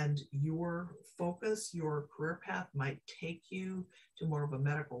 and your focus, your career path might take you to more of a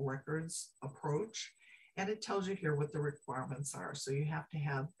medical records approach. And it tells you here what the requirements are. So you have to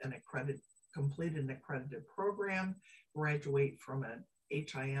have complete an accredited program, graduate from an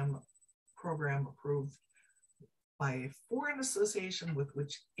HIM program approved by a foreign association with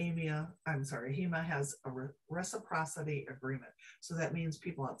which HEMA has a reciprocity agreement. So that means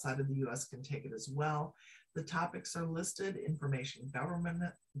people outside of the US can take it as well. The topics are listed: information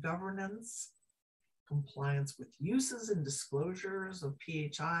governance, compliance with uses and disclosures of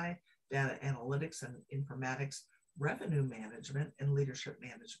PHI, data analytics and informatics, revenue management, and leadership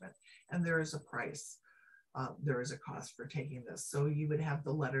management. And there is a price. There is a cost for taking this. So you would have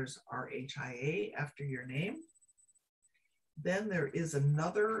the letters RHIA after your name. Then there is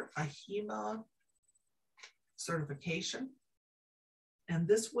another AHIMA certification. And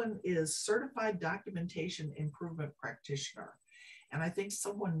this one is Certified Documentation Improvement Practitioner. And I think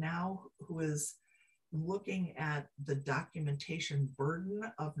someone now who is looking at the documentation burden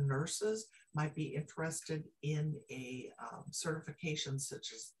of nurses might be interested in a certification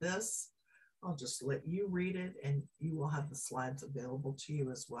such as this. I'll just let you read it, and you will have the slides available to you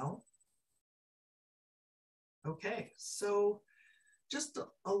as well. Okay, so just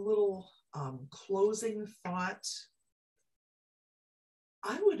a little closing thought.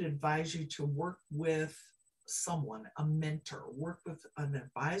 I would advise you to work with someone, a mentor, work with an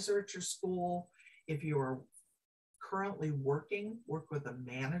advisor at your school. If you're currently working, work with a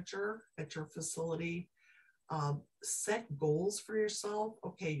manager at your facility. Set goals for yourself.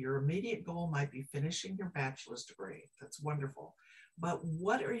 Okay, your immediate goal might be finishing your bachelor's degree. That's wonderful. But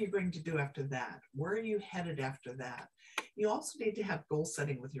what are you going to do after that? Where are you headed after that? You also need to have goal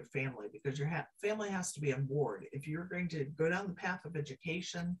setting with your family, because your family has to be on board. If you're going to go down the path of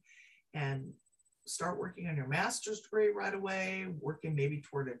education and start working on your master's degree right away, working maybe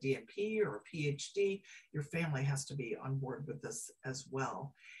toward a DMP or a PhD, your family has to be on board with this as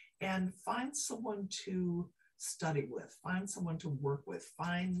well. And find someone to study with, find someone to work with,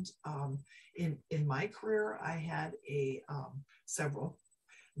 in my career, I had several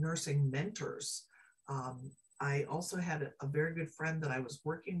nursing mentors. I also had a very good friend that I was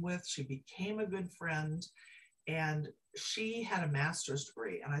working with. She became a good friend, and she had a master's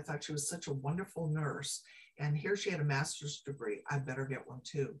degree, and I thought she was such a wonderful nurse. And here she had a master's degree. I better get one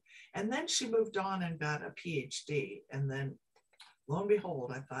too. And then she moved on and got a PhD. And then lo and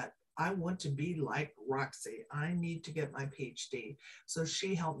behold, I thought, I want to be like Roxy. I need to get my PhD. So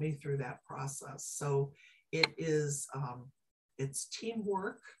she helped me through that process. So it is, it's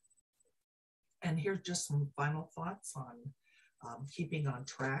teamwork. And here's just some final thoughts on keeping on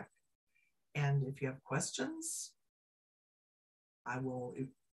track. And if you have questions, I will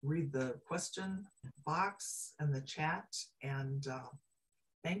read the question box and the chat. And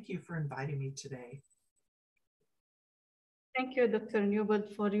thank you for inviting me today. Thank you, Dr. Newbold,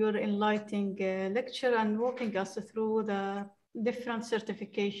 for your enlightening lecture and walking us through the different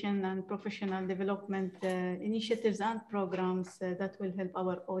certification and professional development initiatives and programs that will help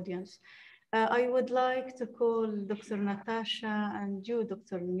our audience. I would like to call Dr. Natasha and you,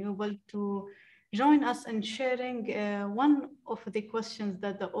 Dr. Newbold, to join us in sharing one of the questions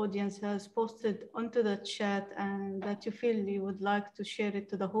that the audience has posted onto the chat and that you feel you would like to share it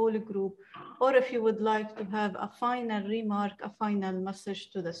to the whole group, or if you would like to have a final remark, a final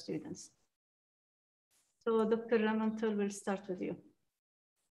message to the students. So Dr. Ramantul, we'll start with you.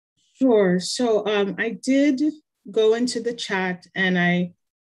 Sure. So I did go into the chat and I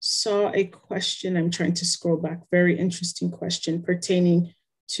saw a question. I'm trying to scroll back. Very interesting question pertaining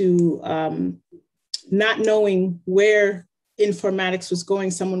to not knowing where informatics was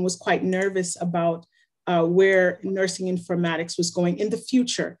going. Someone was quite nervous about where nursing informatics was going in the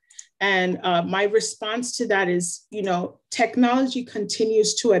future. And my response to that is, you know, technology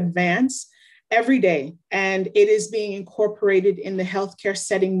continues to advance every day, and it is being incorporated in the healthcare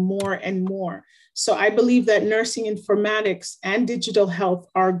setting more and more. So I believe that nursing informatics and digital health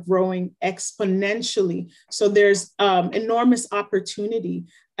are growing exponentially. So there's enormous opportunity.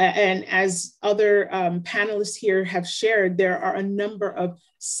 And as other panelists here have shared, there are a number of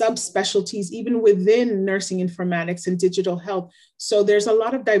subspecialties even within nursing informatics and digital health. So there's a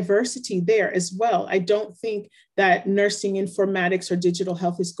lot of diversity there as well. I don't think that nursing informatics or digital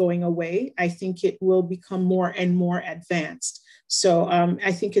health is going away. I think it will become more and more advanced. So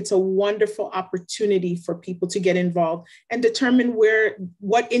I think it's a wonderful opportunity for people to get involved and determine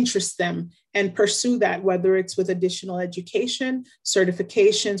what interests them and pursue that, whether it's with additional education,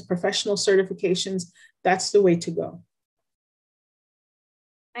 certifications, professional certifications. That's the way to go.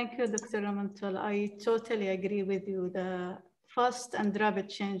 Thank you, Dr. Ramantul. I totally agree with you. The fast and rapid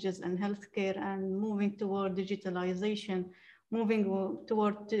changes in healthcare and moving toward digitalization, moving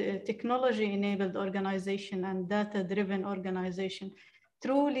toward technology-enabled organization and data-driven organization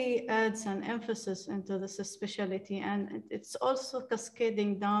truly adds an emphasis into this specialty. And it's also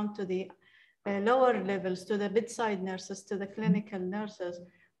cascading down to the lower levels, to the bedside nurses, to the clinical nurses,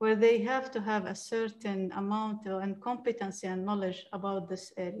 where they have to have a certain amount and competency and knowledge about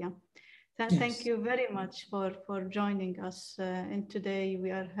this area. Thank you very much for joining us. And today we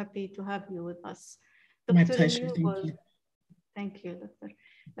are happy to have you with us. My pleasure, thank you. Thank you,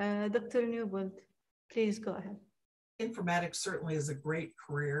 Doctor. Dr. Newbold, please go ahead. Informatics certainly is a great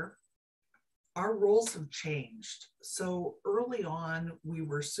career. Our roles have changed. So early on, we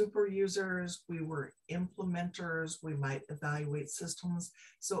were super users, we were implementers, we might evaluate systems.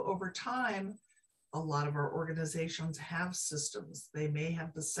 So over time, a lot of our organizations have systems. They may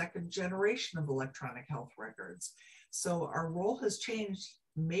have the second generation of electronic health records. So our role has changed.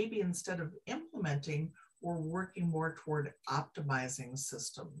 Maybe instead of implementing, we're working more toward optimizing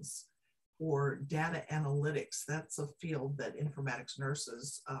systems or data analytics. That's a field that informatics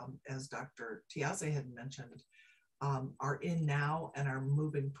nurses, as Dr. Tiaze had mentioned, are in now and are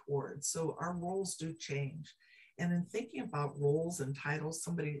moving towards. So our roles do change. And in thinking about roles and titles,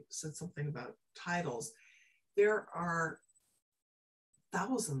 somebody said something about titles. There are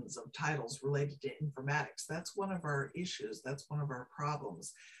thousands of titles related to informatics. That's one of our issues. That's one of our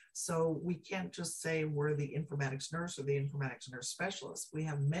problems. So we can't just say we're the informatics nurse or the informatics nurse specialist. We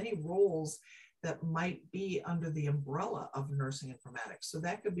have many roles that might be under the umbrella of nursing informatics. So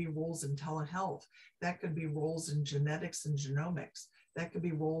that could be roles in telehealth. That could be roles in genetics and genomics. That could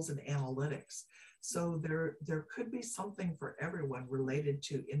be roles in analytics. So there could be something for everyone related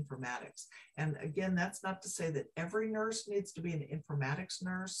to informatics. And again, that's not to say that every nurse needs to be an informatics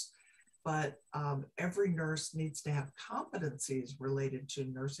nurse, but every nurse needs to have competencies related to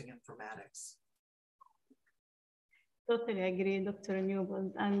nursing informatics. Totally agree, Dr.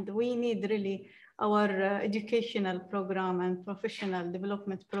 Newbold. And we need really our educational program and professional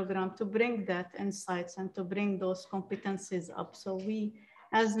development program to bring that insights and to bring those competencies up. So we,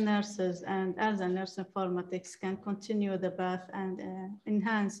 as nurses and as a nurse informatics, can continue the path and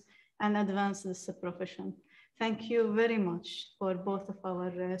enhance and advance this profession. Thank you very much for both of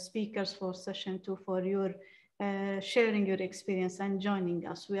our speakers for session 2 for your sharing your experience and joining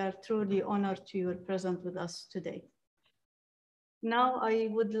us. We are truly honored to you present with us today. Now I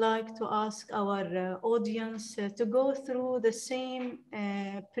would like to ask our audience to go through the same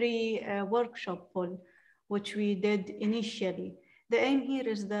pre-workshop poll, which we did initially. The aim here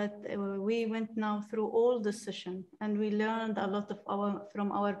is that we went now through all the session and we learned a lot of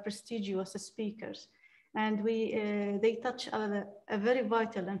from our prestigious speakers. And they touch a very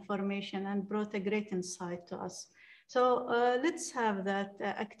vital information and brought a great insight to us. So let's have that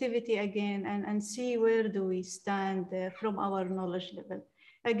activity again and see where do we stand from our knowledge level.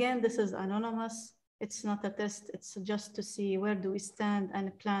 Again, this is anonymous. It's not a test. It's just to see where do we stand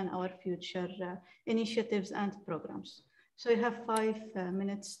and plan our future initiatives and programs. So you have 5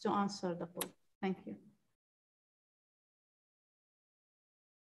 minutes to answer the poll. Thank you.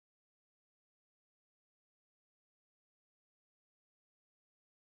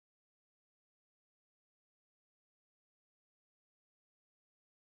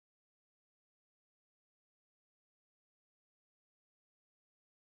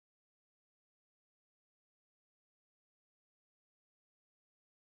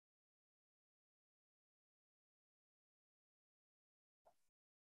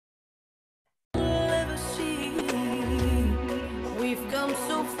 We've come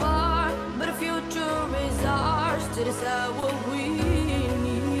so far, but the future is ours to decide what we need.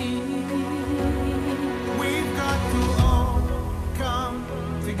 We've got to all come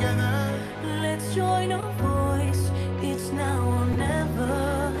together. Let's join our voice. It's now or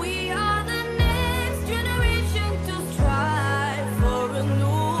never. We are the next generation to strive for a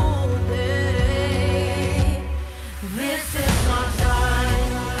new day. This is our time.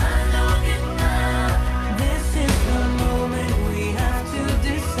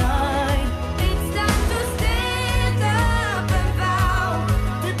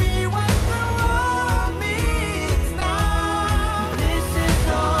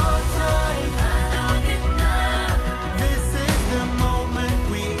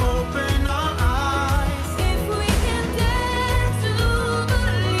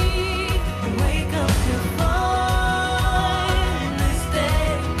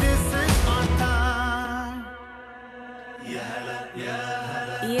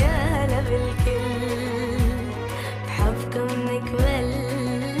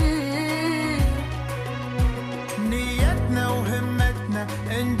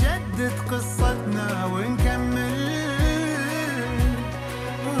 نجدد قصتنا ونكمل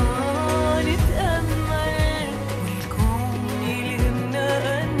نتأمل والكون يلهمنا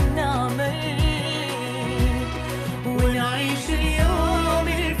أن نعمل ونعيش اليوم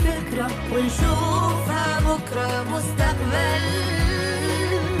الفكرة ونشوفها بكرة مستقبل.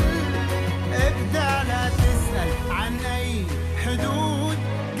 ابدع لا تسأل عن أي حدود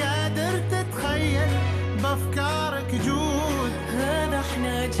قادر تتخيل بأفكارك جود. هذا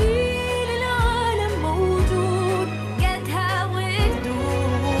احنا جيل العالم موجود قدها وجدود.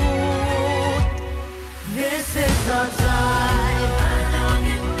 This is our time.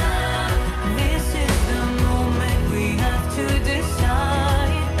 This is the moment we have to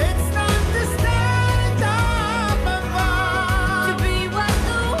decide. It's time to stand up and fight. To be what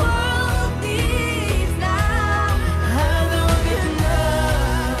the world needs now. هذا وقتنا.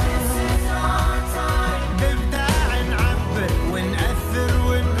 This is our time. بإبداع نعبر ونأثر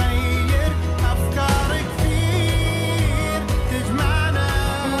ونغير أفكار كثير تجمعنا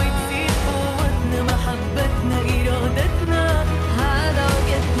وتزيد قوتنا محبتنا إرادتنا. هذا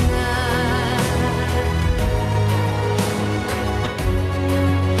وقتنا.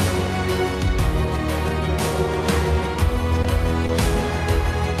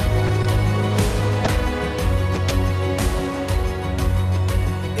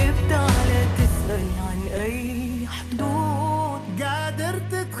 ابدع لا تسأل عن أي حدود. قادر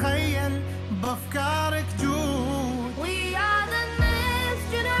تتخيل بأفكارك جود. We are the next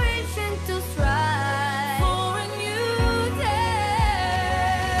generation to strive for a new day.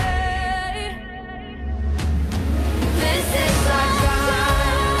 This is our time.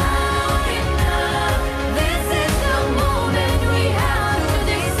 This is the moment we have to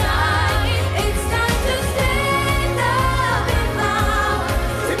decide. It's time to stand up and fight.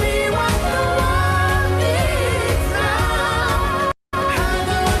 To be what the world needs now.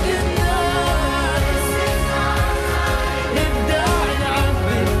 هذا وقتنا. This is our time. نبدأ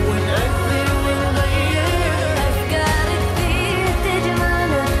نعبر ونأثر ونغير أفكار كتير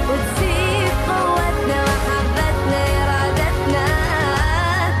تجمعنا وتزيد قوتنا محبتنا إرادتنا.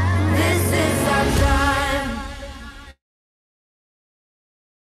 This is our time.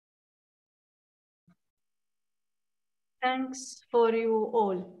 Thanks for you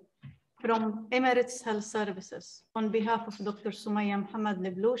all. From Emirates Health Services, on behalf of Dr. Sumaya Mohammed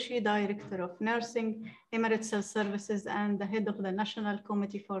Lebloushi, Director of Nursing, Emirates Health Services, and the head of the National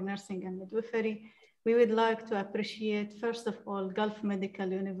Committee for Nursing and Midwifery, we would like to appreciate, first of all, Gulf Medical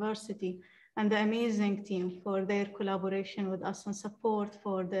University and the amazing team for their collaboration with us and support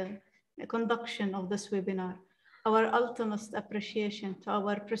for the conduction of this webinar. Our ultimate appreciation to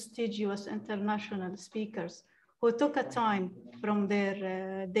our prestigious international speakers who took a time from their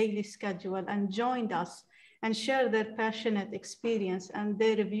daily schedule and joined us and shared their passionate experience and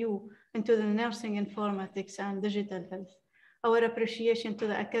their view into the nursing informatics and digital health. Our appreciation to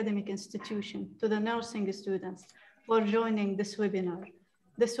the academic institution, to the nursing students for joining this webinar.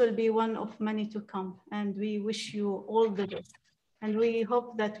 This will be one of many to come, and we wish you all the best. And we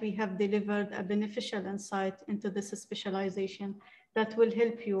hope that we have delivered a beneficial insight into this specialization that will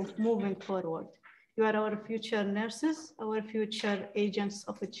help you moving forward. You are our future nurses, our future agents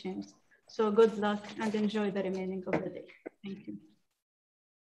of change. So good luck and enjoy the remaining of the day. Thank you.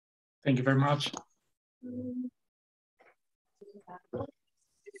 Thank you very much.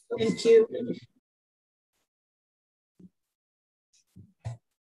 Thank you.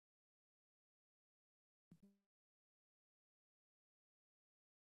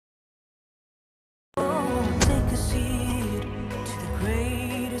 Take a seat to the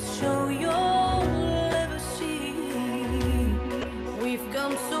greatest show you'll ever see. We've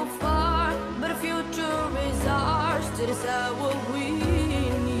come so far, but the future is ours to decide what